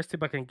Pala, the best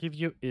tip I can give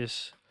you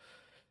is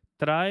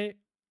try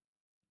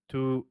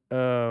to,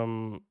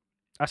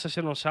 as I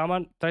said on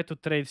Shaman, try to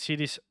trade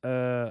cities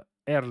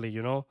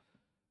early.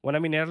 When I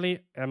mean early,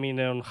 I mean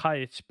on high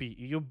HP.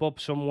 You bob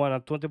someone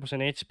at 20%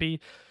 HP,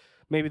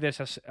 maybe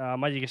there's a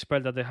magic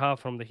spell that they have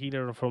from the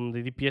healer or from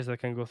the DPS that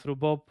can go through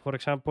Bob, for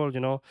example.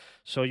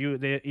 So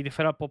if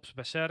Feral pops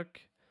Berserk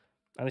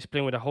and is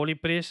playing with a Holy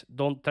Priest,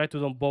 don't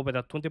Bob it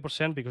at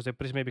 20% because the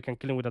priest maybe can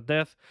kill him with a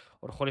Death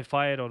or Holy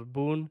Fire or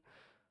Boon.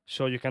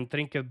 So you can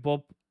Trinket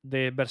Bob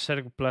the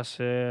Berserk plus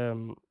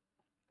Feral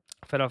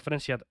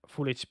Frenzy at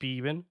full HP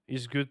even.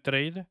 Is good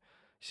trade.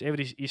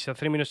 It's a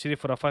 3-minute city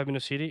for a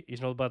 5-minute city.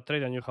 It's not bad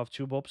trade, and you have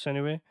 2 Bobs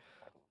anyway.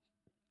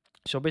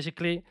 So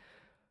basically,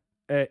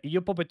 if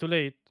you pop it too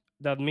late,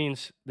 that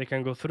means they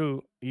can go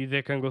through. If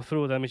they can go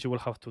through, that means you will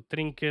have to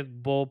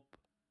Trinket, Bob,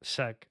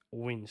 sack,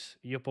 wins.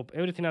 You pop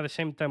everything at the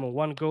same time on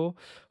one go.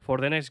 For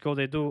the next go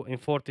they do in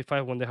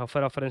 45 when they have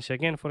Feral Frenzy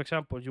again, for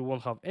example, you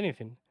won't have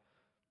anything.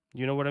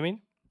 You know what I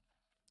mean?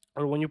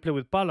 Or when you play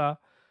with Pala,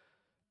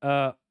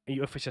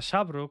 if it's a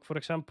Sabrok, for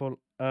example,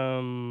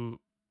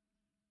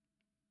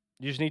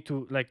 you just need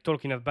to like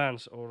talk in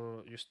advance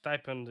or just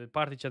type in the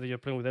party chat that you're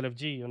playing with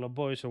LFG or no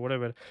boys or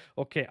whatever.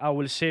 Okay, I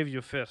will save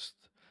you first.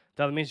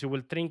 That means you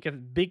will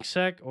Trinket Big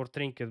Sack or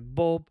Trinket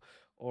Bob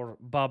or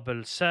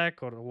Bubble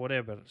Sack or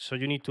whatever. So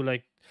you need to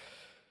like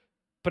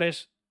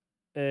press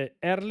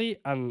early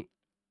and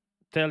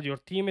tell your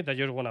teammate that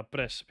you're gonna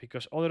press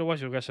because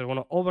otherwise you guys are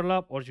gonna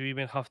overlap or you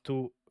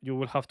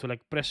will have to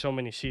like press so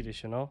many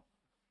cities.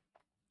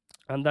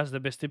 And that's the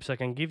best tips I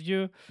can give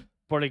you.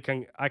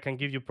 I can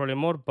give you probably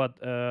more, but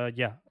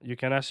yeah, you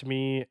can ask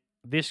me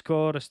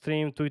Discord,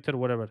 stream, Twitter,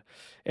 whatever.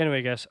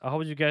 Anyway, guys, I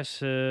hope you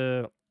guys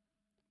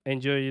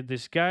enjoy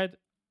this guide.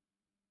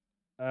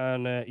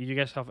 And if you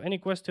guys have any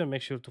question,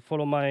 make sure to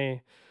follow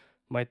my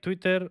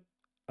Twitter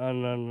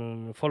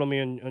and follow me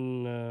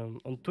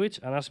on Twitch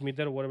and ask me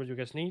there whatever you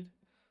guys need.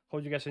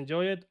 Hope you guys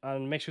enjoy it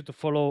and make sure to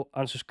follow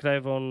and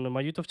subscribe on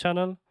my YouTube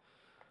channel.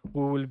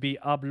 We will be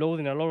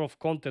uploading a lot of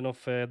content of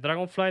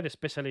Dragonflight,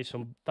 especially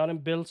some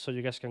talent builds, so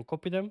you guys can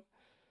copy them.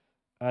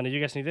 And if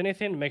you guys need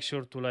anything, make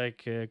sure to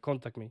like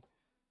contact me.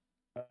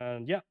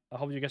 And yeah, I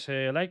hope you guys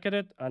like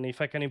it. And if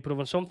I can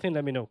improve on something,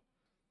 let me know.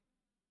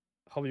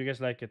 Hope you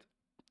guys like it.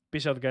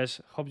 Peace out,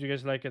 guys. Hope you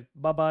guys like it.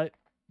 Bye bye.